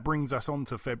 Perfect. And that brings us on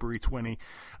to February 20.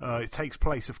 It takes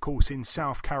place, of course, in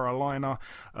South Carolina.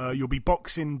 You'll be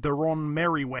boxing Deron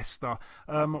Merriweather.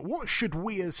 What should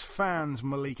we as fans,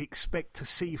 Malik, expect to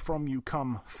see from you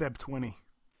come Feb 20?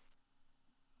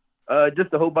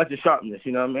 Just a whole bunch of sharpness,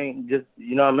 you know what I mean? Just,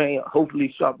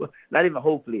 hopefully sharper. Not even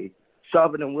hopefully.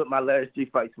 Sharper than what my last 3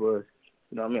 fights was.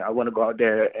 You know what I mean? I want to go out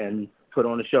there and put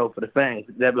on a show for the fans.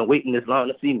 They've been waiting this long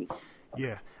to see me.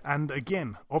 Yeah, and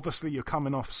again, obviously you're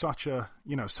coming off such a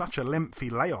lengthy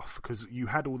layoff because you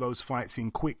had all those fights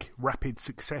in quick, rapid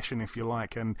succession, if you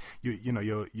like, and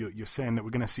you're saying that we're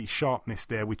going to see sharpness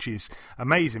there, which is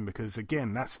amazing because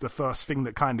again, that's the first thing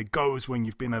that kind of goes when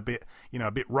you've been a bit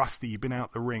rusty, you've been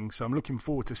out the ring. So I'm looking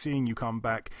forward to seeing you come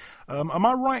back. Am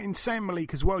I right in saying,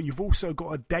 Malik, as well, you've also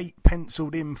got a date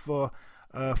penciled in for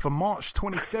March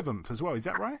 27th as well? Is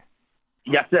that right?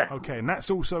 Yes, sir. Okay, and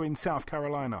that's also in South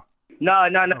Carolina. No.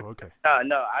 Oh, okay.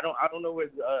 No. I don't know where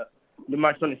the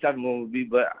March 27th one will be,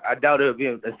 but I doubt it'll be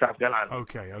in South Carolina.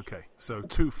 Okay. So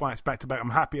 2 fights back to back.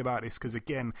 I'm happy about this because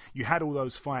again, you had all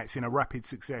those fights in a rapid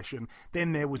succession.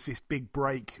 Then there was this big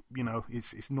break.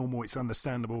 It's normal, it's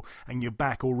understandable, and you're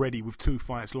back already with 2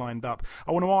 fights lined up.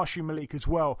 I want to ask you, Malik, as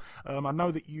well. I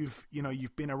know that you've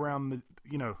been around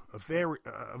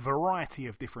a variety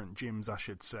of different gyms, I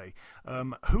should say.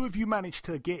 Who have you managed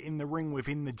to get in the ring with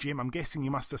in the gym? I'm guessing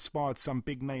you must have sparred some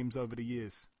big names over the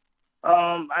years.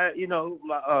 Shout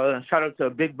out to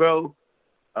Big Bro,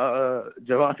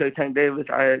 Gervonta Tank Davis.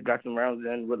 I had got some rounds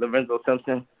in with Lorenzo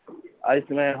Simpson,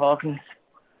 Iceman Hawkins,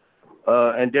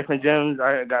 and different gyms.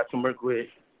 I had got some work with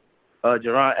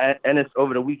Jerron Ennis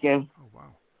over the weekend. Oh,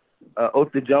 wow.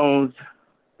 Otha Jones,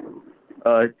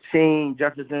 Shane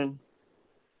Jefferson.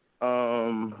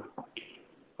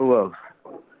 Who else?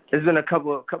 There's been a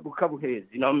couple hits.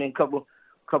 You know what I mean? Couple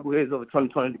hits over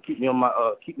 2020 to keep me on my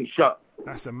keep me sharp.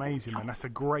 That's amazing, man. That's a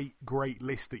great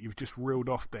list that you've just reeled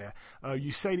off there.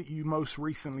 You say that you most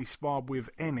recently sparred with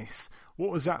Ennis.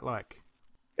 What was that like?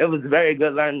 It was a very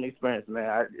good learning experience,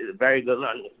 man. Very good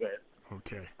learning experience.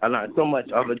 Okay. I learned so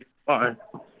much of it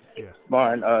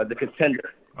sparring the contender.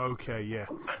 Okay, yeah,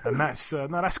 and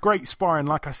that's great sparring.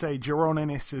 Like I say, Jaron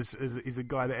Ennis is a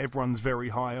guy that everyone's very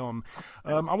high on.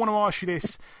 I want to ask you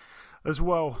this as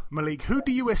well, Malik. Who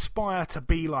do you aspire to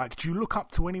be like? Do you look up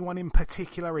to anyone in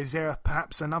particular? Is there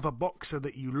perhaps another boxer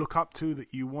that you look up to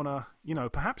that you want to,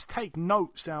 perhaps take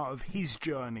notes out of his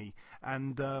journey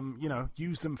and,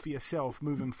 use them for yourself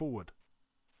moving forward?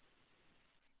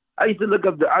 I used to be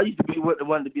the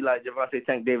one to be like Gervonta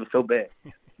Tank Davis so bad.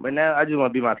 But now I just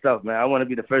want to be myself, man. I want to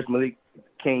be the first Malik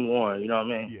King Warren, you know what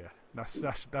I mean? Yeah.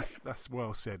 That's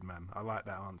well said, man. I like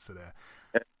that answer there.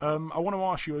 I want to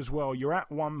ask you as well. You're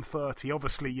at 130.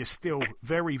 Obviously, you're still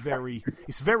very, very.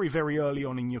 It's very, very early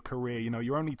on in your career. You know,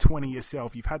 you're only 20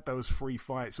 yourself. You've had those 3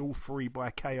 fights, all 3 by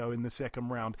KO in the second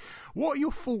round. What are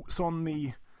your thoughts on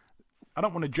the? I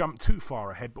don't want to jump too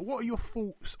far ahead, but what are your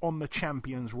thoughts on the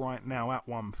champions right now at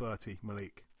 130,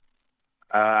 Malik?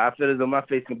 I feel as though my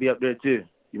face can be up there too.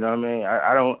 You know what I mean?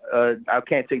 I don't. I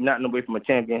can't take nothing away from a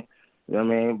champion. You know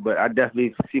what I mean? But I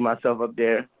definitely see myself up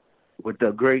there with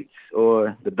the greats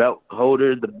or the belt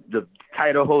holders, the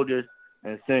title holders,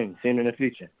 and soon in the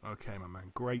future. Okay, my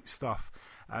man. Great stuff.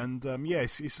 And,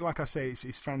 it's like I say,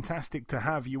 it's fantastic to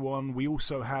have you on. We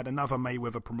also had another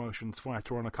Mayweather Promotions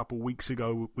fighter on a couple of weeks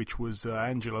ago, which was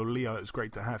Angelo Leo. It was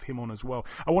great to have him on as well.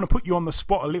 I want to put you on the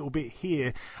spot a little bit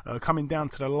here, coming down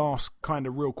to the last kind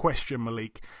of real question,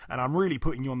 Malik. And I'm really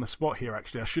putting you on the spot here,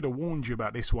 actually. I should have warned you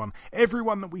about this one.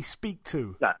 Everyone that we speak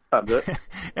to,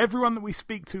 everyone that we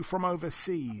speak to from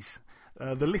overseas,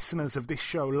 the listeners of this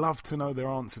show love to know their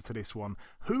answer to this one.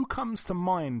 Who comes to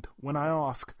mind when I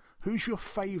ask, who's your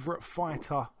favourite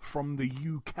fighter from the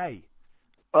UK?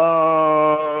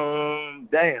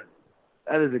 Damn.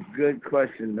 That is a good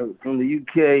question. From the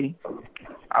UK,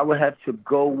 I would have to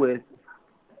go with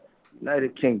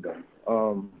United Kingdom.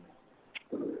 I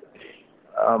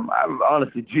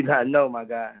honestly do not know, my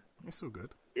guy. It's so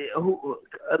good. It's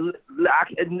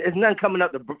nothing coming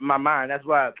up to my mind. That's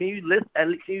why. Can you list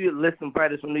some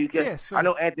fighters from the UK? Yes. I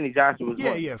know Anthony Joshua was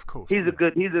one. Yeah, of course.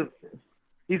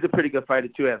 He's a pretty good fighter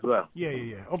too, as well.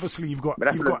 Yeah. Obviously, you've got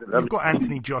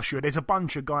Anthony Joshua. There's a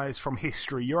bunch of guys from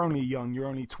history. You're only young. You're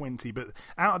only 20. But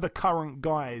out of the current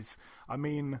guys, I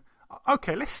mean,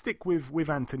 okay, let's stick with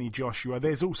Anthony Joshua.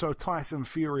 There's also Tyson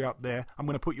Fury up there. I'm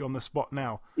going to put you on the spot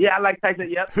now. Yeah, I like Tyson.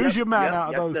 Yep. Who's your man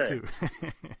out of those two?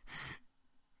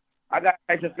 I got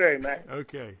Tyson Fury, man.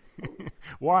 Okay.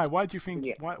 Why? Why do you think?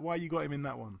 Yeah. Why you got him in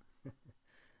that one?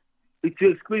 He's too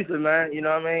exclusive, man. You know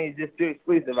what I mean? He's just too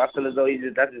exclusive. I feel as though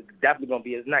that's definitely gonna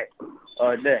be his night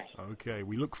all day. Okay,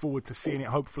 we look forward to seeing it.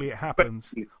 Hopefully it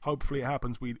happens.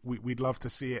 We'd love to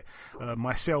see it.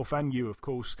 Myself and you, of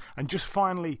course. And just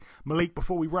finally, Malik,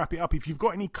 before we wrap it up, if you've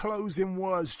got any closing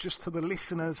words just to the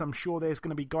listeners, I'm sure there's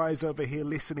going to be guys over here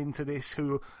listening to this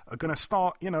who are going to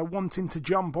start, wanting to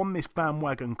jump on this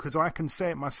bandwagon, because I can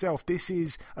say it myself. This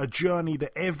is a journey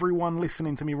that everyone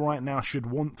listening to me right now should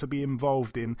want to be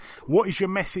involved in. What is your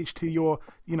message to your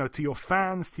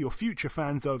fans, to your future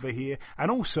fans over here?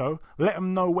 And also, let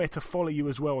them know where to follow you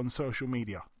as well on social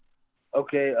media.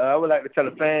 Okay, I would like to tell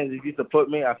the fans, if you support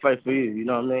me, I fight for you. You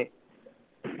know what I mean?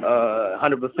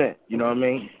 100%. You know what I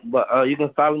mean? But you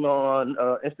can follow me on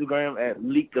Instagram at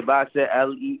Leak the Boxer,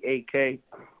 LeakTheBoxer.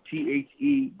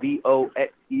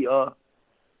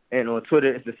 And on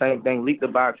Twitter, it's the same thing, Leak the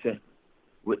Boxer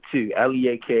with 2,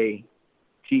 LeakTheBoxer.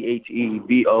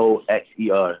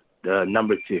 The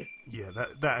number 2. Yeah,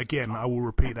 that again, I will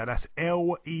repeat that. That's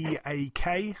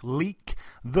LEAK, Leak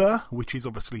the, which is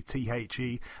obviously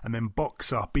THE, and then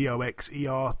Boxer,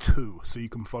 BOXER 2. So you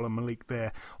can follow Malik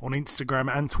there on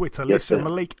Instagram and Twitter. Yes, listen, sir.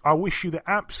 Malik, I wish you the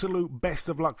absolute best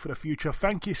of luck for the future.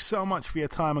 Thank you so much for your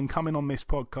time and coming on this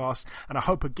podcast. And I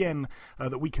hope again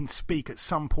that we can speak at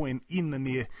some point in the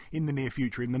near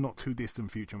future, in the not too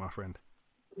distant future, my friend.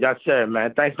 Yes, sir,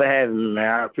 man. Thanks for having me,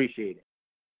 man. I appreciate it.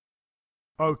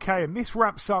 Okay, and this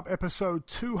wraps up episode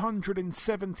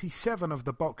 277 of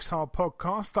the Box Hard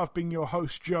Podcast. I've been your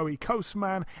host, Joey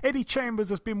Coastman. Eddie Chambers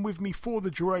has been with me for the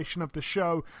duration of the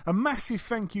show. A massive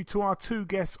thank you to our 2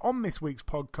 guests on this week's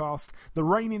podcast, the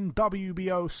reigning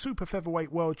WBO Super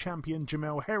Featherweight World Champion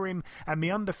Jamel Herring and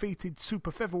the undefeated Super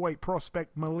Featherweight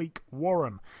prospect Malik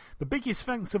Warren. The biggest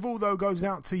thanks of all, though, goes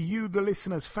out to you, the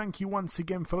listeners. Thank you once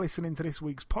again for listening to this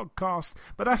week's podcast.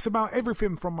 But that's about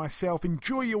everything from myself.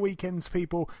 Enjoy your weekends,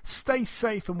 people. Stay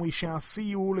safe, and we shall see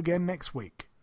you all again next week.